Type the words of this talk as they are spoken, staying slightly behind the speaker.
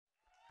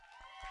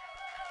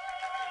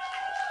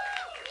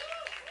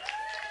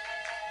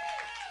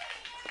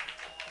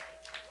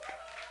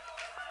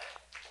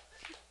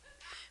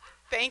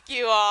Thank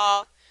you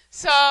all.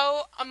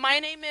 So, my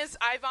name is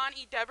Iyvon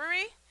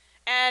Edebiri,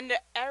 and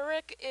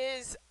Eric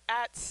is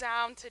at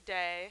sound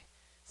today.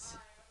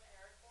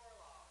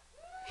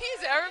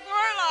 He's Eric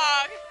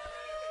Borlaug.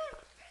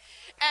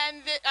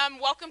 And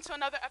welcome to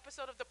another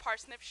episode of the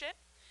Parsnip Ship.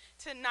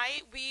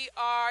 Tonight we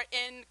are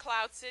in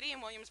Cloud City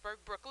in Williamsburg,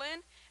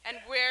 Brooklyn, and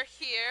we're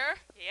here.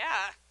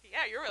 Yeah,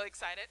 you're really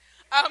excited.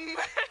 Um,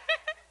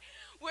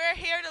 we're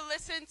here to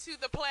listen to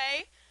the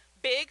play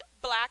Big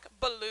Black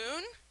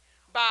Balloon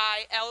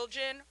by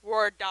Eljon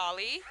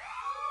Wardally,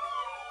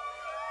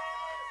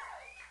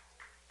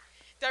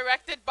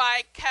 directed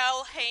by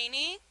Kel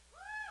Haney.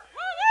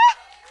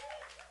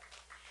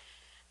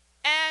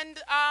 And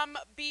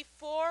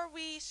before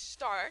we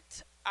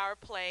start our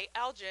play,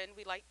 Eljon,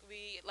 we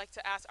like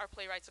to ask our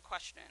playwrights a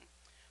question.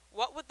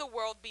 What would the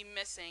world be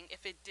missing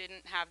if it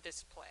didn't have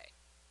this play?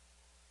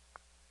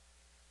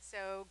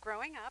 So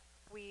growing up,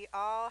 we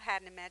all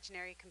had an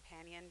imaginary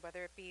companion,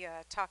 whether it be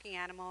a talking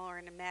animal or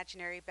an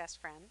imaginary best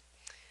friend.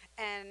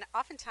 And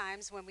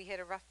oftentimes when we hit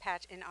a rough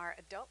patch in our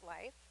adult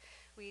life,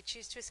 we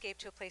choose to escape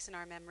to a place in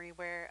our memory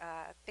where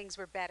things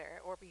were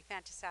better, or we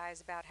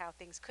fantasize about how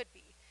things could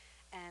be.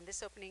 And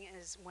this opening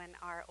is when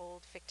our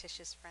old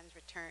fictitious friends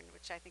return,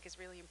 which I think is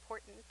really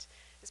important,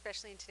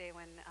 especially in today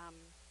when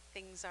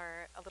things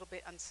are a little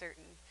bit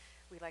uncertain.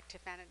 We like to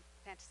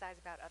fantasize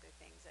about other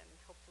things, and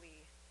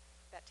hopefully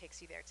that takes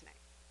you there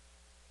tonight.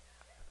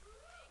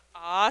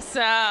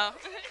 Awesome.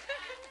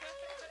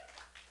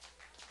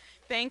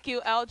 Thank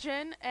you,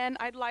 Eljon. And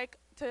I'd like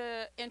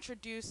to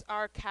introduce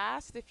our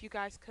cast. If you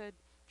guys could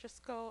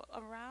just go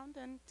around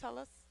and tell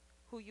us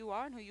who you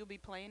are and who you'll be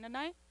playing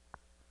tonight.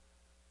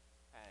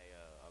 Hi,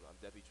 I'm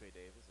Debbie Trey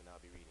Davis, and I'll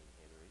be reading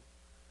Edebiri.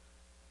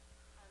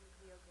 I'm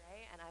Cleo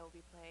Gray, and I will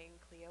be playing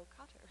Cleo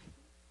Cotter.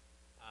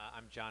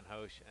 I'm John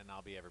Hosch, and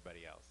I'll be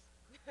everybody else.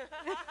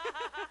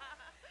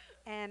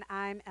 And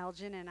I'm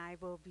Eljon, and I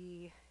will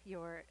be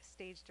your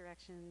stage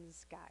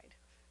directions guide.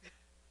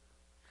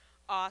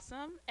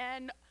 Awesome.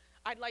 And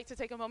I'd like to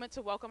take a moment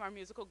to welcome our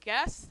musical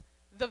guests,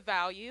 The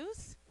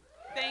Values.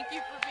 Thank you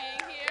for being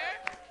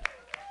here.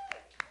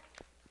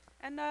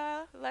 And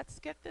let's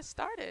get this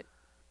started.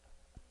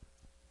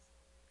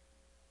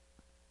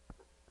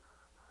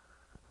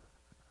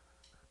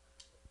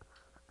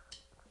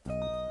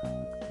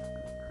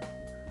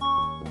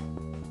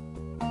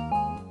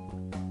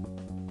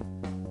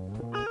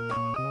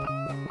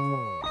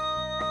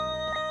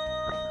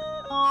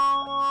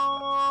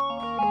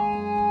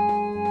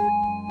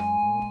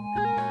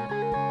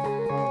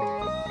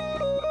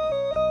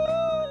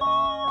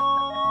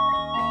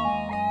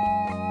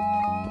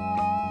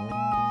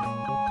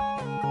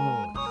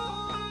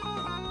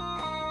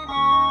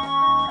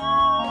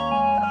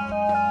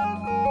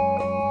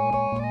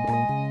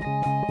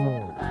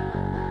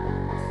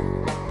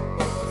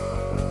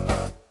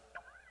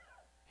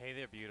 Hey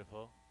there,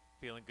 beautiful.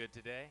 Feeling good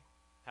today?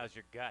 How's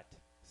your gut?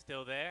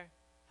 Still there?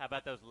 How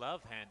about those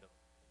love handles?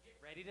 Get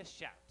ready to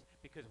shout,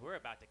 because we're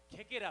about to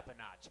kick it up a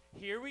notch.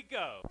 Here we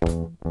go.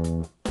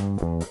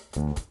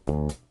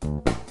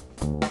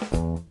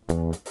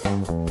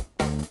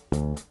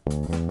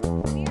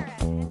 We are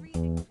at Henry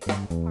and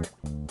Cleo's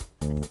apartment,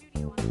 a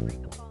studio on the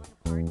brink of falling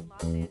apart in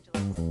Los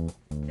Angeles.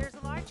 There's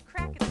a large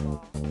crack in the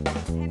wall.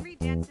 Henry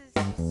dances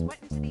to Sweat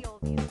into the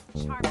Oldies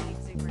with charming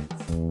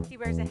exuberance. He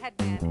wears a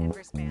headband and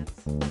wristbands.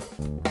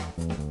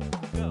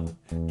 Go,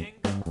 and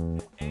go,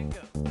 and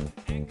go,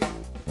 and go.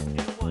 And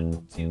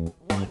 1, 2,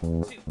 1, 2,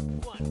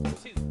 1,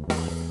 2,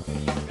 1.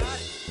 You got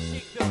it.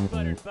 Shake those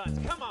buttered buns.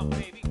 Come on,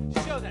 baby.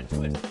 Show that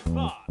twist and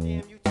bar.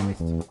 Damn you,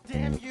 twist!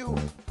 Damn you!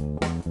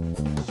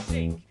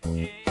 Shake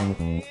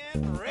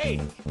and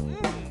break.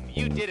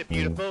 You did it,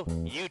 beautiful.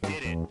 You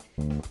did it.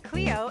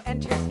 Cleo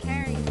enters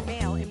carrying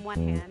mail in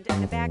one hand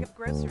and a bag of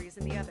groceries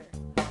in the other.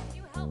 Can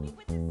you help me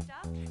with this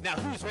stuff? Now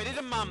who's ready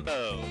to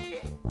mambo?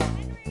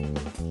 Henry!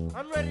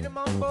 I'm ready to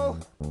mumbo.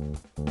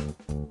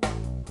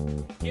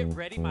 Get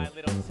ready, my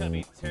little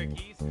tubby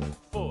turkeys.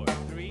 4,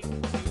 3, 2,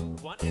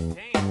 1, and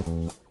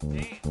dance.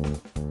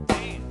 Dance.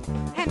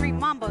 Dance. Henry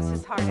mambos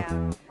his heart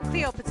out.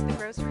 Cleo puts the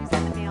groceries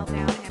and the mail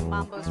down and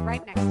mambos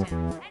right next to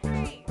him.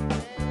 Henry!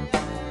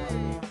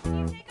 Can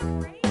you take a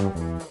break?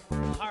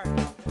 Heart.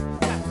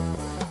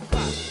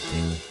 5,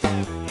 6,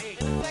 7, 8.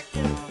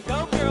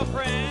 Go,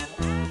 girlfriend.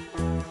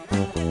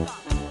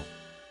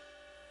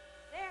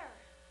 There!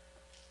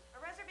 A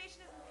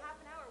reservation is in half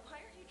an hour. Why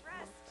aren't you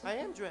dressed? I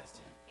am dressed.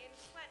 In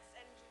sweats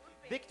and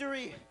drooping.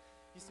 Victory!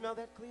 You smell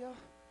that, Cleo?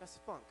 That's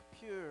funk.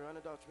 Pure,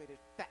 unadulterated,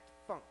 fat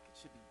funk. It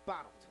should be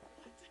bottled.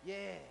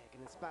 Yeah, it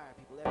can inspire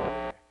people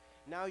everywhere.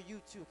 Now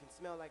you too can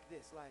smell like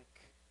this, like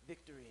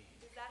victory.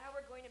 Is that how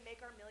we're going to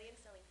make our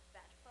millions selling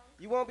fat funk?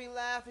 You won't be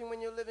laughing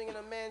when you're living in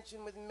a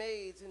mansion with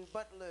maids and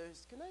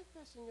butlers. Can I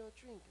fasten your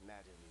drink,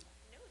 madam?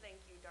 No,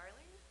 thank you,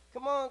 darling.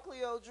 Come on,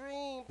 Cleo,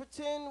 dream.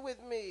 Pretend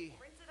with me.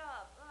 Rinse it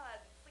up.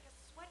 It's like a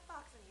sweat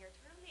box in here.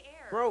 Turn on the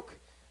air. Broke.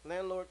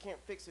 Landlord can't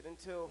fix it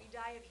until... We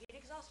die of heat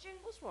exhaustion?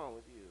 What's wrong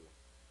with you?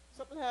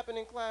 Something happened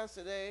in class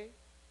today.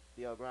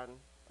 The au gratin.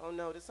 Oh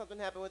no, did something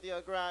happen with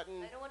your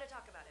gratin? I don't want to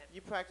talk about it.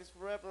 You practiced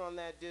forever on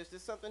that dish.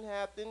 Did something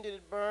happen? Did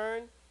it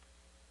burn?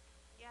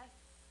 Yes.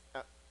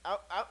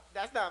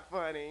 That's not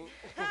funny.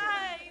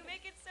 Ah, you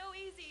make it so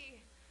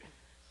easy.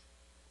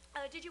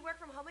 Did you work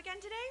from home again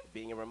today?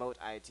 Being a remote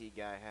IT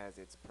guy has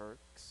its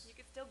perks. You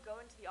could still go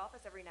into the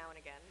office every now and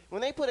again.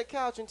 When they put a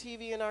couch and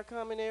TV in our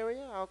common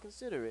area, I'll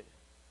consider it.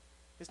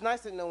 It's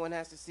nice that no one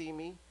has to see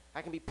me.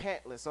 I can be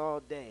pantless all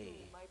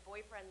day. My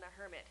boyfriend, the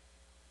hermit.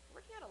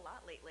 Working out a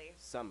lot lately.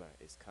 Summer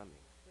is coming.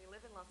 We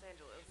live in Los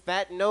Angeles.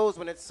 Fat knows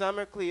when it's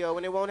summer, Cleo,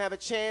 and it won't have a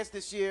chance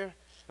this year.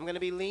 I'm gonna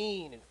be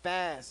lean and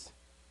fast.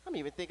 I'm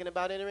even thinking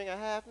about entering a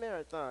half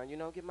marathon, you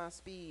know, get my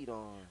speed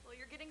on. Well,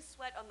 you're getting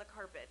sweat on the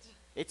carpet.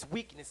 It's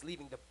weakness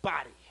leaving the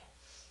body.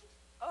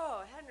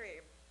 Oh,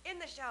 Henry, in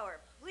the shower,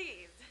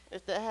 please.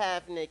 If the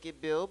half-naked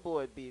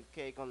billboard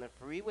beefcake on the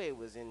freeway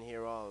was in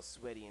here all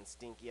sweaty and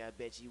stinky, I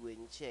bet you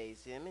wouldn't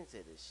chase him into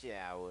the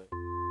shower.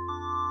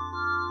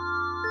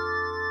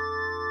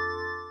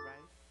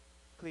 Right,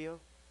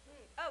 Cleo?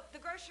 Oh, the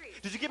groceries.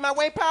 Did you get my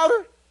whey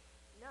powder?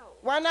 No.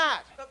 Why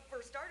not? But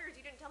for starters,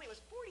 you didn't tell me it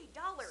was $40.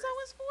 So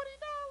it's $40.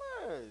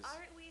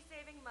 Aren't we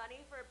saving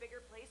money for a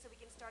bigger place so we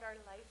can start our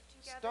life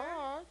together?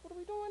 Start? What are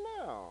we doing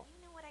now? You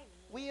know what I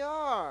mean. We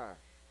are.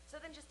 So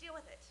then just deal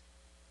with it.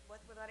 What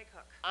would I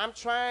cook? I'm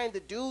trying to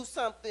do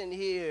something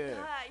here.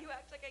 Ah, you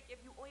act like I give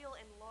you oil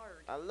and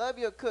lard. I love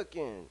your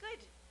cooking.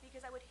 Good,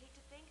 because I would hate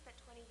to think that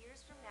 20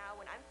 years from now,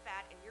 when I'm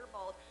fat and you're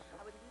bald,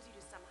 I would lose you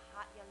to some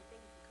hot young thing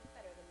who can cook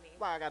better than me.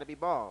 Why I gotta be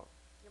bald?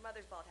 Your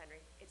mother's bald,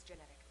 Henry. It's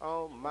genetic.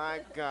 Oh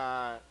my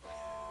God.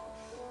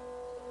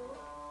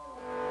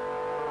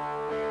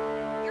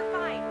 You're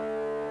fine.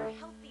 You're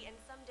healthy, and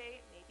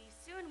someday, maybe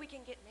soon, we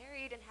can get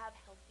married and have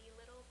healthy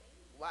little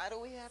babies. Why do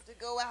we have to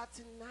go out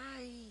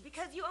tonight?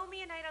 Because you owe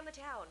me a night on the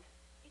town.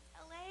 It's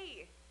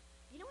LA.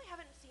 You know I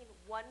haven't seen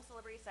one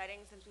celebrity sighting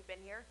since we've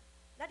been here?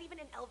 Not even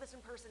an Elvis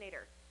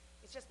impersonator.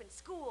 It's just been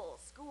school,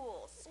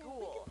 school, We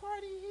school. can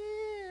party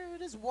here.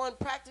 There's one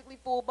practically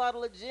full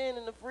bottle of gin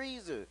in the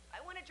freezer.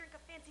 I want to drink a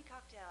fancy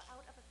cocktail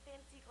out of a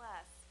fancy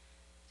glass.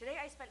 Today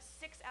I spent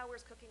 6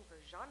 hours cooking for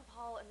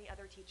Jean-Paul and the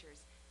other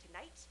teachers.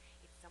 Tonight,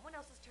 it's someone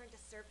else's turn to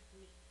serve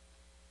me.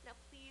 Now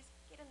please,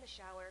 get in the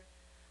shower.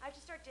 I have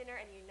to start dinner,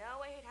 and you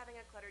know I hate having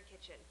a cluttered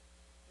kitchen.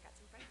 I got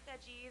some fresh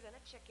veggies and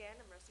a chicken.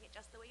 I'm roasting it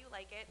just the way you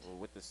like it. Well,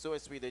 with the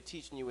sorcery they're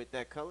teaching you at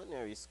that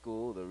culinary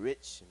school, the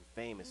rich and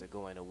famous are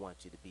going to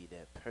want you to be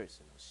their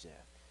personal chef.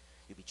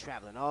 You'll be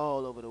traveling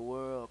all over the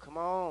world. Come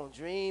on,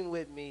 dream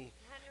with me.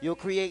 You'll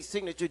create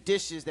signature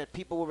dishes that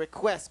people will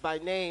request by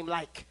name,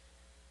 like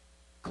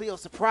Cleo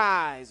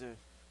Surprise or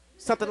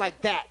something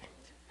like that.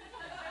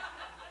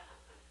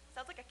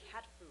 Sounds like a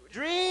cat food.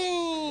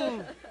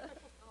 Dream!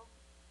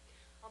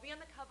 I'll be on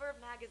the cover of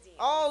magazines.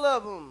 All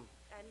of them.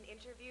 And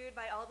interviewed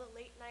by all the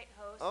late night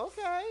hosts.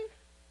 Okay.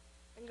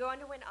 I'm going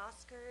to win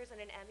Oscars and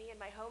an Emmy, and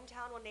my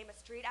hometown will name a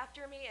street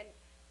after me, and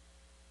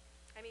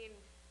I'm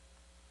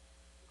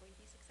going to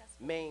be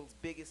successful. Maine's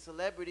biggest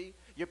celebrity.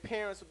 Your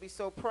parents would be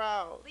so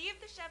proud. Leave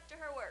the chef to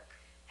her work.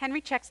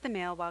 Henry checks the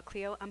mail while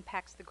Cleo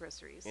unpacks the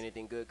groceries.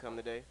 Anything good come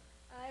today?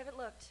 I haven't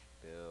looked.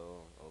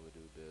 Bill,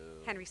 overdue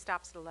bill. Henry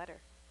stops the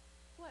letter.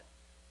 What?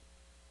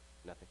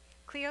 Nothing.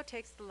 Cleo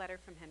takes the letter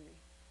from Henry.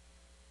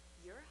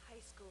 Your high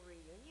school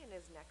reunion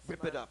is next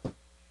Rip month. it up.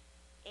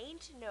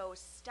 Ain't no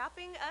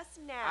stopping us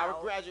now.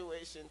 Our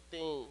graduation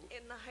theme.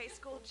 In the high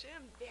school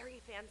gym.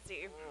 Very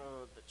fancy.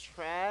 Oh, the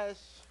trash.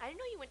 I didn't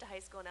know you went to high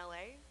school in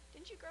LA.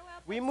 Didn't you grow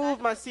up? We outside moved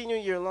of my the- senior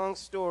year. Long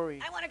story.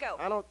 I want to go.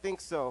 I don't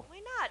think so. Why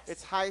not?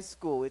 It's high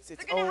school. It's They're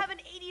going own- to have an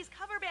 80s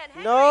cover band.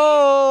 Henry.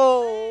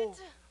 No. What?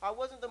 I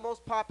wasn't the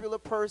most popular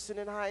person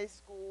in high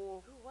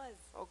school. Who was?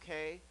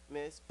 Okay,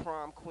 Miss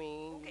Prom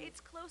Queen. Okay, it's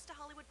close to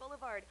Hollywood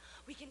Boulevard.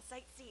 We can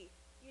sightsee.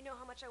 You know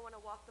how much I want to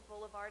walk the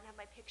boulevard and have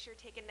my picture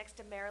taken next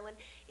to Marilyn.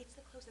 It's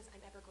the closest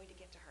I'm ever going to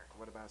get to her.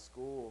 What about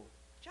school?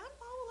 John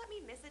Paul will let me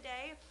miss a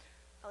day.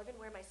 I'll even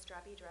wear my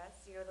strappy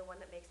dress, you know, the one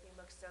that makes me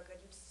look so good.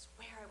 You'd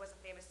swear I was a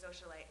famous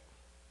socialite.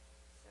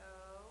 So,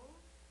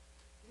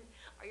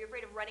 are you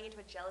afraid of running into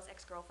a jealous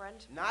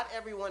ex-girlfriend? Not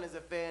everyone is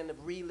a fan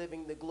of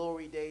reliving the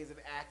glory days of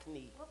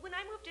acne. Well, when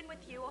I moved in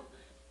with you,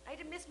 I had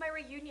to miss my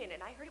reunion,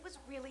 and I heard it was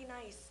really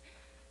nice.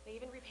 They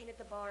even repainted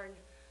the barn.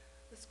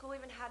 The school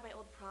even had my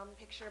old prom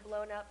picture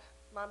blown up.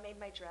 Mom made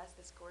my dress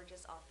this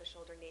gorgeous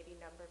off-the-shoulder navy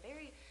number.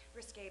 Very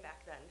risque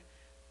back then.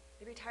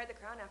 They retired the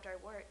crown after I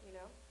wore it, you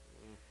know?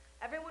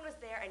 Everyone was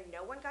there, and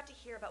no one got to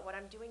hear about what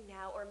I'm doing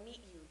now or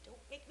meet you. Don't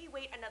make me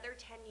wait another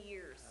 10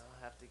 years.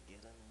 I'll have to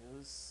get a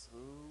new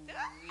suit.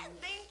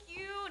 Thank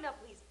you. Now,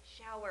 please,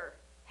 shower.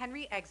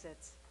 Henry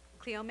exits.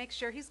 Cleo makes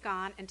sure he's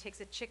gone and takes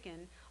a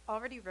chicken,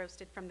 already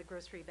roasted, from the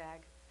grocery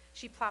bag.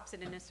 She plops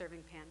it in a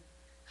serving pan.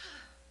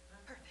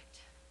 Perfect.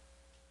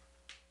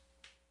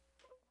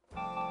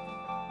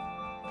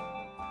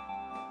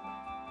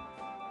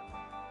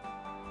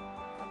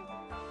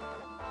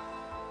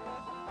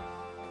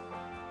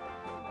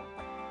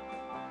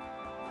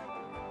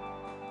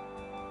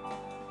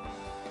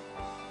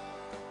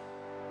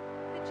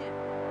 The gym.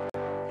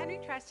 Henry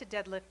tries to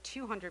deadlift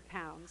 200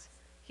 pounds.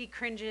 He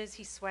cringes,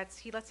 he sweats,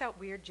 he lets out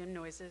weird gym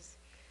noises.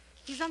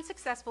 He's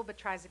unsuccessful but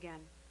tries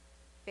again.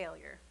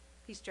 Failure.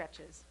 He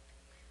stretches.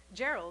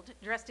 Gerald,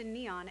 dressed in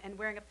neon and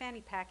wearing a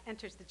fanny pack,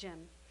 enters the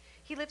gym.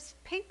 He lifts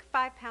pink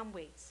 5-pound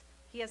weights.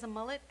 He has a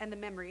mullet and the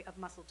memory of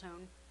muscle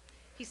tone.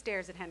 He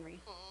stares at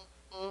Henry.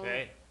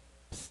 Hey.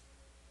 Psst.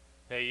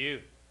 Hey,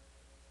 you.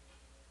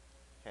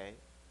 Hey,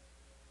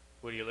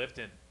 What are you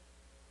lifting?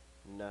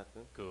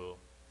 nothing. Cool.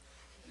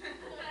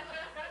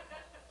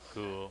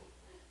 Cool.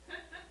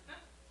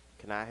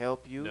 Can I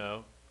help you?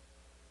 No.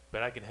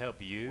 But I can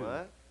help you.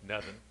 What?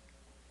 Nothing.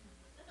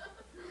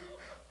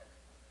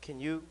 Can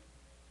you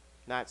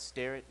not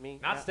stare at me?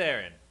 Not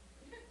staring.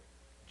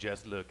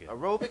 Just looking.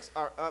 Aerobics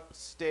are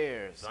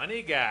upstairs.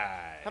 Funny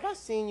guy. Have I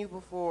seen you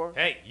before?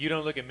 Hey, you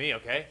don't look at me,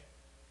 okay?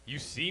 You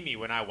see me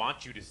when I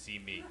want you to see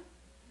me.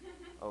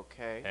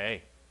 Okay.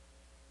 Hey.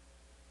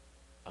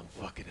 I'm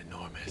fucking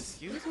enormous.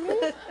 Excuse me?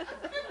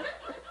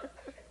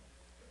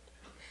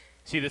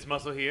 See this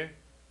muscle here?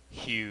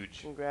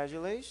 Huge.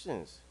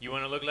 Congratulations. You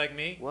want to look like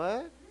me?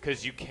 What?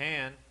 'Cause you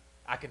can.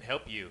 I can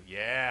help you.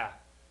 Yeah.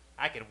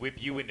 I can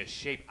whip you into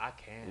shape. I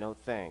can. No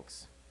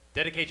thanks.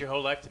 Dedicate your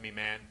whole life to me,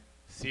 man.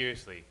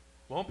 Seriously.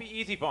 Won't be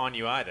easy on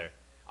you either.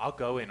 I'll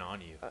go in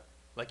on you.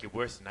 Like your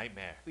worst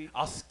nightmare.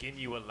 I'll skin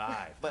you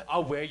alive. But-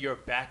 I'll wear your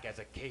back as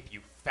a cape,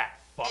 you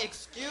fat fuck.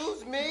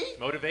 Excuse me?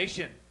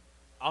 Motivation.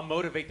 I'll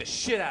motivate the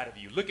shit out of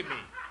you. Look at me.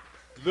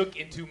 Look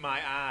into my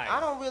eyes. I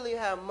don't really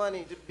have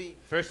money to be...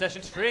 First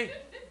session's free.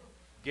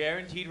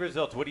 Guaranteed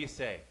results. What do you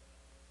say?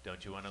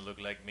 Don't you want to look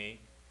like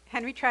me?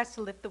 Henry tries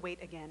to lift the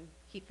weight again.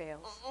 He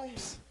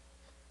fails.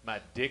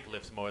 My dick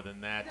lifts more than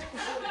that.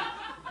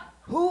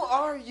 Who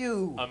are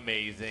you?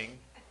 Amazing.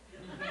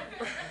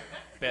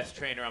 Best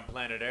trainer on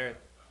planet Earth.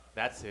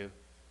 That's who.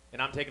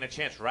 And I'm taking a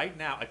chance right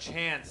now. A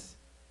chance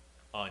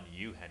on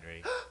you,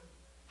 Henry.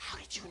 How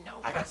did you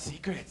know? I got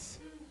secrets.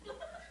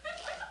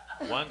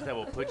 Ones that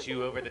will put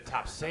you over the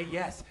top. Say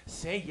yes.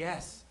 Say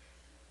yes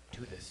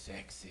to the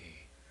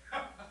sexy.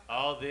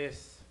 All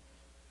this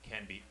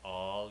can be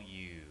all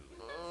you.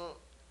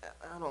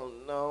 I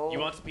don't know. You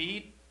want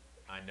speed?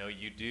 I know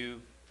you do.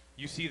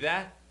 You see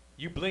that?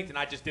 You blinked and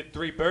I just did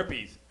 3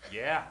 burpees.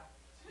 Yeah.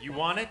 You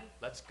want it?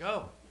 Let's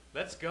go.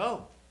 Let's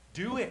go.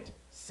 Do it.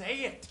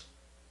 Say it.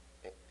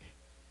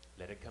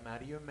 Let it come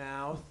out of your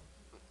mouth.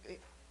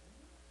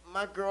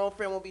 My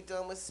girlfriend will be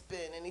done with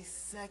spin any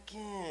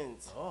second.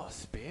 Oh,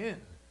 spin.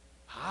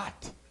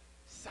 Hot.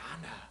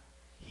 Sauna.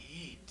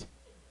 Heat.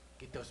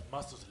 Get those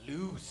muscles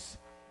loose.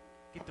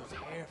 Get those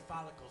hair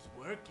follicles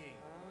working.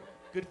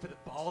 Good for the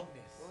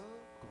baldness.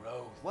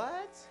 Growth.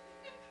 What?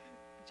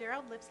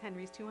 Gerald lifts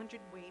Henry's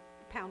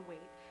 200-pound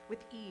weight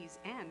with ease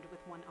and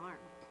with one arm.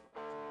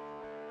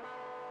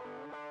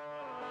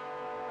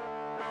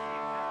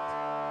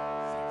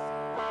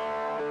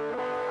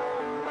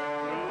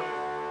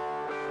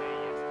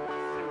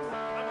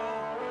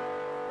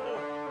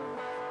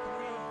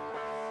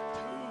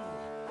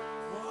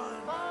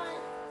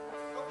 Fine.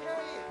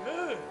 Okay.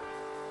 Good.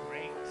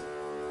 Great.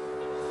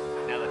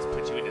 Now let's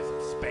put you into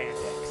some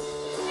spandex.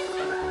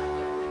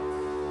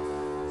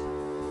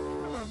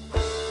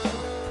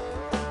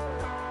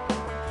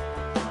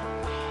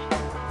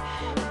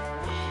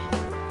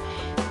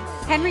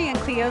 Henry and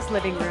Cleo's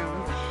living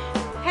room.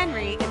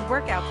 Henry, in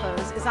workout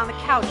clothes, is on the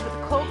couch with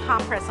a cold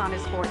compress on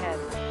his forehead.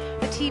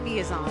 The TV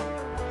is on.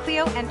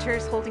 Cleo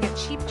enters holding a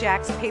Cheap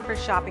Jack's paper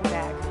shopping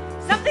bag.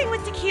 Something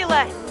with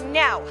tequila,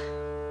 now!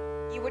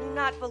 You would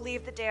not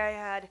believe the day I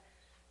had.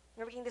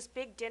 We were making this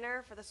big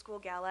dinner for the school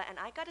gala, and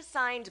I got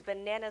assigned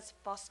Bananas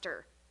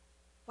Foster.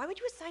 Why would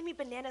you assign me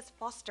Bananas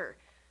Foster?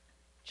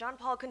 John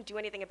Paul couldn't do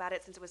anything about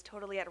it since it was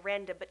totally at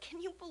random, but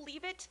can you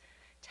believe it?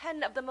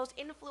 10 of the most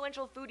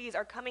influential foodies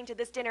are coming to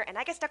this dinner, and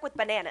I get stuck with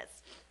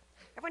bananas.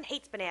 Everyone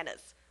hates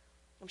bananas.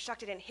 I'm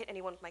shocked I didn't hit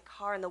anyone with my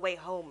car on the way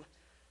home.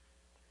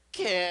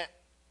 Can't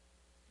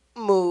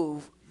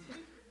move.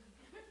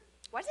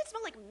 Why does it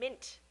smell like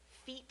mint,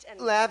 feet,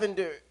 and...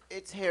 Lavender.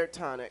 It's hair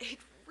tonic. It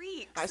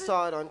reeks. I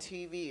saw it on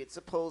TV. It's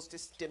supposed to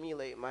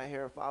stimulate my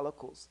hair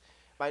follicles.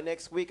 By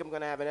next week, I'm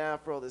going to have an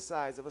afro the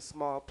size of a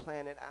small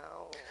planet.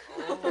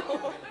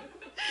 Ow.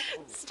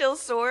 Still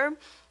sore?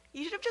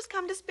 You should have just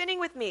come to spinning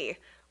with me.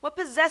 What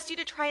possessed you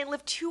to try and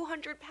lift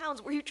 200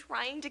 pounds? Were you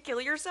trying to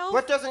kill yourself?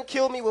 What doesn't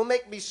kill me will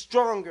make me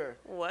stronger.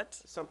 What?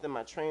 Something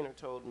my trainer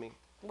told me.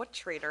 What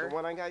traitor? The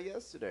one I got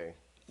yesterday.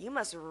 You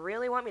must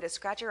really want me to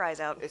scratch your eyes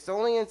out. It's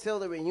only until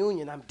the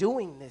reunion. I'm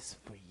doing this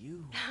for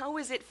you. How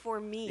is it for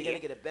me? You're going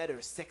to get a better,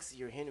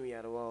 sexier Henry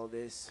out of all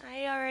this.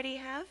 I already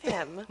have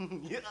him.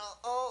 It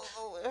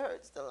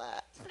hurts to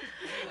laugh.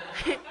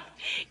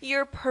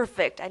 You're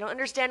perfect. I don't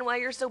understand why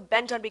you're so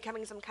bent on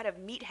becoming some kind of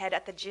meathead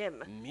at the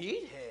gym.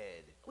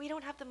 Meathead? We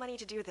don't have the money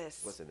to do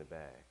this. What's in the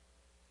bag?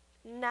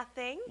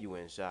 Nothing. You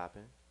went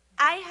shopping?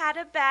 I had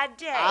a bad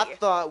day. I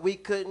thought we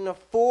couldn't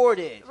afford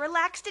it.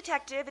 Relax,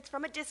 detective. It's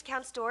from a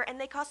discount store, and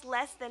they cost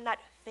less than that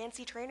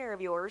fancy trainer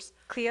of yours.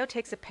 Cleo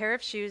takes a pair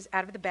of shoes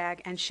out of the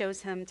bag and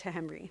shows him to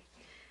Henry.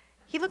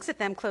 He looks at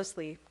them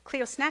closely.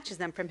 Cleo snatches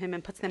them from him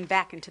and puts them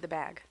back into the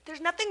bag.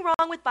 There's nothing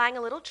wrong with buying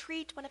a little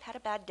treat when I've had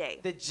a bad day.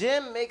 The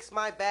gym makes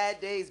my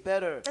bad days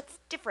better. That's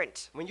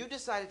different. When you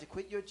decided to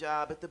quit your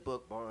job at the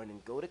book barn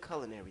and go to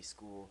culinary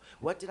school,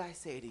 what did I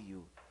say to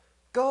you?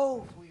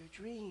 Go for your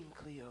dream,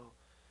 Cleo.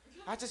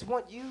 I just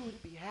want you to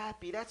be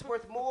happy. That's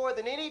worth more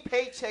than any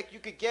paycheck you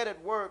could get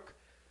at work.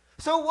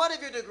 So what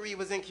if your degree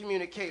was in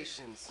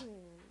communications?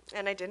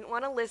 And I didn't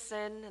want to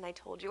listen, and I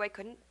told you I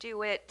couldn't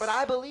do it. But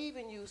I believe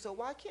in you, so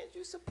why can't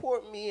you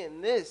support me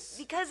in this?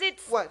 Because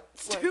it's What?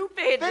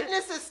 stupid.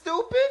 Fitness is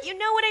stupid? You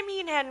know what I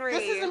mean, Henry.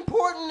 This is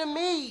important to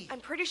me. I'm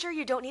pretty sure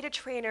you don't need a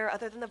trainer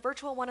other than the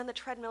virtual one on the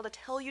treadmill to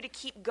tell you to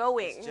keep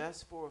going. It's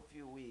just for a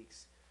few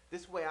weeks.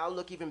 This way I'll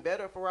look even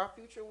better for our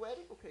future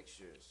wedding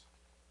pictures.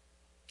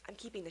 I'm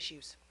keeping the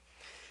shoes.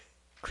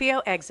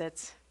 Cleo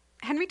exits.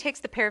 Henry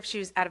takes the pair of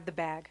shoes out of the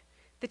bag.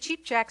 The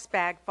Cheap Jack's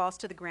bag falls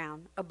to the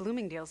ground. A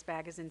Bloomingdale's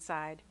bag is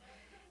inside.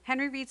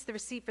 Henry reads the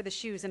receipt for the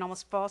shoes and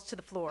almost falls to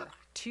the floor.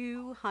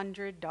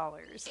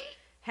 $200.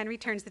 Henry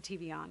turns the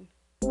TV on.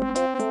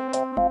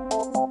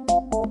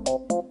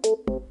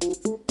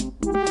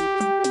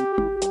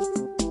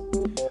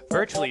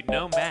 Virtually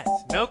no mess,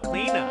 no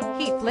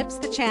cleanup. He flips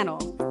the channel.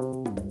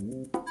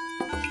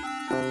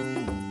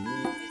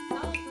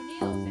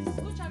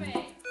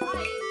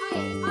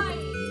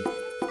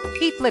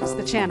 He flips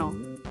the channel.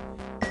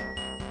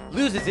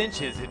 Loses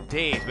inches in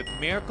days with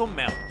Miracle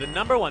Melt, the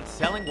 #1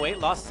 selling weight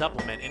loss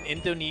supplement in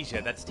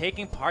Indonesia that's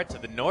taking parts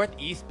of the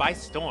Northeast by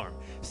storm.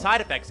 Side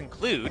effects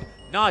include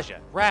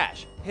nausea,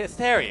 rash,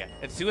 hysteria,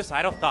 and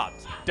suicidal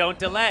thoughts. Don't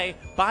delay,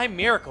 buy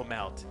Miracle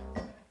Melt.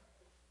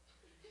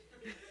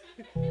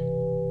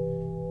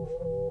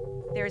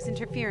 There is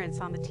interference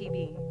on the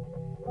TV.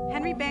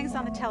 Henry bangs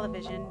on the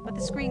television, but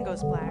the screen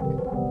goes black.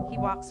 He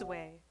walks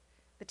away.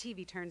 The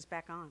TV turns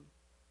back on.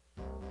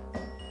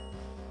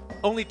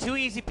 Only 2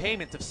 easy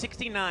payments of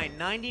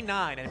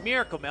 $69.99 and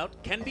Miracle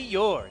Melt can be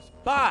yours.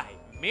 Buy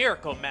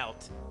Miracle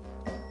Melt.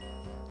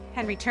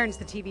 Henry turns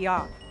the TV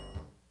off.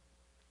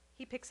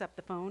 He picks up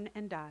the phone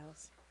and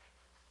dials.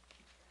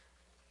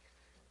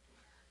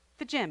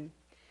 The gym.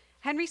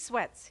 Henry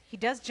sweats. He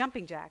does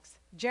jumping jacks.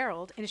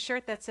 Gerald, in a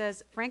shirt that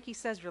says, "Frankie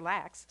says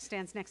relax,"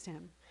 stands next to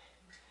him.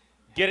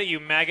 Get it, you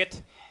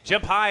maggot.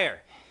 Jump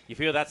higher. You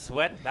feel that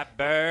sweat, that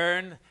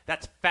burn?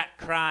 That's fat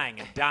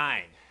crying and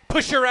dying.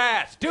 Push your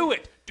ass. Do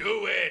it.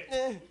 Do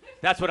it.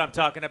 That's what I'm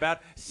talking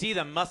about. See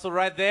the muscle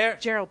right there?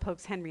 Gerald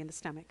pokes Henry in the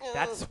stomach.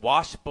 That's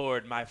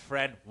washboard, my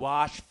friend.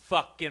 Wash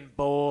fucking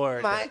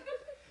board. My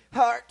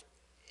heart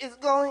is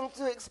going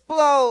to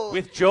explode.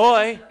 With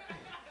joy.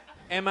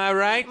 Am I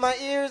right? My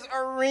ears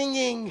are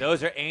ringing.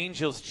 Those are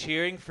angels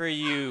cheering for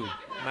you,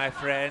 my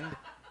friend.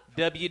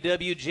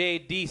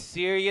 WWJD,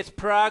 serious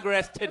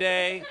progress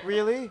today.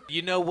 Really?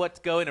 You know what's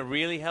going to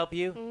really help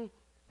you?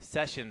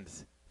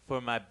 Sessions for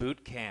my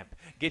boot camp.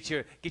 Get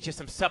you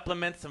some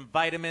supplements, some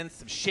vitamins,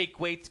 some shake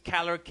weights,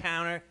 calorie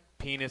counter,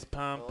 penis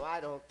pump. Oh, I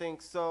don't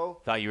think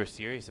so. Thought you were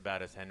serious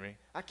about us, Henry.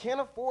 I can't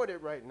afford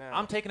it right now.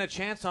 I'm taking a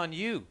chance on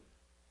you.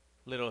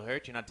 Little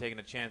hurt, you're not taking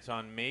a chance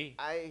on me.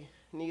 I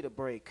need a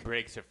break.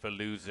 Breaks are for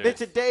losers. Then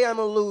today I'm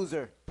a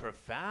loser.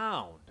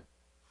 Profound.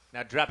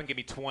 Now drop and give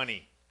me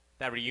 20.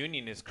 That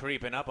reunion is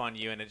creeping up on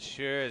you, and it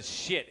sure as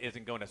shit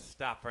isn't going to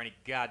stop for any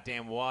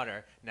goddamn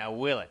water. Now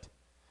will it?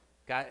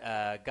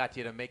 Got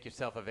you to make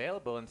yourself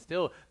available, and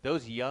still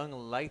those young,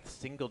 lithe,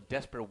 single,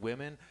 desperate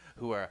women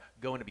who are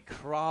going to be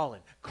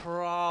crawling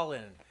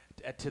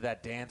to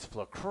that dance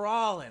floor,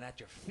 crawling at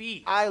your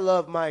feet. I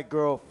love my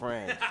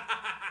girlfriend.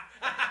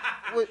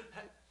 What?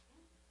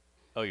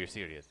 Oh, you're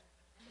serious?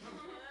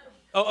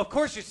 Oh, of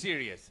course you're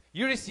serious.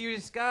 You're a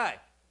serious guy.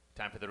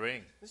 Time for the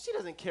ring. She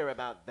doesn't care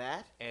about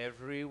that.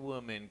 Every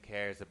woman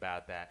cares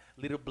about that.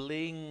 Little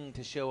bling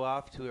to show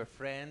off to her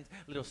friends.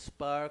 Little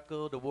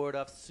sparkle to ward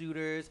off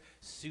suitors.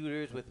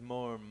 Suitors with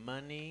more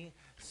money.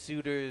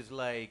 Suitors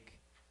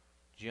like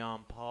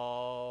John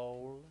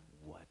Paul.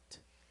 What?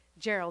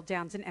 Gerald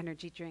downs an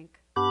energy drink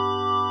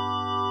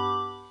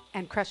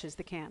and crushes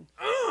the can.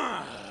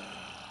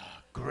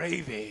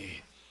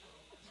 Gravy.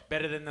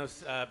 Better than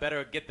those.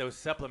 Better get those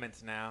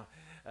supplements now.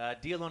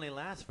 Deal only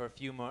lasts for a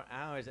few more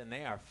hours, and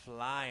they are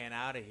flying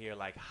out of here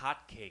like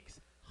hotcakes.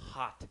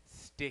 Hot,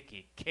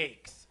 sticky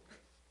cakes.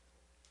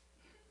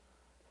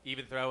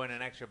 Even throw in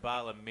an extra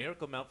bottle of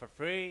Miracle Melt for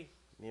free.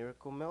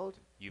 Miracle Melt?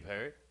 You've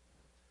heard?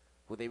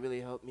 Will they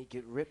really help me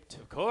get ripped?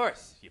 Of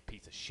course, you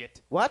piece of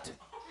shit. What?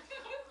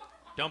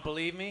 Don't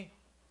believe me?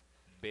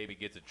 Baby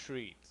gets a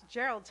treat.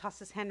 Gerald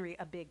tosses Henry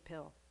a big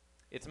pill.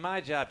 It's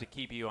my job to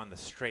keep you on the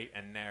straight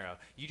and narrow.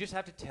 You just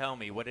have to tell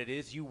me what it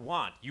is you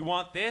want. You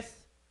want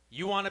this?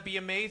 You want to be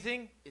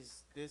amazing?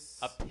 Is this...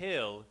 A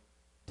pill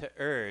to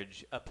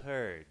urge a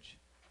purge.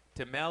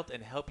 To melt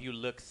and help you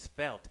look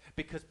svelte.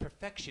 Because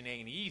perfection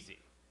ain't easy.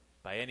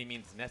 By any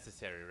means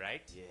necessary,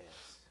 right?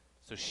 Yes.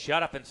 So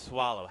shut up and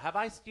swallow. Have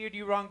I steered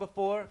you wrong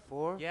before?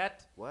 Before?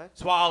 Yet? What?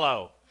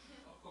 Swallow.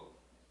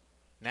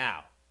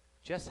 Now,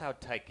 just how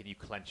tight can you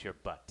clench your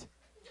butt?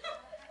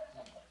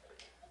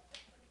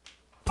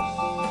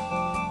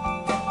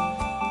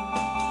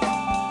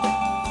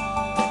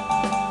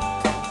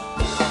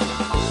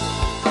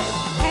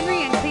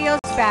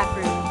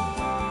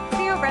 bathroom.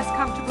 Cleo rests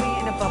comfortably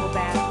in a bubble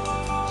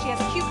bath. She has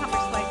cucumber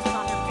slices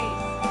on her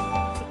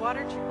face. The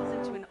water trickles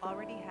into an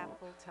already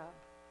half-full tub.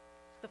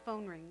 The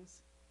phone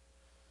rings.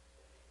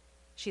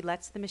 She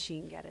lets the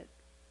machine get it.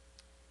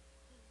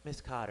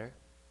 Miss Cotter,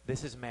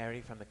 this is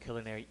Mary from the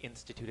Culinary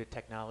Institute of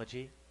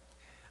Technology.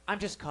 I'm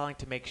just calling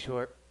to make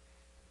sure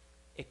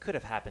it could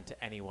have happened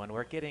to anyone.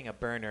 We're getting a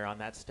burner on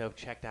that stove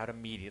checked out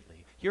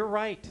immediately. You're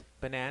right.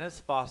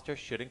 Bananas Foster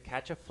shouldn't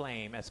catch a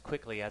flame as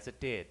quickly as it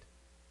did.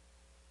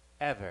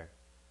 Ever.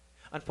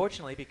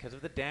 Unfortunately, because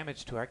of the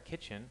damage to our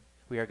kitchen,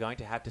 we are going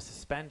to have to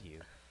suspend you.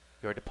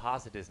 Your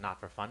deposit is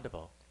not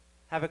refundable.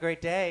 Have a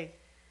great day.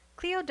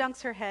 Cleo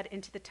dunks her head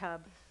into the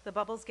tub. The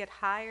bubbles get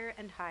higher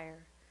and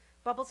higher.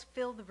 Bubbles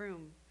fill the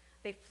room.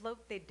 They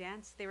float, they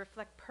dance, they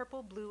reflect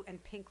purple, blue,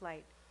 and pink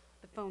light.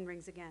 The phone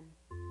rings again.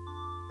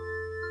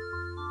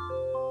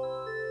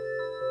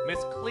 Miss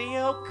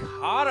Cleo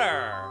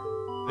Cotter.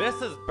 This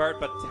is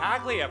Bert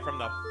Battaglia from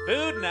the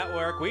Food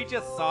Network. We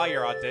just saw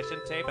your audition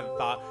tape and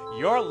thought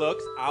your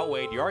looks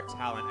outweighed your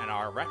talent and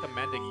are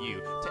recommending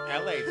you to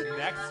LA's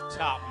next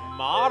top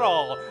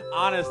model.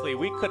 Honestly,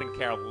 we couldn't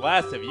care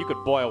less if you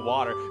could boil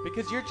water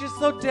because you're just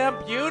so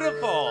damn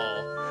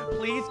beautiful.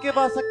 Please give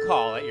us a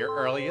call at your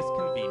earliest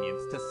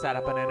convenience to set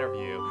up an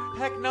interview.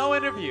 Heck, no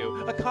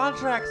interview, a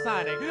contract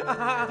signing.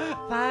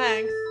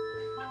 Thanks.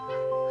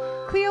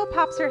 Cleo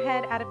pops her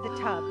head out of the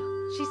tub.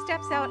 She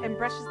steps out and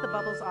brushes the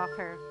bubbles off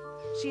her.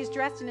 She is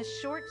dressed in a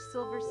short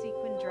silver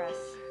sequin dress.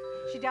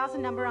 She dials a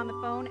number on the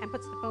phone and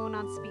puts the phone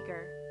on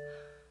speaker.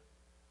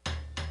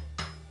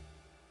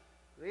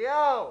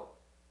 Leo,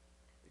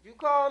 did you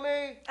call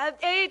me?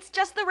 It's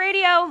just the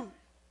radio.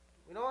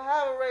 We don't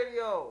have a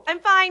radio. I'm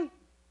fine.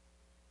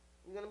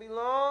 You gonna be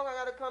long? I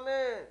gotta come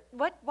in.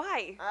 What?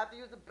 Why? I have to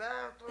use the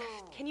bathroom.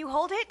 Can you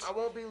hold it? I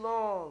won't be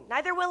long.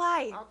 Neither will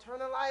I. I'll turn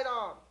the light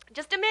on.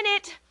 Just a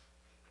minute.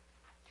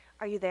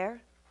 Are you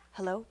there?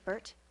 Hello,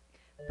 Bert?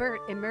 Bert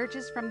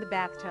emerges from the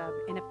bathtub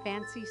in a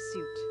fancy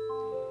suit.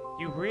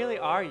 You really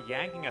are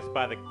yanking us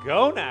by the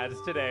gonads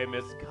today,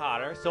 Miss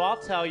Cotter, so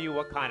I'll tell you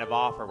what kind of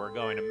offer we're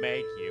going to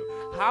make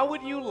you. How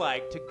would you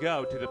like to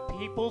go to the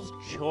People's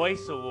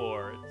Choice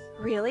Awards?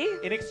 Really?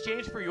 In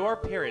exchange for your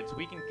appearance,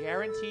 we can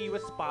guarantee you a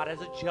spot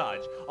as a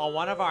judge on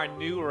one of our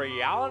new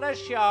reality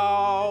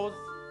shows.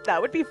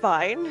 That would be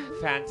fine.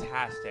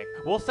 Fantastic.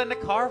 We'll send a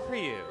car for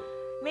you.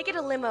 Make it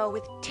a limo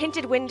with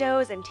tinted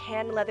windows and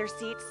tan leather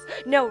seats.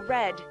 No,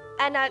 red.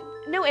 And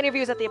no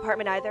interviews at the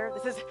apartment either.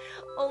 This is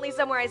only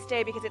somewhere I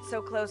stay because it's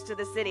so close to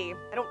the city.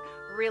 I don't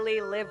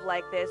really live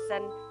like this.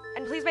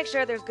 And please make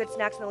sure there's good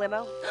snacks in the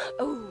limo.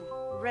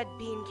 Oh, red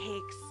bean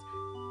cakes.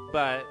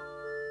 But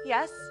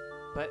Yes?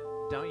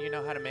 don't you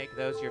know how to make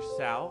those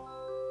yourself?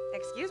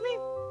 Excuse me?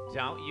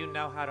 Don't you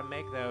know how to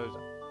make those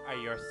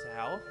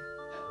yourself?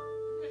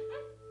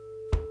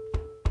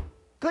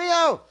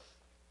 Cleo!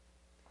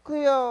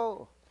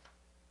 Cleo!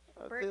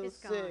 I Bert feel is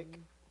sick.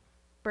 gone.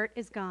 Bert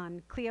is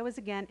gone. Cleo is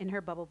again in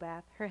her bubble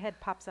bath. Her head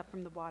pops up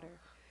from the water.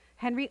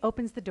 Henry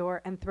opens the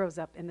door and throws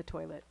up in the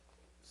toilet.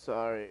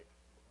 Sorry.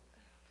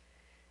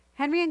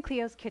 Henry and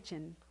Cleo's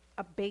kitchen,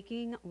 a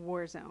baking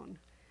war zone.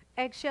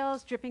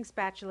 Eggshells, dripping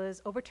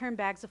spatulas, overturned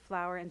bags of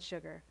flour and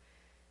sugar.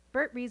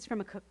 Bert reads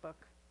from a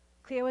cookbook.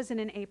 Cleo is in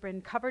an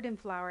apron, covered in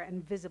flour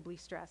and visibly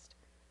stressed.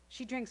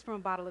 She drinks from a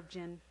bottle of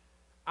gin.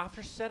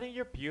 After setting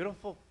your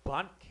beautiful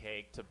bundt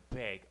cake to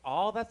bake,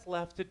 all that's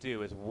left to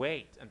do is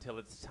wait until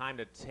it's time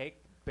to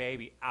take the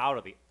baby out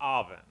of the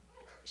oven.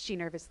 She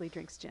nervously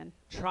drinks gin.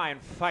 Try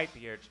and fight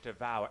the urge to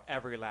devour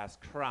every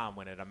last crumb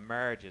when it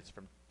emerges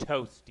from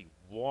toasty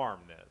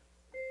warmness.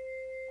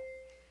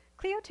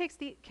 Cleo takes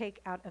the cake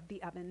out of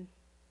the oven.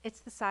 It's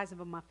the size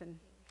of a muffin.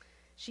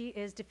 She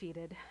is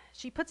defeated.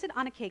 She puts it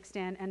on a cake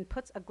stand and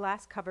puts a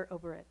glass cover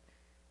over it.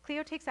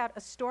 Cleo takes out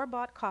a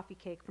store-bought coffee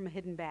cake from a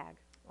hidden bag.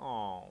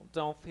 Oh,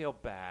 don't feel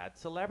bad.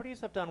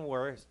 Celebrities have done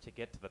worse to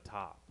get to the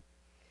top.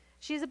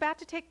 She is about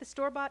to take the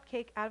store-bought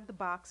cake out of the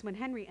box when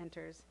Henry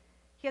enters.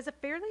 He has a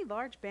fairly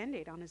large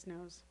Band-Aid on his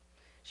nose.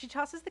 She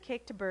tosses the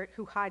cake to Bert,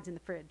 who hides in the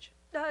fridge.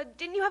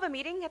 Didn't you have a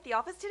meeting at the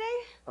office today?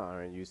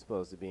 Aren't you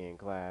supposed to be in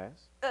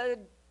class?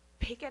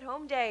 Bake at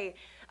home day.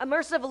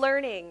 Immersive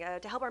learning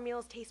to help our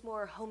meals taste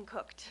more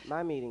home-cooked.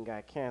 My meeting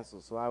got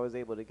canceled, so I was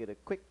able to get a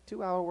quick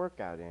 2-hour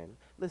workout in.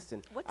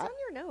 Listen, What's on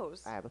your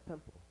nose? I have a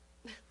pimple.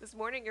 This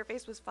morning your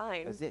face was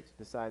fine. That's it,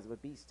 the size of a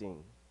bee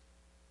sting.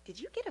 Did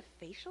you get a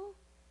facial?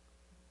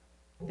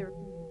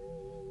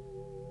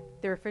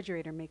 The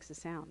refrigerator makes a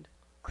sound.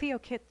 Cleo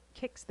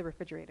kicks the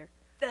refrigerator.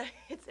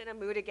 It's in a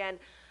mood again.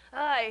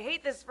 I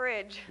hate this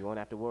fridge. You won't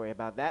have to worry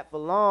about that for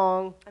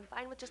long. I'm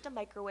fine with just a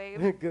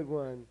microwave. Good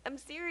one. I'm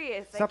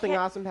serious. Something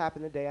awesome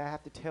happened today. I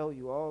have to tell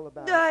you all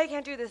about it. I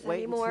can't do this Wait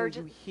anymore.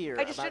 until you hear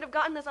I just about- should have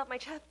gotten this off my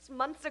chest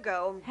months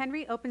ago.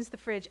 Henry opens the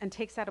fridge and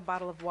takes out a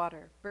bottle of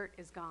water. Bert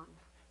is gone.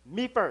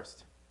 Me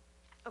first.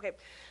 Okay,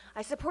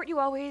 I support you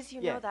always,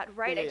 you know that,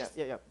 right? Yeah, I just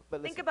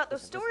But think listen, about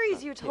those listen, stories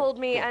listen, you Cleo, told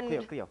me Cleo,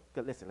 and... Cleo,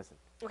 listen.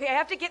 Okay, I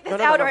have to get this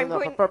No, out no, or no, I'm no,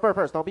 going...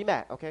 First, don't be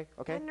mad, okay?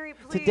 Henry,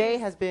 please. Today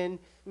has been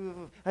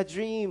a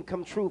dream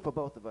come true for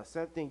both of us.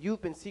 Something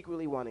you've been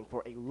secretly wanting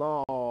for a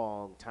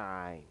long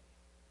time.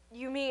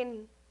 You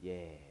mean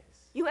Yes.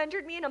 you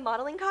entered me in a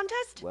modeling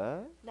contest?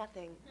 What?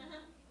 Nothing.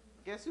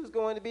 Guess who's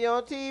going to be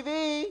on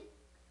TV?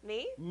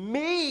 Me?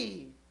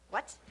 Me!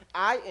 What?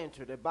 I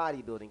entered a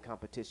bodybuilding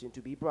competition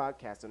to be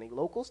broadcast on a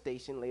local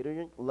station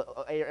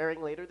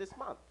airing later this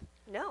month.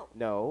 No.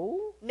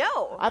 No?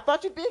 No. I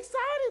thought you'd be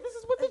excited. This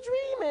is what the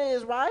dream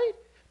is, right?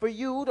 For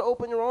you to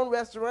open your own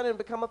restaurant and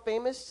become a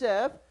famous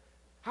chef.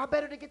 How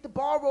better to get the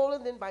ball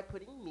rolling than by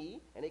putting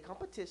me in a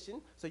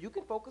competition so you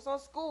can focus on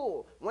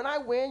school. When I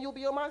win, you'll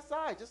be on my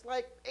side, just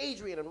like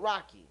Adrian and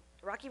Rocky.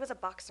 Rocky was a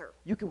boxer.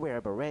 You can wear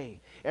a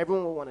beret.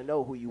 Everyone will want to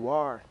know who you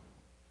are.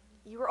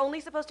 You were only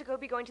supposed to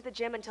be going to the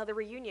gym until the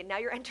reunion. Now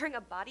you're entering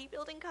a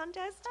bodybuilding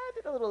contest? I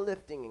did a little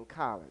lifting in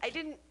college. I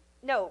didn't...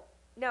 No.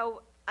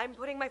 I'm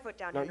putting my foot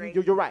down, No, Henry.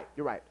 you're right.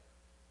 You're right.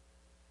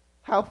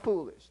 How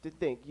foolish to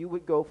think you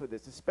would go for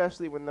this,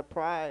 especially when the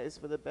prize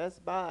for the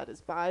best bod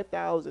is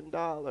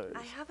 $5,000.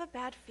 I have a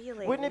bad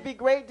feeling. Wouldn't it be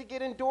great to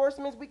get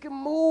endorsements? We can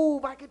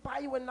move. I could buy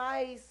you a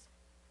nice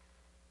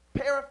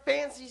pair of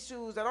fancy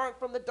shoes that aren't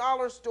from the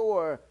dollar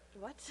store.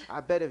 What?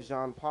 I bet if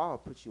Jean-Paul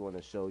put you on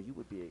a show, you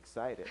would be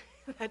excited.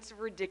 That's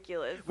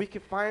ridiculous. We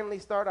could finally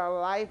start our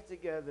life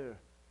together.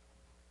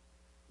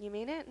 You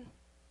mean it?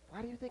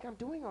 Why do you think I'm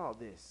doing all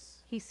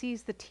this? He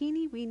sees the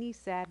teeny-weeny,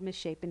 sad,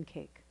 misshapen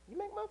cake. You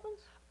make muffins?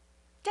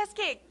 Test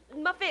cake,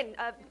 muffin,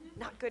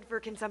 not good for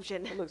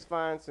consumption. It looks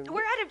fine to me.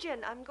 We're out of gin.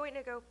 I'm going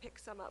to go pick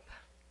some up.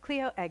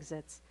 Cleo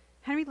exits.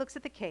 Henry looks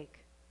at the cake.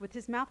 With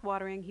his mouth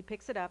watering, he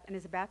picks it up and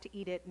is about to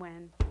eat it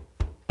when...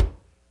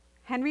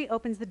 Henry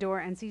opens the door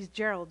and sees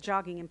Gerald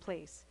jogging in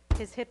place.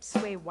 His hips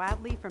sway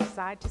wildly from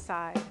side to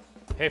side.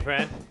 Hey,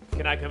 friend.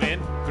 Can I come in?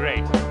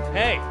 Great.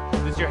 Hey,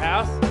 is this your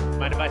house?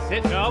 Mind if I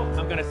sit? No?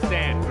 I'm gonna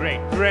stand. Great.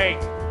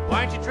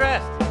 Why aren't you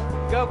dressed?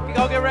 Go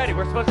get ready.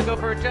 We're supposed to go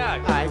for a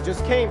jog. I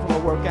just came from a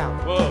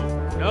workout. Whoa.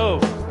 No.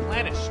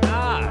 Planet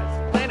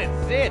schnoz. Planet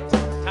zit.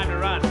 Time to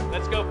run.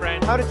 Let's go,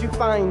 friend. How did you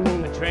find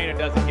me? The trainer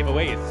doesn't give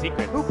away his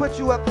secrets. Who put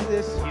you up to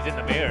this? He's in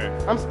the mirror.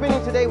 I'm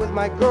spending today with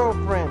my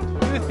girlfriend.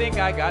 You think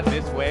I got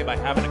this way by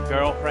having a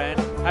girlfriend?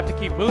 Have to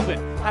keep moving.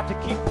 Have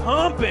to keep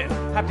pumping.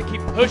 Have to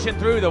keep pushing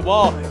through the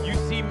wall. You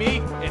see me?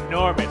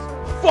 Enormous.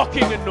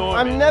 Fucking enormous.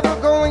 I'm never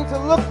going to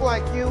look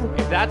like you.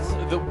 If that's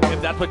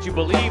what you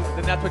believe,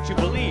 then that's what you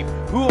believe.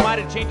 Who am I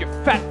to change your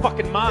fat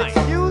fucking mind?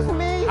 Excuse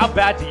me? How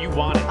bad do you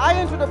want it? I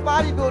entered a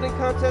bodybuilding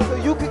contest so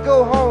you could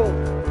go home.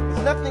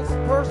 It's nothing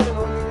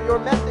personal. Your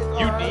methods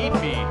You are... need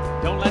me.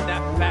 Don't let the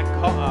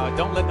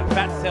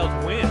fat cells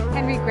win.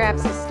 Henry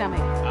grabs his stomach.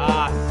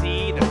 Ah,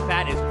 see, the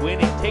fat is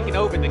winning, taking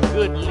over the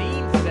good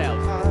lean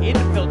cells,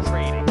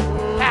 infiltrating,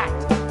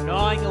 packed,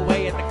 gnawing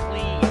away at the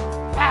clean,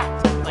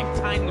 packed like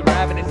tiny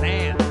ravenous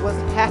hands. What's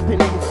happening?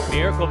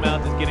 Miracle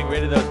Mouth is getting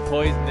rid of those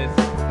poisonous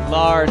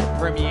lard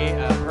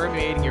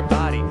permeating your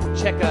body.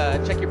 Check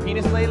your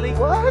penis lately.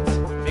 What?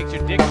 Makes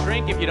your dick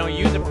shrink if you don't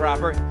use it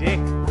proper. Dick,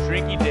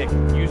 shrinky dick.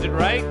 Use it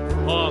right.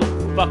 Hung,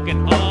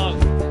 fucking hung.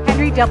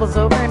 Henry doubles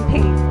over in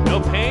pain. No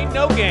pain,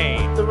 no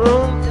gain. The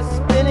room is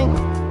spinning.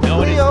 No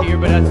one Cleo. is here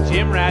but us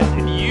gym rats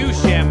and you,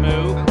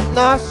 Shamu.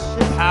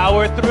 Nauseous.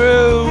 Power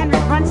through. Henry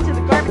runs to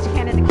the garbage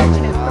can in the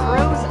kitchen and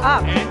throws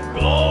up. And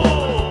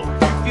goal!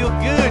 You feel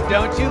good,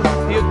 don't you?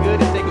 Feel good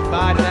to say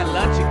goodbye to that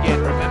lunch again.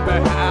 Remember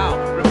how?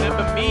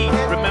 Remember me?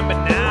 Remember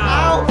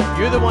now? Ow.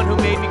 You're the one who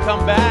made me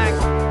come back.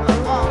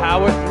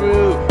 Power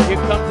through. Here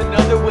comes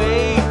another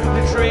wave.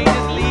 The train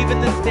is leaving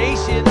the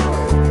station.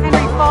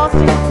 Henry falls to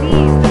his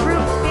knees. The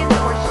room spins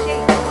or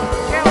shakes.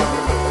 Gerald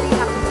music clean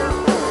up the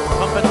surface.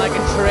 Pumping like a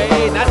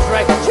train. That's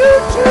right.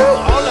 Choo-choo!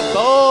 All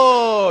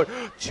aboard!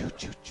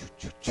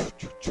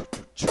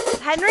 Choo-choo-choo-choo-choo-choo-choo.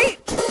 Henry?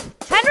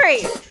 Henry!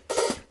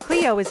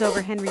 Cleo is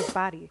over Henry's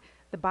body.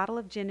 The bottle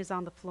of gin is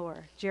on the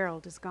floor.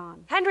 Gerald is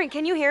gone. Henry,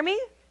 can you hear me?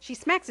 She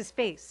smacks his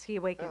face. He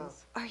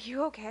awakens. Are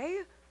you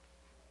okay?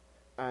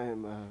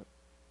 I'm,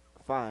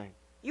 fine.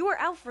 You were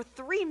out for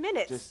 3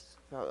 minutes. Just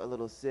felt a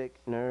little sick,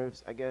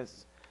 nerves, I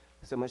guess.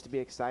 So much to be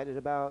excited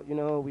about. You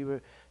know, we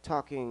were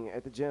talking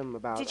at the gym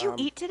about... Did you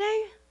eat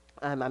today?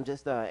 I'm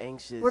just,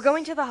 anxious. We're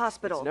going to the It's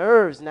hospital.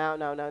 nerves. Now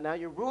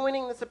you're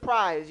ruining the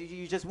surprise.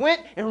 You just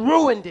went and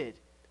ruined it.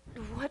 What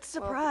Well, forget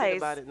surprise?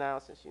 about it now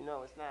since you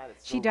know it's not.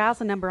 It's She over.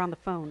 dials a number on the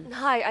phone.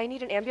 Hi, I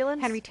need an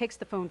ambulance. Henry takes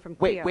the phone from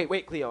Cleo.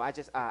 Wait, Cleo.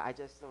 With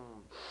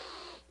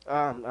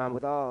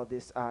all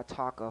this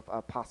talk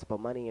of possible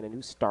money and a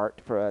new start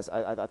for us,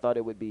 I thought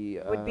it would be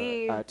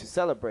to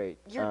celebrate.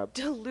 You're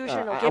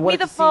delusional. I Give me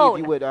wanted the to see phone.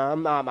 if you would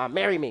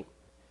marry me.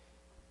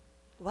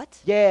 What?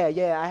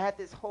 Yeah. I had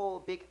this whole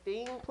big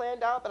thing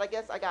planned out, but I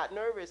guess I got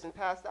nervous and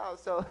passed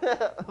out. So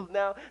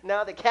now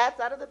the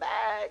cat's out of the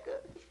bag.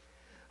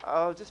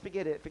 Oh, just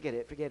forget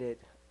it.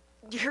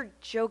 You're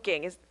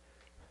joking. Is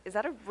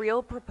that a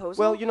real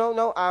proposal? Well,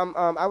 no.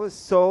 I was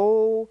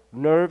so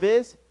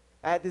nervous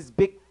I had this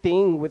big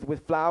thing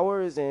with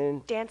flowers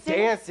and Dancing?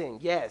 Dancing,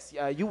 yes.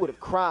 You would have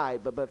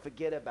cried, but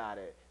forget about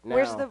it. Now,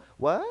 Where's the-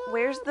 what?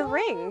 where's the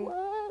ring?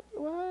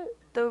 What?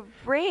 The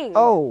ring.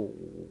 Oh,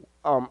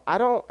 I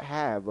don't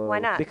have. Why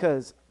not?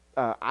 Because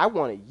I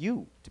wanted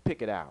you to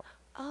pick it out.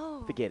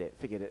 Oh. Forget it.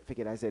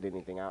 I said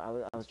anything.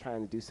 I was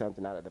trying to do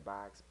something out of the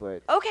box,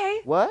 but.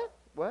 Okay. What?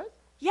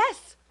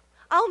 Yes.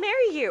 I'll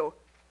marry you.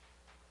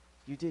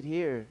 You did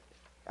hear.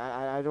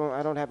 I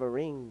don't have a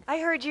ring. I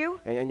heard you.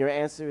 And your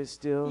answer is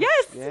still.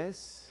 Yes.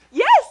 Yes.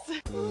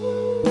 Yes.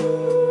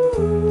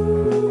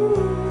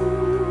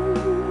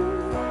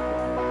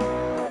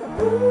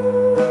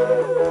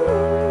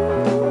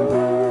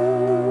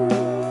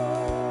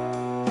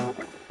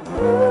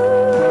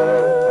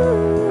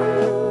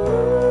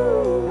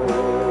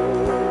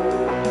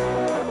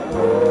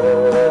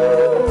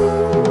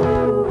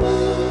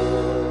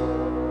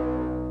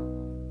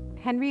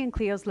 Henry and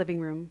Cleo's living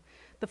room.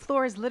 The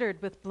floor is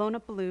littered with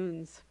blown-up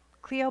balloons.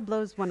 Cleo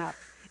blows one up.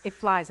 It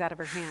flies out of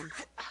her hand.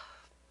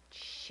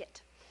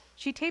 Shit.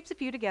 She tapes a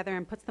few together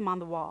and puts them on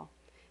the wall.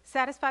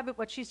 Satisfied with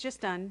what she's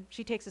just done,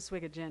 she takes a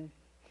swig of gin.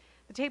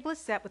 The table is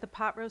set with a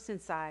pot roast and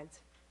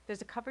sides.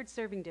 There's a covered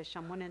serving dish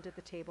on one end of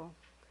the table.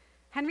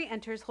 Henry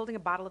enters holding a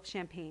bottle of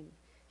champagne.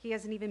 He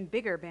has an even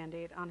bigger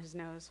Band-Aid on his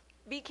nose.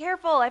 Be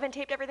careful. I haven't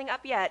taped everything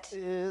up yet.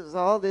 Is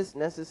all this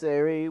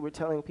necessary? We're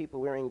telling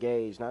people we're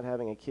engaged, not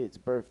having a kid's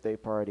birthday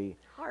party.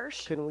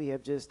 Harsh. Couldn't we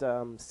have just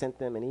sent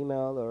them an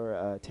email or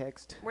a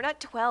text? We're not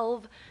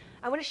 12.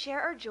 I want to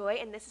share our joy,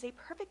 and this is a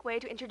perfect way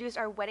to introduce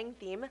our wedding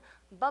theme,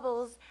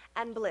 bubbles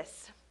and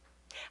bliss.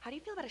 How do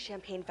you feel about a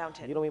champagne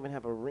fountain? You don't even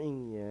have a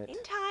ring yet.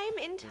 In time.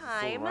 Does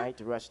it seem right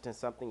to rush into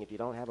something if you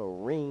don't have a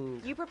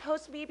ring? You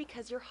proposed to me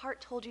because your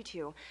heart told you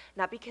to,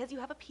 not because you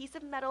have a piece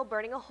of metal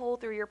burning a hole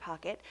through your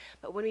pocket.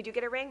 But when we do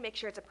get a ring, make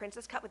sure it's a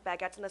princess cut with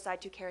baguettes on the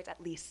side, 2 carats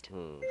at least.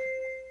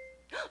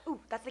 Ooh,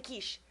 that's the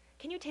quiche.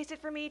 Can you taste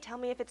it for me? Tell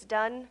me if it's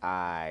done.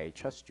 I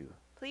trust you.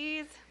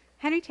 Please?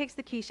 Henry takes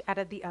the quiche out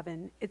of the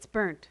oven. It's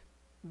burnt.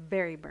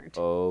 Very burnt.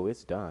 Oh,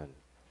 it's done.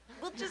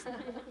 We'll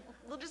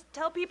just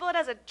tell people it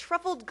has a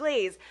truffled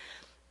glaze.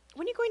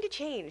 When are you going to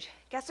change?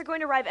 Guests are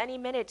going to arrive any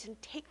minute, and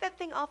take that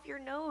thing off your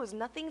nose.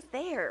 Nothing's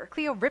there.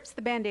 Cleo rips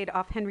the Band-Aid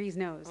off Henry's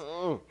nose.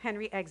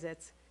 Henry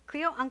exits.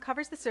 Cleo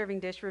uncovers the serving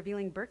dish,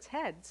 revealing Bert's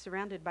head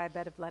surrounded by a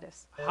bed of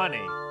lettuce.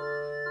 Honey,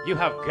 you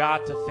have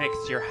got to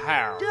fix your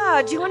hair.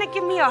 Duh, do you want to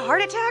give me a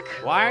heart attack?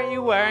 Why aren't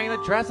you wearing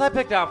the dress I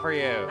picked out for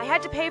you? I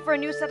had to pay for a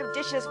new set of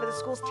dishes for the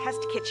school's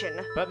test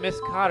kitchen. But Miss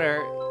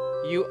Cotter,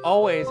 you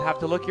always have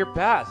to look your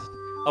best.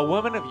 A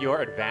woman of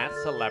your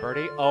advanced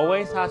celebrity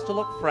always has to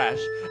look fresh,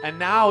 and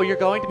now you're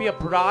going to be a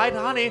bride,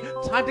 honey.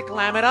 Time to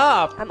glam it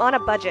up. I'm on a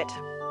budget.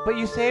 But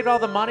you saved all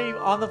the money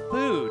on the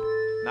food.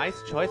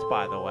 Nice choice,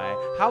 by the way.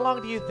 How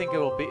long do you think it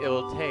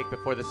will take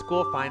before the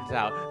school finds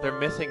out they're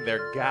missing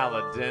their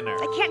gala dinner?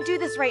 I can't do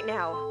this right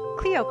now.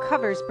 Cleo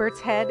covers Bert's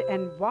head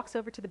and walks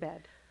over to the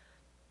bed.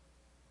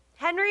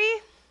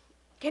 Henry,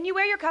 can you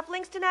wear your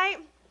cufflinks tonight?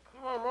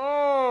 Come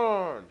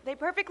on! They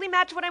perfectly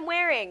match what I'm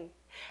wearing.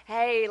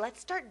 Hey, let's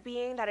start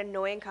being that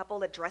annoying couple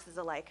that dresses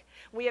alike.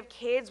 We have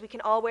kids, we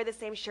can all wear the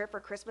same shirt for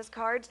Christmas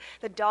cards.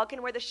 The dog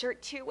can wear the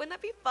shirt too. Wouldn't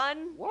that be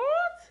fun? What?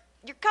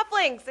 Your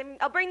cufflinks, and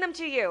I'll bring them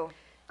to you.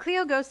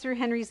 Cleo goes through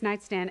Henry's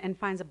nightstand and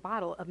finds a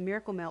bottle of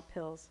Miracle Melt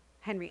pills.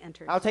 Henry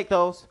enters. I'll take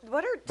those.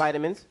 What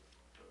Vitamins.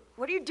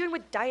 are you doing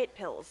with diet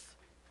pills?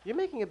 You're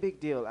making a big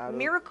deal out of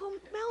Miracle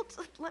Melt?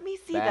 Let me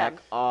see Back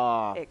them.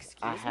 off. Excuse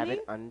I have me?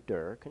 it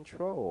under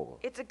control.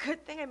 It's a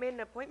good thing I made an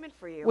appointment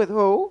for you. With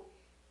who?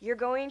 You're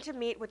going to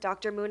meet with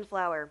Dr.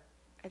 Moonflower.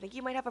 I think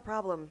you might have a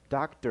problem.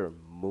 Dr.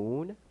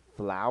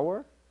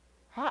 Moonflower?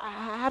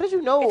 How did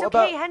you know It's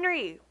about... okay,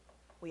 Henry.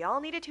 We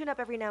all need a tune-up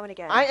every now and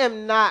again. I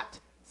am not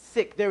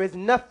sick. There is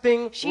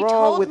nothing She wrong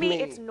told with me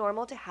me. it's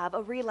normal to have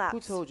a relapse. Who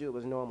told you it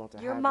was normal to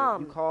Your have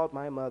mom. it? You called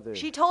my mother.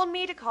 She told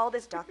me to call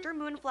this Dr.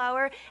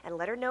 Moonflower and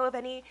let her know of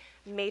any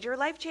major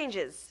life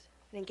changes.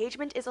 An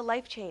engagement is a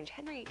life change.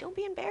 Henry, don't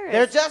be embarrassed.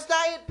 They're just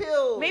diet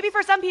pills. Maybe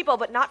for some people,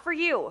 but not for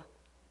you.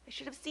 I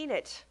should have seen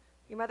it.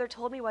 Your mother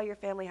told me why your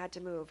family had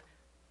to move.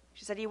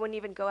 She said you wouldn't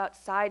even go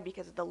outside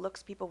because of the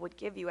looks people would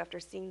give you after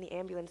seeing the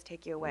ambulance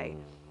take you away.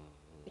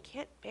 I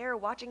can't bear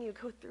watching you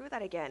go through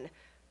that again.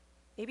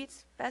 Maybe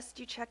it's best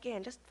you check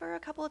in just for a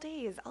couple of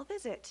days. I'll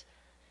visit.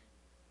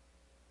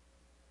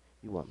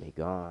 You want me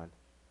gone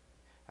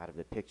out of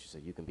the picture so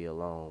you can be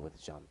alone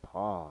with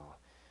Jean-Paul.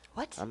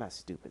 What? I'm not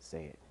stupid.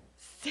 Say it.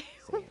 Say it.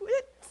 what?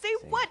 Say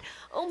what?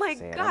 Oh my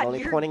Say it. God, I'm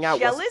only you're pointing out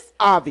jealous? what's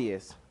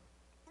obvious.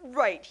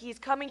 Right, he's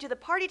coming to the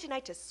party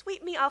tonight to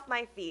sweep me off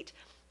my feet.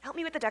 Help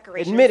me with the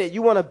decorations. Admit it.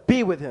 You want to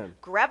be with him.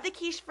 Grab the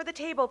quiche for the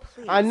table,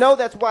 please. I know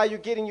that's why you're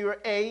getting your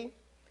A.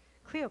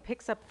 Cleo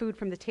picks up food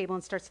from the table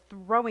and starts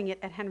throwing it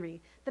at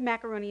Henry. The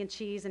macaroni and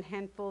cheese and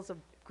handfuls of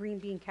green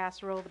bean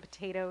casserole, the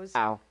potatoes.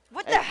 Ow.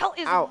 What Hey, the hell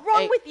is ow,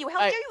 wrong hey, with you? How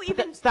hey, dare you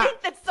even stop,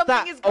 think that something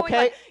stop, is going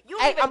okay? on? You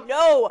don't Hey, even I'm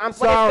know I'm what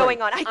sorry. is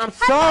going on. I I'm cannot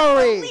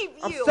sorry. believe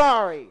I'm you.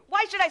 sorry.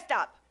 Why should I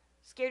stop?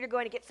 Scared you're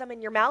going to get some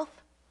in your mouth?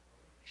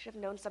 I should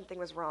have known something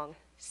was wrong.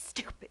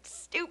 Stupid,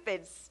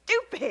 stupid,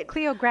 stupid.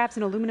 Cleo grabs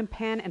an aluminum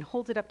pan and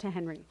holds it up to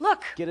Henry.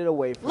 Look. Get it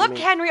away from Look, me.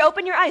 Henry,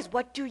 open your eyes.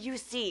 What do you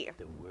see?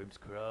 The worms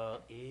crawl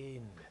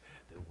in.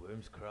 The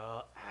worms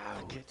crawl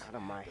out. Get out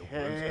of my The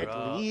worms head.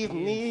 crawl Leave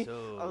in, me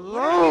so alone.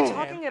 What are you Oh.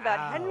 talking about,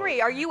 out.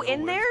 Henry? Are you The in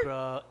worms there?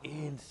 crawl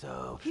in,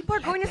 so People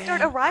are going to let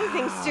start them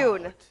arriving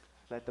soon. out.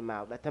 Let them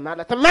out. Let them out.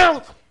 Let them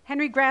out.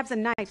 Henry grabs a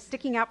knife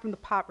sticking out from the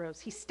pot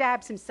roast. He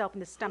stabs himself in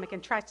the stomach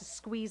and tries to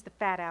squeeze the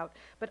fat out,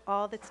 but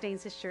all that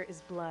stains his shirt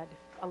is blood.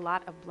 A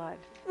lot of blood.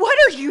 What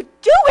are you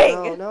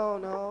doing?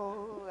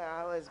 No.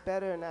 Now it's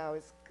better now.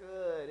 It's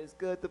good. It's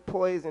good. The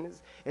poison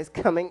is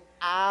coming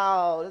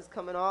out. It's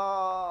coming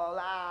all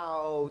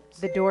out.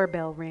 The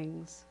doorbell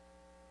rings.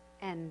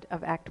 End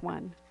of Act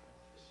 1.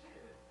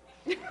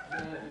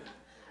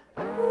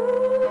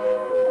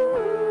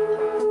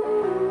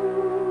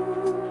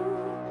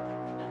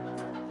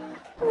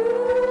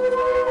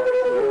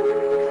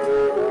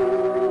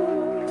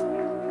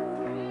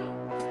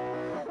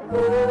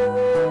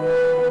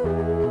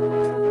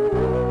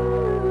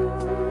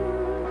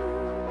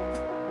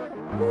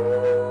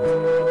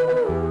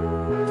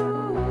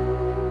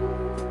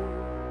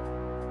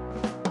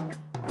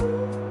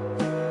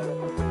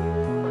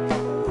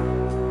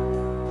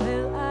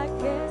 Well, I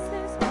guess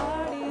this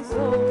party's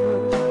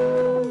over.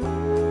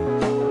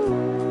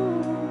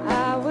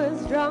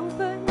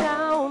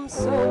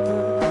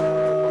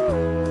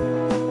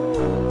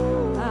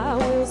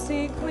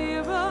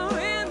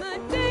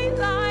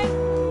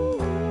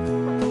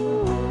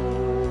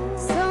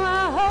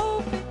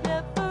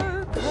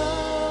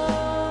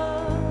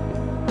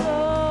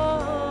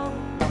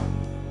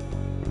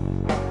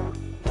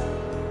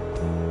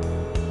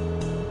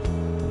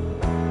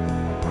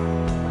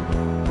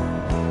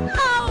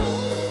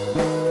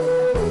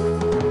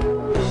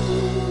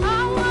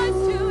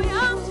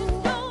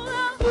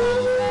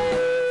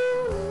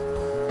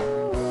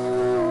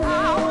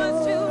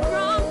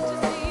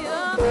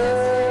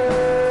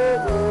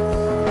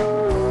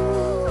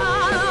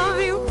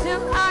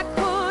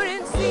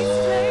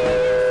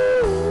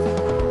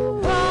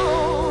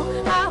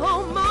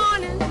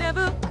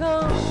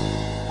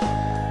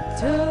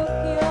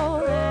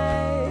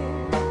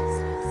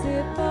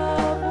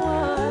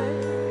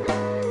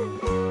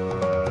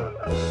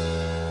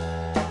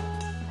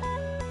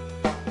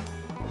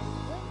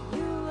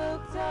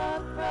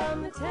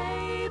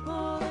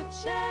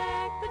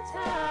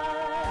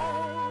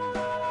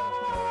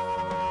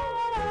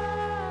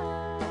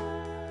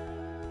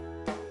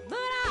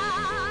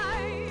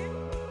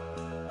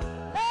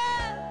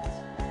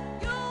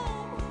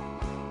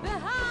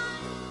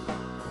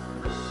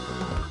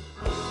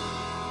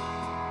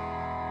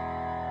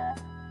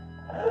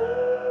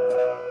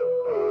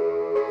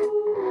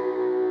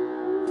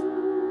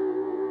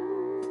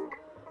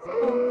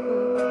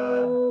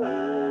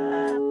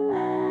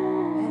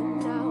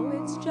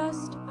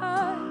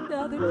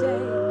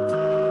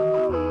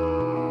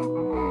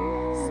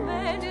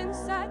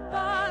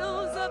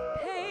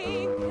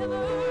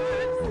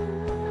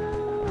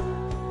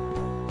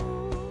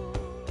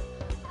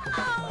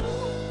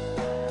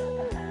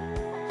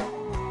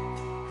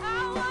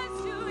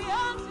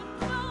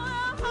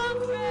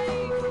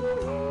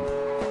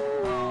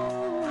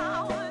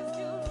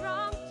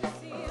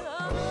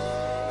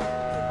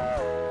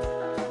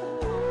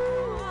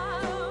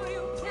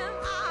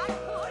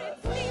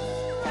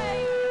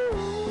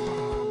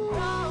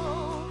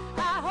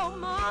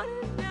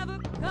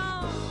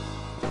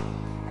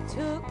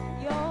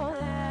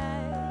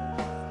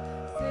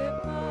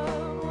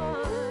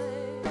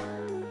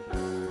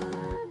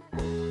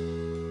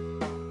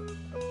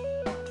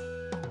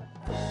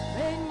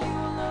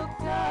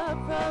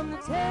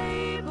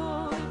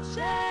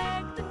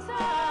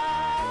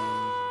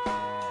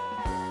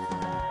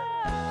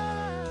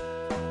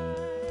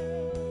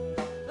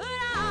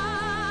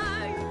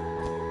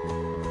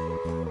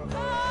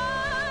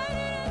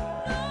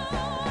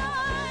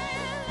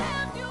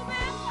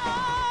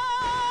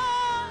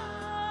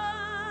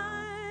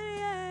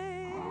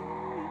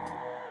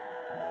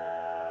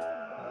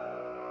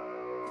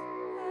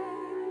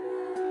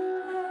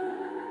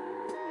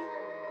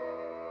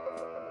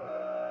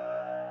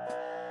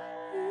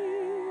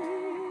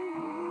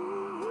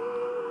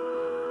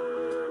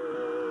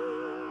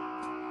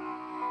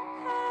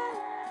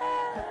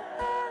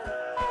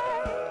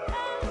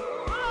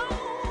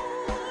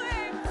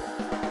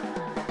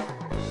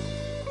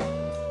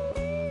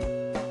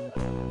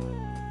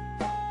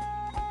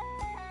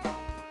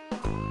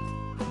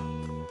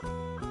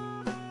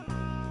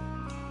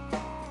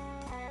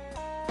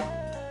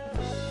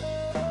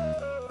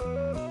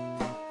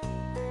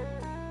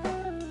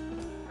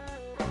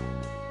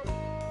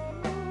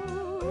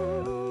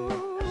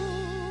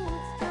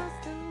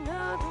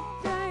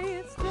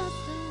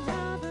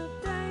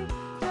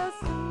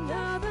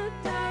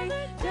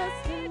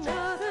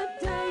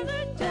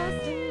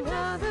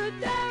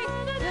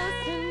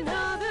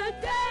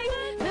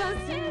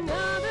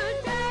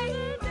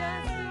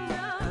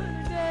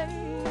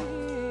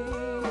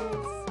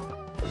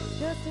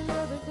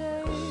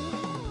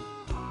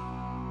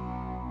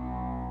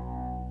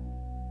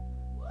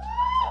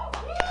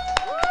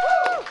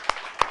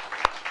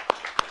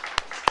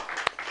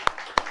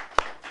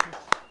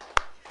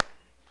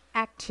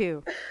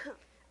 2.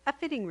 A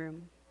fitting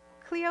room.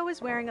 Cleo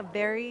is wearing a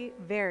very,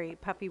 very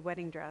puffy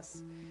wedding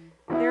dress.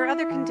 There are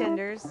other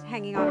contenders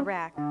hanging on a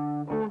rack.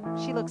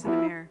 She looks in the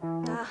mirror.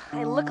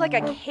 I look like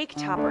a cake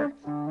topper.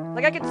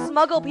 Like I could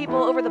smuggle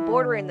people over the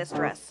border in this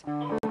dress.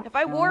 If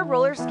I wore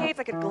roller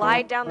skates, I could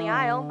glide down the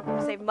aisle,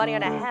 save money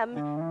on a hem,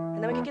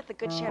 and then we could get the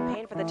good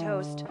champagne for the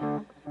toast.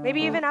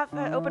 Maybe even have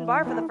an open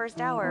bar for the first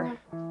hour.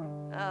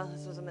 Oh,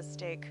 this was a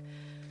mistake.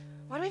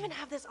 Why do I even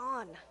have this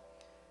on?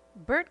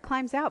 Bert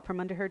climbs out from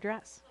under her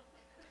dress.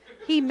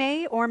 He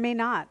may or may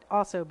not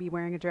also be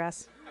wearing a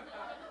dress.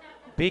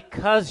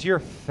 Because you're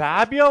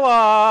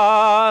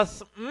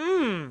fabulous.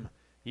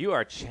 You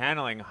are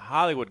channeling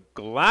Hollywood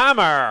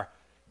glamour.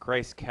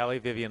 Grace Kelly,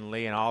 Vivian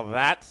Lee, and all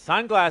that.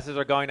 Sunglasses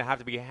are going to have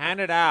to be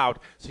handed out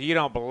so you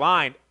don't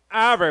blind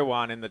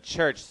everyone in the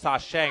church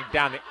sashaying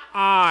down the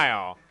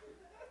aisle.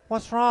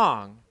 What's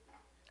wrong?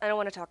 I don't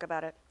want to talk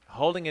about it.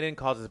 Holding it in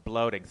causes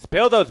bloating.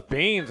 Spill those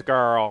beans,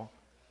 girl.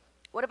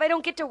 What if I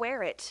don't get to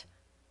wear it?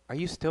 Are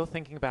you still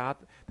thinking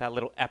about that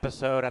little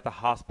episode at the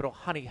hospital?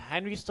 Honey,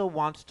 Henry still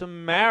wants to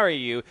marry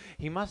you.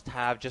 He must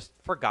have just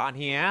forgotten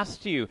he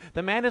asked you.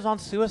 The man is on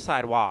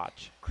suicide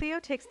watch. Cleo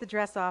takes the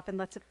dress off and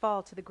lets it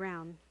fall to the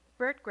ground.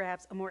 Bert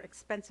grabs a more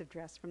expensive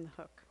dress from the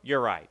hook.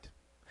 You're right.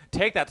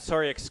 Take that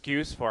sorry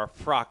excuse for a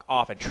frock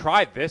off and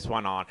try this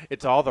one on.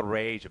 It's all the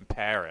rage in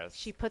Paris.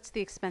 She puts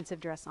the expensive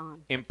dress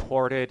on.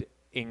 Imported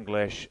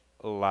English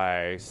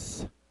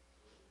lace.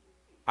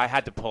 I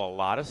had to pull a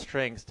lot of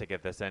strings to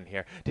get this in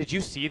here. Did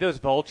you see those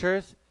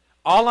vultures?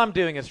 All I'm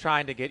doing is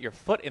trying to get your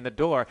foot in the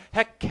door.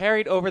 Heck,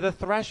 carried over the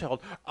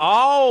threshold.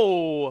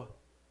 Oh!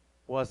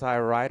 Was I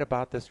right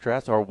about this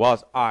dress, or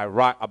was I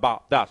right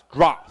about that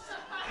dress?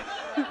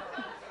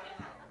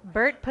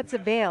 Bert puts a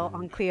veil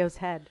on Cleo's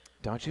head.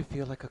 Don't you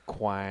feel like a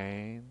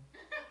queen?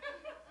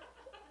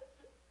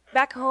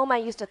 Back home, I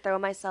used to throw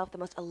myself the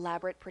most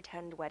elaborate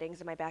pretend weddings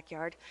in my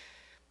backyard.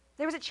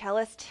 There was a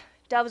cellist,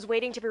 doves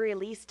waiting to be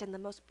released, and the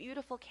most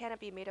beautiful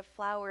canopy made of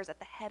flowers at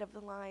the head of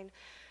the line.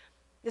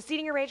 The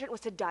seating arrangement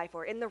was to die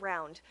for, in the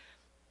round.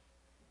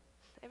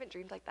 I haven't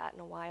dreamed like that in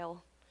a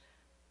while.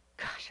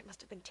 Gosh, it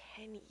must have been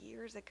 10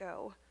 years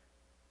ago.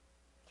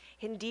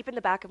 Hidden deep in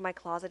the back of my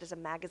closet is a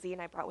magazine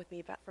I brought with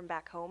me from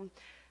back home.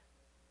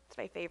 It's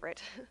my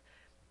favorite.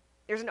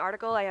 There's an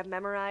article I have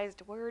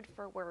memorized word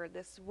for word.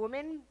 This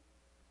woman,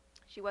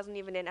 she wasn't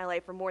even in LA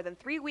for more than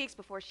 3 weeks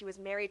before she was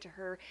married to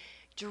her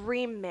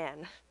dream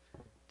man.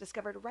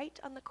 Discovered right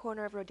on the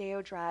corner of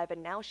Rodeo Drive,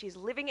 and now she's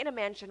living in a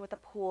mansion with a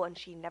pool, and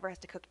she never has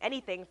to cook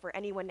anything for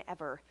anyone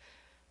ever.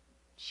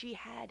 She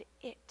had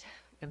it.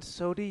 And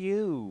so do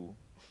you.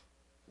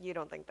 You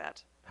don't think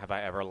that? Have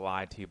I ever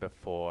lied to you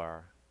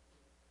before?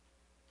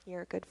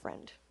 You're a good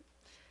friend.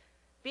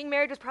 Being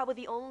married was probably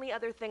the only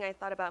other thing I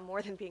thought about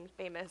more than being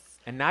famous.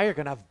 And now you're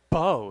going to have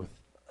both.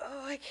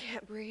 Oh, I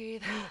can't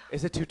breathe.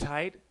 Is it too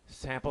tight?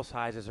 Sample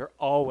sizes are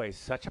always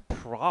such a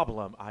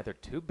problem, either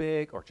too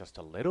big or just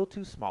a little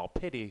too small.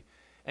 Pity.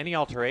 Any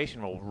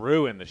alteration will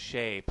ruin the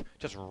shape.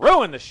 Just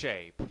ruin the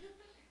shape.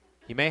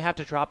 You may have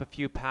to drop a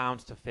few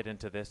pounds to fit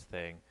into this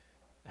thing.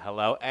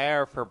 Hello,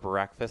 air for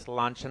breakfast,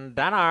 lunch, and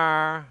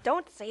dinner.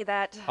 Don't say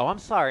that. Oh, I'm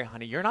sorry,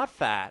 honey. You're not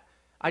fat.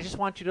 I just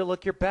want you to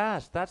look your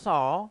best. That's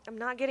all. I'm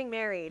not getting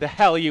married. The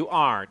hell you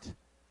aren't.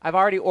 I've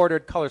already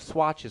ordered color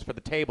swatches for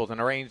the tables and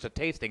arranged a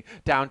tasting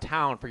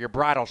downtown for your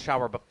bridal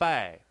shower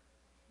buffet.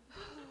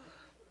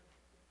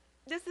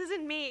 This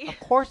isn't me. Of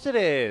course it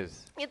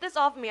is. Get this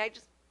off me. I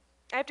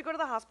have to go to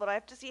the hospital. I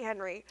have to see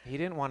Henry. He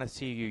didn't want to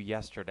see you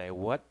yesterday.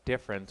 What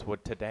difference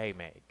would today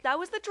make? That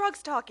was the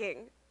drugs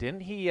talking.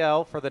 Didn't he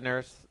yell for the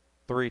nurse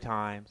 3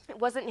 times? It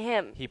wasn't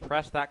him. He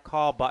pressed that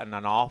call button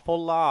an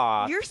awful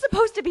lot. You're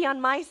supposed to be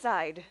on my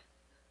side.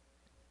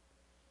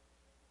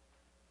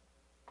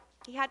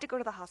 He had to go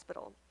to the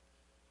hospital.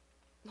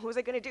 What was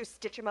I going to do,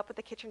 stitch him up with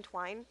the kitchen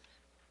twine?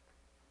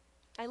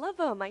 I love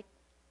him. I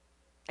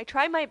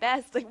try my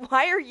best. Like,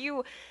 why are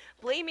you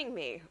blaming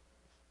me?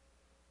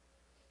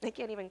 I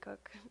can't even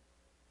cook.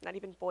 Not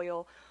even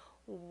boil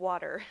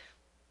water.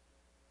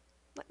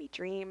 Let me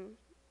dream.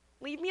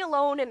 Leave me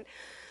alone and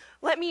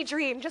let me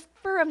dream just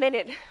for a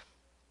minute.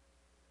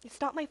 It's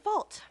not my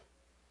fault.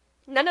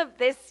 None of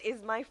this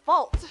is my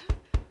fault.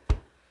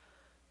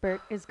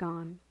 Bert is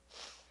gone.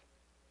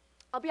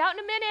 I'll be out in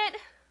a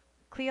minute.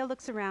 Cleo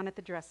looks around at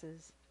the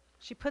dresses.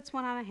 She puts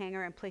one on a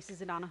hanger and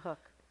places it on a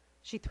hook.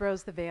 She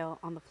throws the veil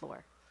on the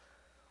floor.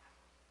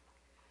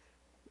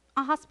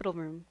 A hospital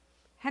room.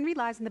 Henry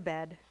lies in the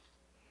bed.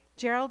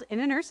 Gerald,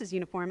 in a nurse's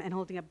uniform and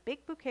holding a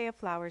big bouquet of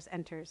flowers,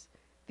 enters.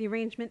 The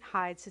arrangement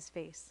hides his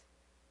face.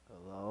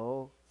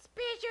 Hello?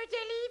 Special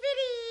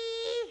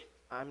delivery!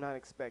 I'm not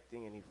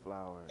expecting any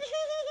flowers.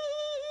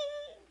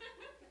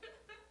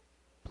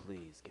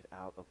 Please get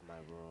out of my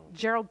room.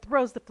 Gerald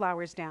throws the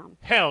flowers down.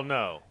 Hell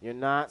no. You're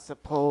not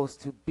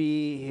supposed to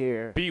be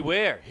here. Be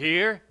where?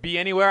 Here? Be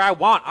anywhere I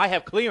want. I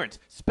have clearance.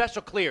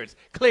 Special clearance.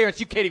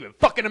 Clearance you can't even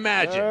fucking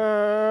imagine.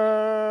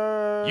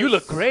 You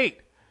look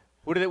great.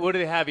 What do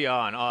they have you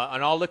on?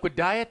 An all-liquid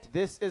diet?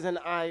 This is an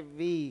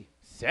IV.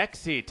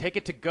 Sexy. Take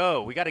it to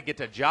go. We got to get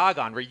to jog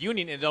on.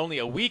 Reunion is only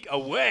a week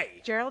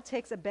away. Gerald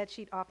takes a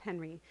bedsheet off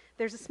Henry.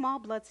 There's a small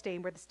blood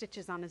stain where the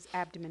stitches on his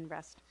abdomen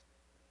rest.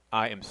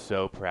 I am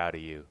so proud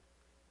of you.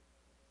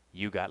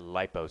 You got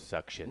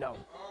liposuction.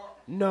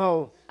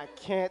 No, I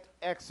can't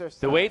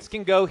exercise. The weights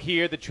can go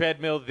here, the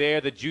treadmill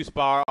there, the juice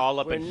bar all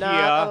up We're in not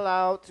here.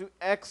 allowed to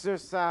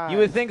exercise. You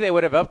would think they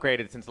would have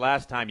upgraded since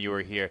last time you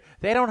were here.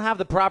 They don't have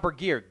the proper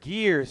gear.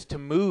 Gears to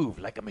move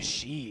like a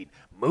machine.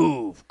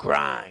 Move,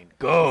 grind,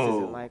 go. This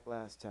isn't like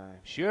last time.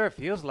 Sure,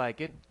 feels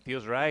like it.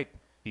 Feels right.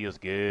 Feels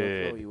They'll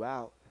good. throw you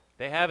out.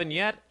 They haven't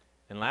yet.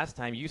 And last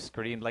time you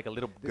screamed like a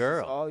little This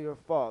girl. is all your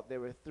fault. There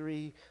were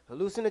 3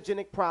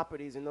 hallucinogenic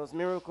properties in those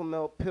Miracle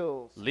Melt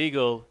pills.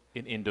 Legal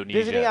in Indonesia.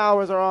 Visiting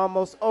hours are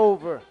almost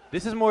over.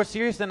 This is more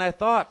serious than I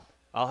thought.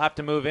 I'll have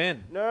to move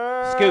in.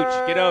 Nurse!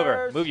 Scooch, get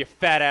over. Move your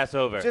fat ass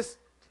over. Just,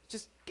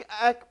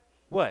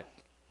 What,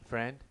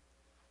 friend?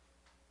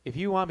 If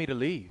you want me to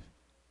leave,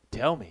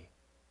 tell me.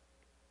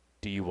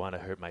 Do you want to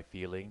hurt my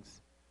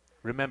feelings?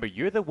 Remember,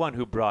 you're the one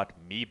who brought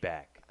me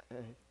back.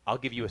 I'll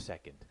give you a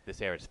second.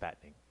 This air is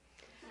fattening.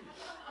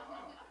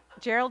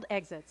 Gerald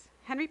exits.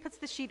 Henry puts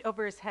the sheet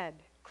over his head.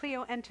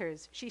 Cleo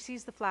enters. She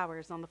sees the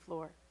flowers on the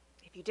floor.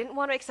 If you didn't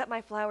want to accept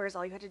my flowers,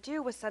 all you had to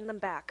do was send them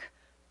back.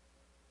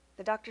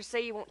 The doctors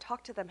say you won't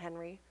talk to them,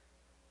 Henry.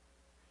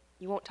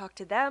 You won't talk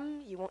to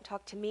them. You won't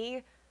talk to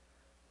me.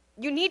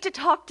 You need to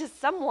talk to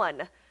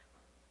someone.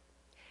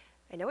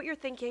 I know what you're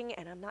thinking,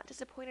 and I'm not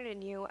disappointed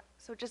in you,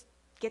 so just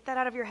get that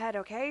out of your head,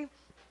 okay?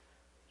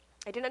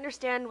 I didn't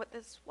understand what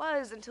this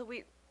was until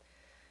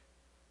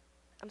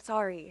I'm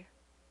sorry.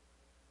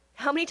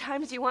 How many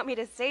times do you want me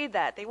to say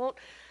that? They won't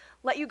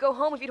let you go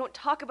home if you don't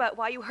talk about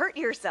why you hurt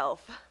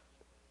yourself.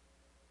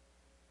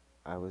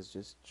 I was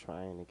just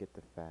trying to get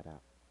the fat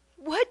out.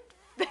 What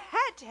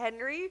fat,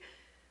 Henry?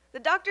 The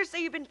doctors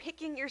say you've been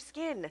picking your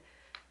skin.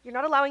 You're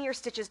not allowing your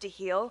stitches to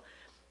heal.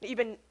 You've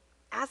been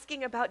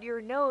asking about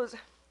your nose.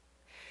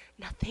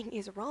 Nothing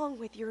is wrong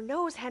with your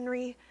nose,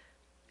 Henry.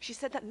 She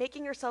said that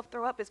making yourself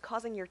throw up is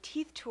causing your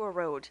teeth to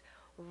erode.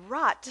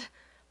 Rot.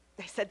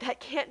 I said that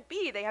can't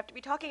be. They have to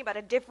be talking about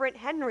a different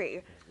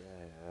Henry.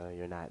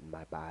 You're not in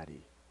my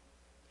body.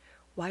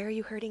 Why are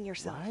you hurting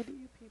yourself? Why do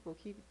you people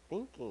keep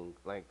thinking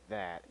like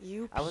that?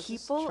 You I was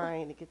just people?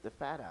 trying to get the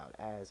fat out.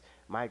 As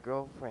my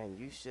girlfriend,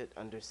 you should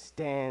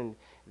understand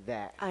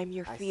that. I'm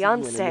your I see you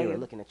in the fiancé. mirror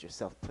looking at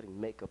yourself, putting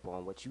makeup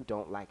on what you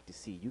don't like to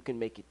see. You can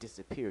make it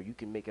disappear. You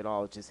can make it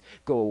all just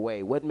go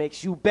away. What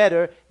makes you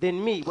better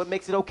than me? What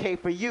makes it okay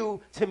for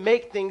you to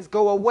make things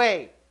go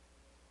away?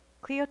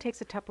 Cleo takes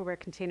a Tupperware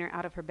container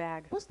out of her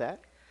bag. What's that?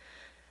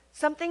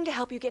 Something to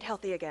help you get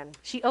healthy again.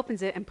 She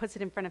opens it and puts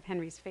it in front of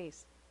Henry's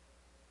face.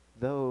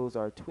 Those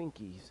are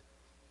Twinkies.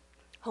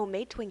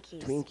 Homemade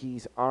Twinkies.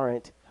 Twinkies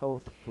aren't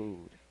health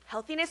food.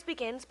 Healthiness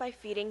begins by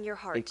feeding your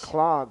heart. It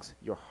clogs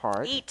your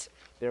heart. Eat.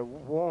 They're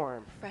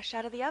warm. Fresh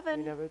out of the You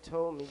oven. never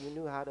told me you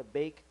knew how to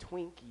bake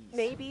Twinkies.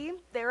 Maybe.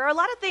 There are a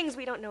lot of things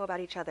we don't know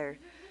about each other.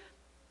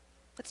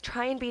 Let's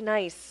try and be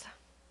nice.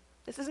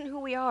 This isn't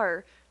who we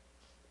are.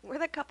 We're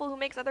the couple who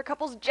makes other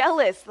couples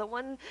jealous. The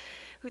one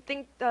who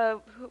think,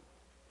 who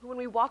when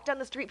we walk down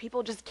the street,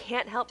 people just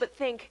can't help but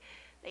think,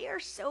 they are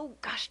so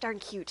gosh darn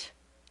cute.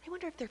 I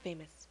wonder if they're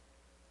famous.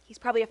 He's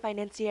probably a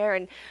financier,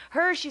 and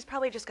she's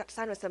probably just got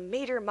signed with some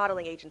major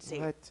modeling agency.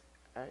 What?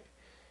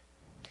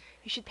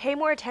 You should pay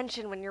more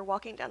attention when you're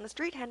walking down the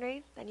street,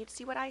 Henry. Then you'd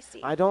see what I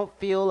see. I don't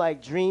feel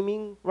like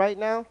dreaming right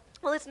now.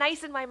 Well, it's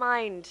nice in my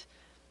mind.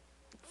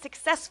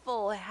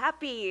 Successful,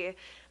 happy.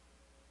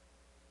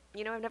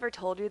 You know, I've never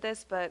told you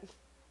this, but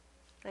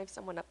I have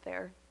someone up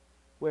there.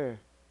 Where?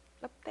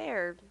 Up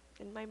there,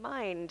 in my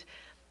mind.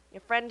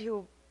 A friend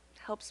who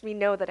helps me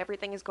know that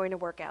everything is going to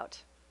work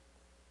out.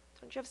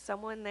 Don't you have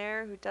someone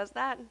there who does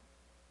that?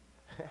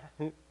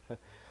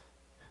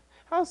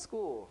 How's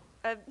school?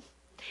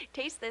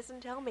 Taste this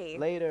and tell me.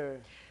 Later.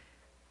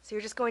 So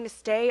you're just going to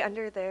stay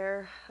under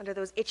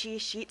those itchy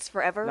sheets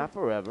forever? Not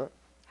forever.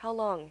 How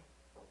long?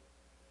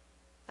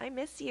 I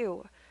miss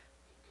you.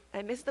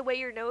 I miss the way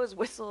your nose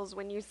whistles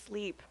when you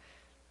sleep.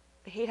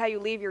 I hate how you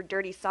leave your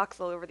dirty socks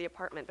all over the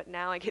apartment, but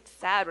now I get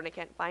sad when I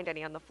can't find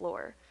any on the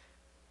floor.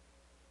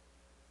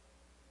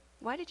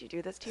 Why did you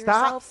do this to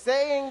Stop yourself?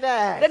 saying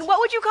that. Then what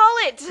would you call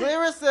it?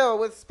 Clearasil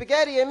with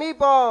spaghetti and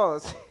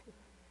meatballs.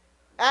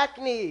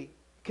 Acne.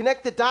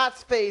 Connect the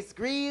dots face,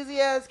 greasy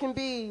as can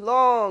be,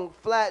 long,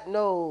 flat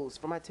nose.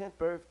 For my 10th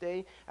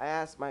birthday, I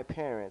asked my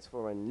parents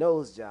for a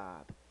nose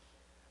job.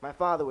 My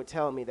father would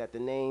tell me that the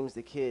names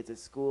the kids at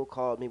school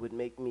called me would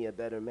make me a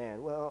better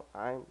man. Well,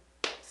 I'm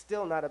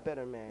still not a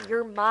better man.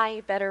 You're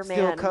my better man.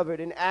 Still covered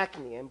in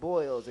acne and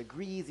boils, a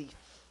greasy,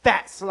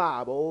 fat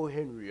slob. Oh,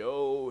 Henry,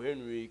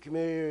 come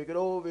here, get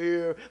over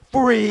here.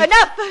 Freak!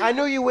 Enough! I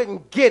knew you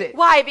wouldn't get it.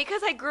 Why?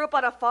 Because I grew up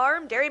on a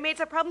farm? Dairy maids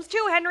have problems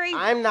too, Henry.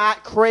 I'm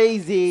not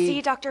crazy.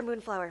 See, Dr.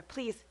 Moonflower,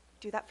 please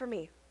do that for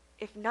me.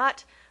 If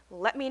not,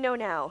 let me know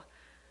now.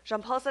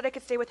 Jean-Paul said I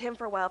could stay with him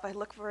for a while if I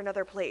look for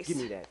another place. Give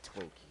me that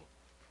Twinkie.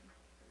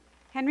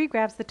 Henry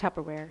grabs the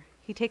Tupperware.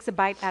 He takes a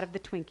bite out of the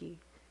Twinkie.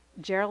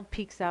 Gerald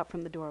peeks out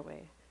from the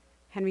doorway.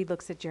 Henry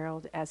looks at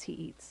Gerald as he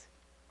eats.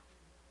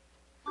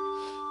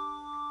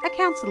 A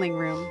counseling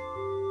room.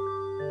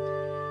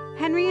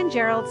 Henry and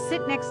Gerald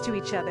sit next to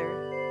each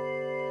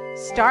other.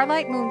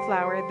 Starlight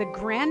Moonflower, the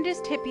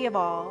grandest hippie of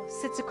all,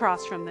 sits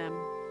across from them.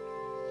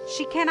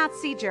 She cannot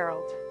see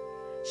Gerald.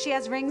 She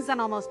has rings on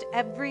almost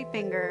every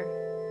finger.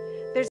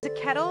 There's a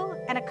kettle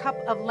and a cup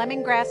of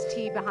lemongrass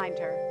tea behind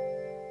her.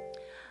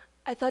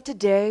 I thought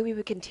today we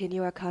would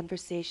continue our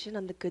conversation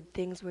on the good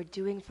things we're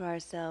doing for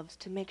ourselves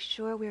to make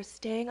sure we're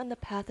staying on the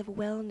path of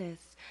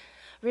wellness.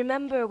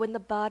 Remember, when the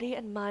body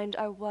and mind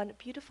are one,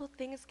 beautiful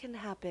things can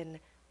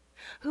happen.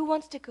 Who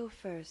wants to go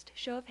first?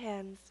 Show of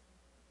hands.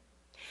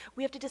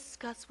 We have to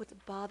discuss what's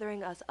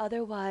bothering us,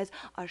 otherwise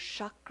our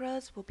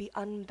chakras will be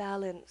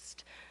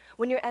unbalanced.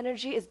 When your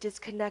energy is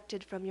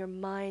disconnected from your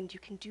mind, you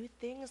can do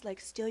things like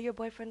steal your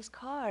boyfriend's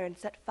car and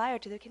set fire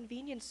to the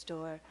convenience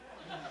store.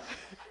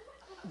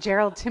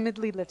 Gerald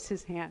timidly lifts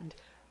his hand.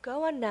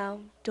 Go on now,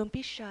 don't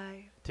be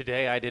shy.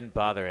 Today I didn't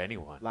bother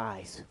anyone.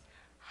 Lies.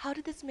 How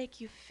did this make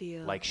you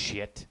feel? Like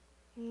shit.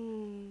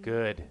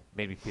 Good.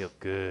 Made me feel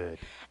good.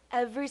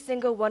 Every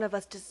single one of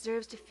us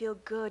deserves to feel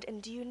good,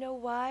 and do you know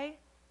why?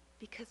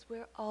 Because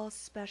we're all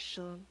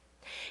special.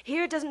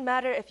 Here it doesn't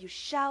matter if you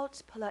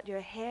shout, pull out your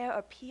hair,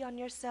 or pee on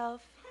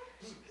yourself.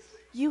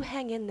 You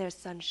hang in there,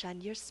 sunshine.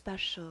 You're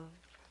special.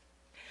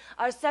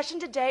 Our session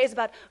today is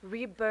about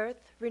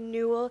rebirth,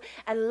 renewal,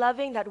 and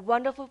loving that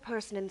wonderful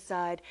person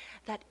inside,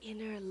 that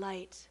inner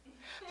light.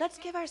 Let's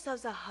give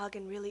ourselves a hug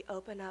and really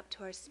open up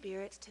to our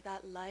spirits, to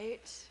that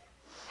light.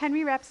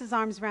 Henry wraps his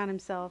arms around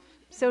himself.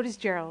 So does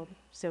Gerald.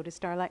 So does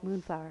Starlight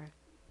Moonflower.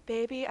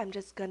 Baby, I'm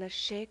just gonna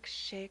shake,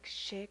 shake,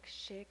 shake,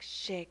 shake,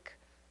 shake.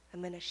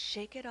 I'm gonna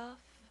shake it off.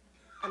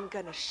 I'm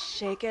gonna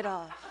shake it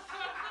off.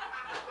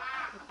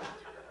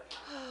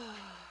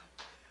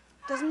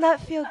 Doesn't that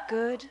feel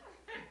good?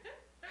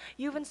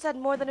 You haven't said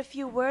more than a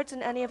few words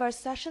in any of our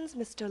sessions,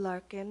 Mr.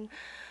 Larkin.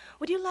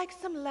 Would you like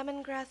some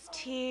lemongrass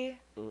tea?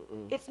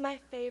 It's my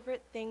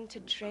favorite thing to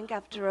drink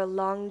after a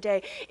long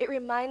day. It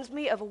reminds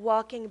me of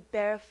walking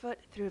barefoot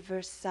through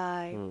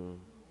Versailles.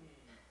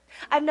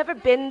 I've never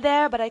been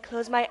there, but I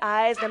close my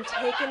eyes and I'm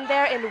taken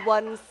there in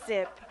one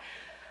sip.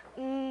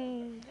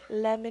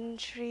 Lemon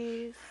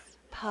trees,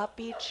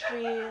 poppy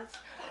trees,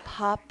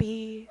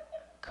 poppy,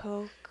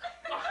 Coke.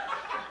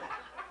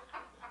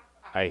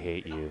 I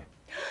hate you.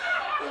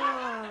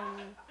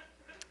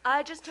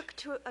 I just took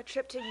a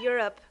trip to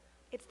Europe.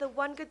 It's the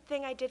one good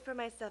thing I did for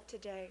myself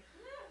today.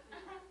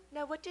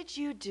 Now, what did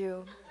you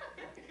do?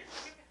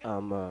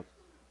 I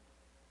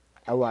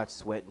watched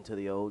Sweatin' to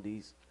the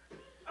Oldies,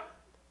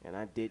 and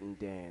I didn't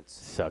dance.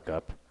 Suck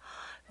up.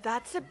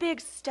 That's a big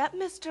step,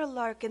 Mr.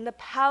 Larkin. The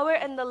power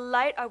and the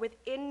light are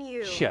within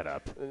you. Shut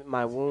up.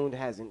 My wound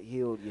hasn't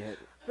healed yet.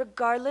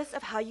 Regardless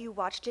of how you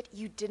watched it,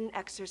 you didn't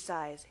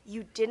exercise.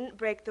 You didn't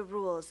break the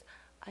rules.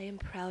 I am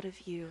proud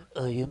of you.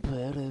 I am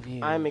proud of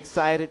you. I'm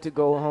excited to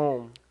go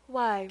home.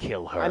 Why?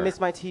 Kill her. I miss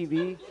my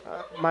TV,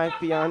 my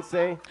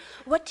fiance.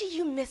 What do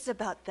you miss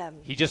about them?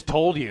 He just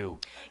told you.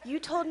 You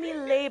told me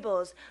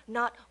labels,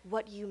 not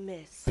what you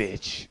miss.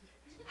 Bitch.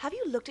 Have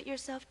you looked at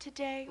yourself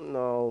today?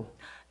 No.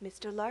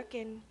 Mr.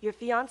 Larkin, your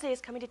fiancée is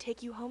coming to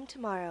take you home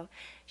tomorrow.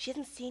 She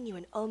hasn't seen you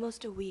in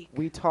almost a week.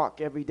 We talk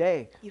every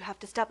day. You have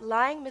to stop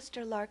lying,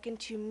 Mr. Larkin,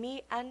 to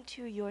me and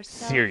to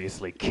yourself.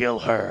 Seriously, kill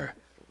her.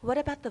 What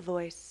about the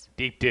voice?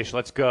 Deep dish,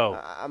 let's go.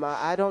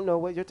 I don't know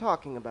what you're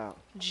talking about.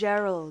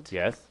 Gerald.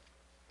 Yes?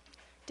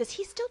 Does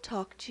he still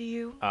talk to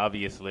you?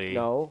 Obviously.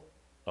 No.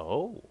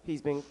 Oh.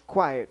 He's been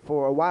quiet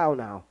for a while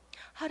now.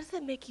 How does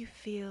that make you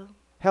feel?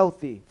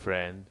 Healthy.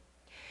 Friend.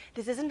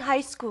 This isn't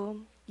high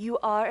school. You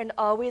are and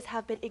always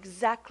have been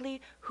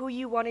exactly who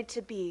you wanted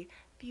to be.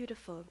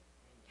 Beautiful.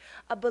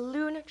 A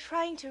balloon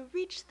trying to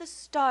reach the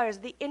stars,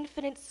 the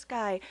infinite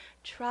sky.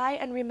 Try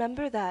and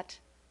remember that.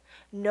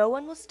 No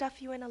one will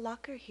stuff you in a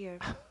locker here.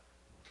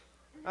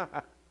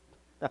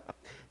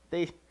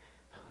 They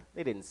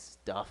didn't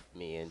stuff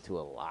me into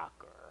a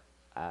locker.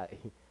 I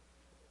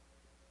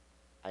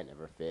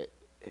never fit.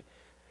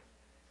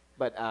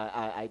 But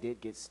I did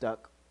get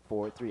stuck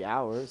for 3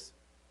 hours.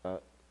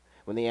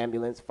 When the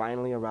ambulance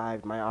finally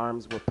arrived, my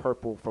arms were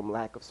purple from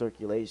lack of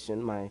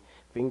circulation. My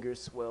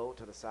fingers swelled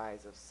to the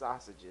size of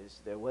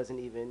sausages. There wasn't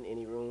even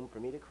any room for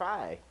me to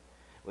cry.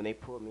 When they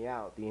pulled me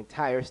out, the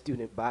entire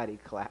student body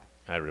clapped.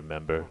 I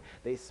remember.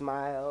 They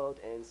smiled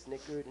and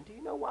snickered, and do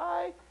you know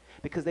why?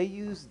 Because they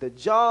used the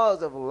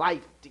jaws of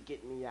life to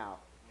get me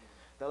out.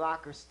 The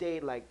locker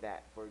stayed like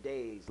that for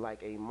days,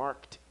 like a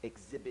marked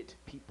exhibit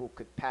people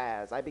could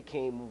pass. I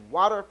became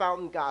water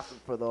fountain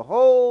gossip for the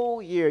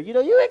whole year. You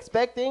know, you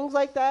expect things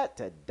like that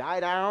to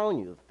die down,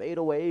 you fade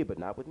away, but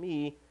not with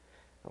me.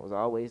 I was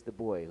always the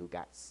boy who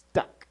got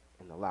stuck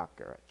in the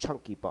locker, a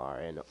chunky bar,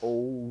 and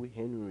old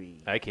Henry.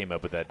 I came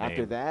up with that name.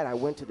 After that, I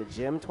went to the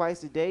gym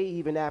twice a day,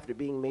 even after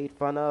being made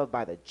fun of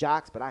by the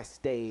jocks, but I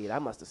stayed. I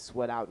must have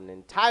sweat out an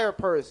entire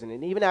person,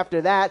 and even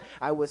after that,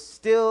 I was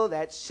still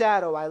that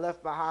shadow I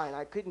left behind.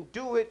 I couldn't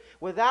do it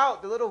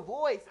without the little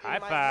voice High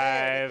in my head.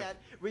 At five. that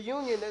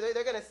reunion,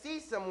 they're going to see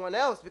someone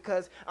else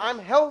because I'm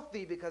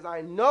healthy, because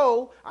I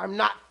know I'm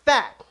not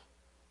fat.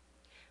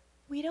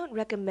 We don't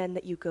recommend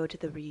that you go to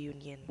the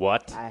reunion.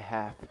 What? I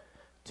have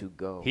to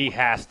go. He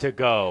has to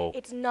go.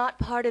 It's not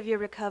part of your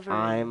recovery.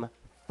 I'm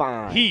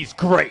fine. He's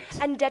great.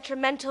 And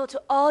detrimental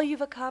to all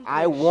you've accomplished.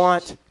 I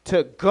want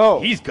to go.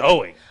 He's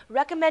going.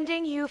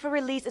 Recommending you for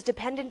release is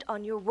dependent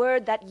on your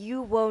word that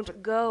you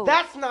won't go.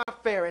 That's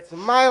not fair. It's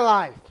my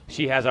life.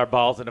 She has our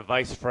balls in a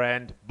vice,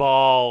 friend.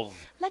 Balls.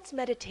 Let's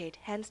meditate,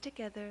 hands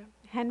together.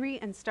 Henry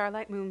and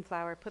Starlight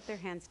Moonflower put their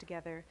hands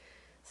together.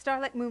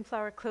 Starlight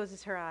Moonflower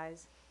closes her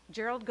eyes.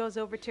 Gerald goes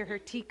over to her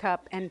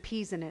teacup and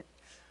pees in it.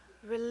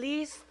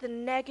 Release the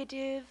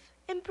negative,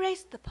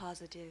 embrace the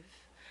positive.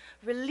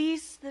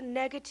 Release the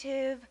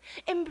negative,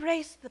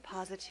 embrace the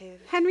positive.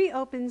 Henry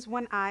opens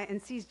one eye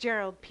and sees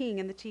Gerald peeing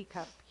in the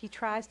teacup. He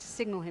tries to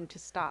signal him to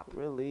stop.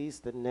 Release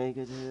the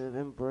negative,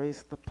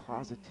 embrace the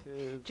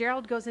positive.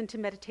 Gerald goes into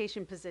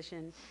meditation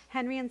position.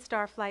 Henry and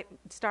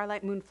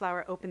Starlight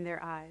Moonflower open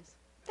their eyes.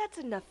 That's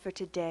enough for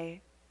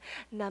today.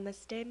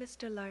 Namaste,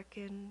 Mr.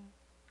 Larkin.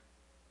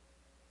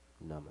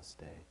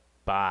 Namaste.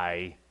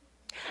 Bye.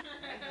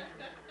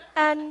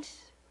 And,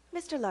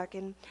 Mr.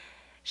 Larkin,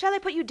 shall I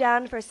put you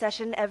down for a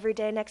session every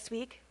day next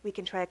week? We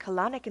can try a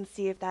colonic and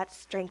see if that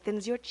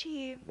strengthens your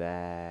chi.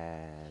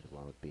 That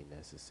won't be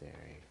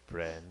necessary.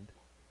 Friend.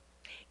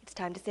 It's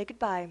time to say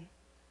goodbye.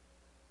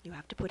 You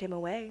have to put him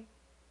away.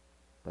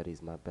 But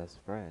he's my best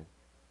friend.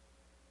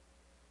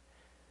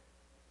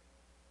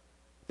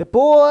 The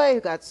boy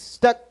who got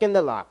stuck in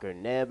the locker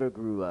never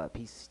grew up.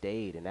 He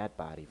stayed in that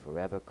body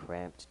forever,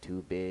 cramped,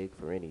 too big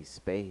for any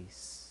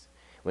space.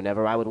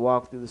 Whenever I would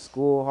walk through the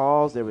school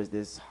halls, there was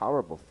this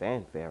horrible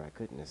fanfare I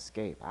couldn't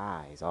escape.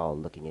 Eyes all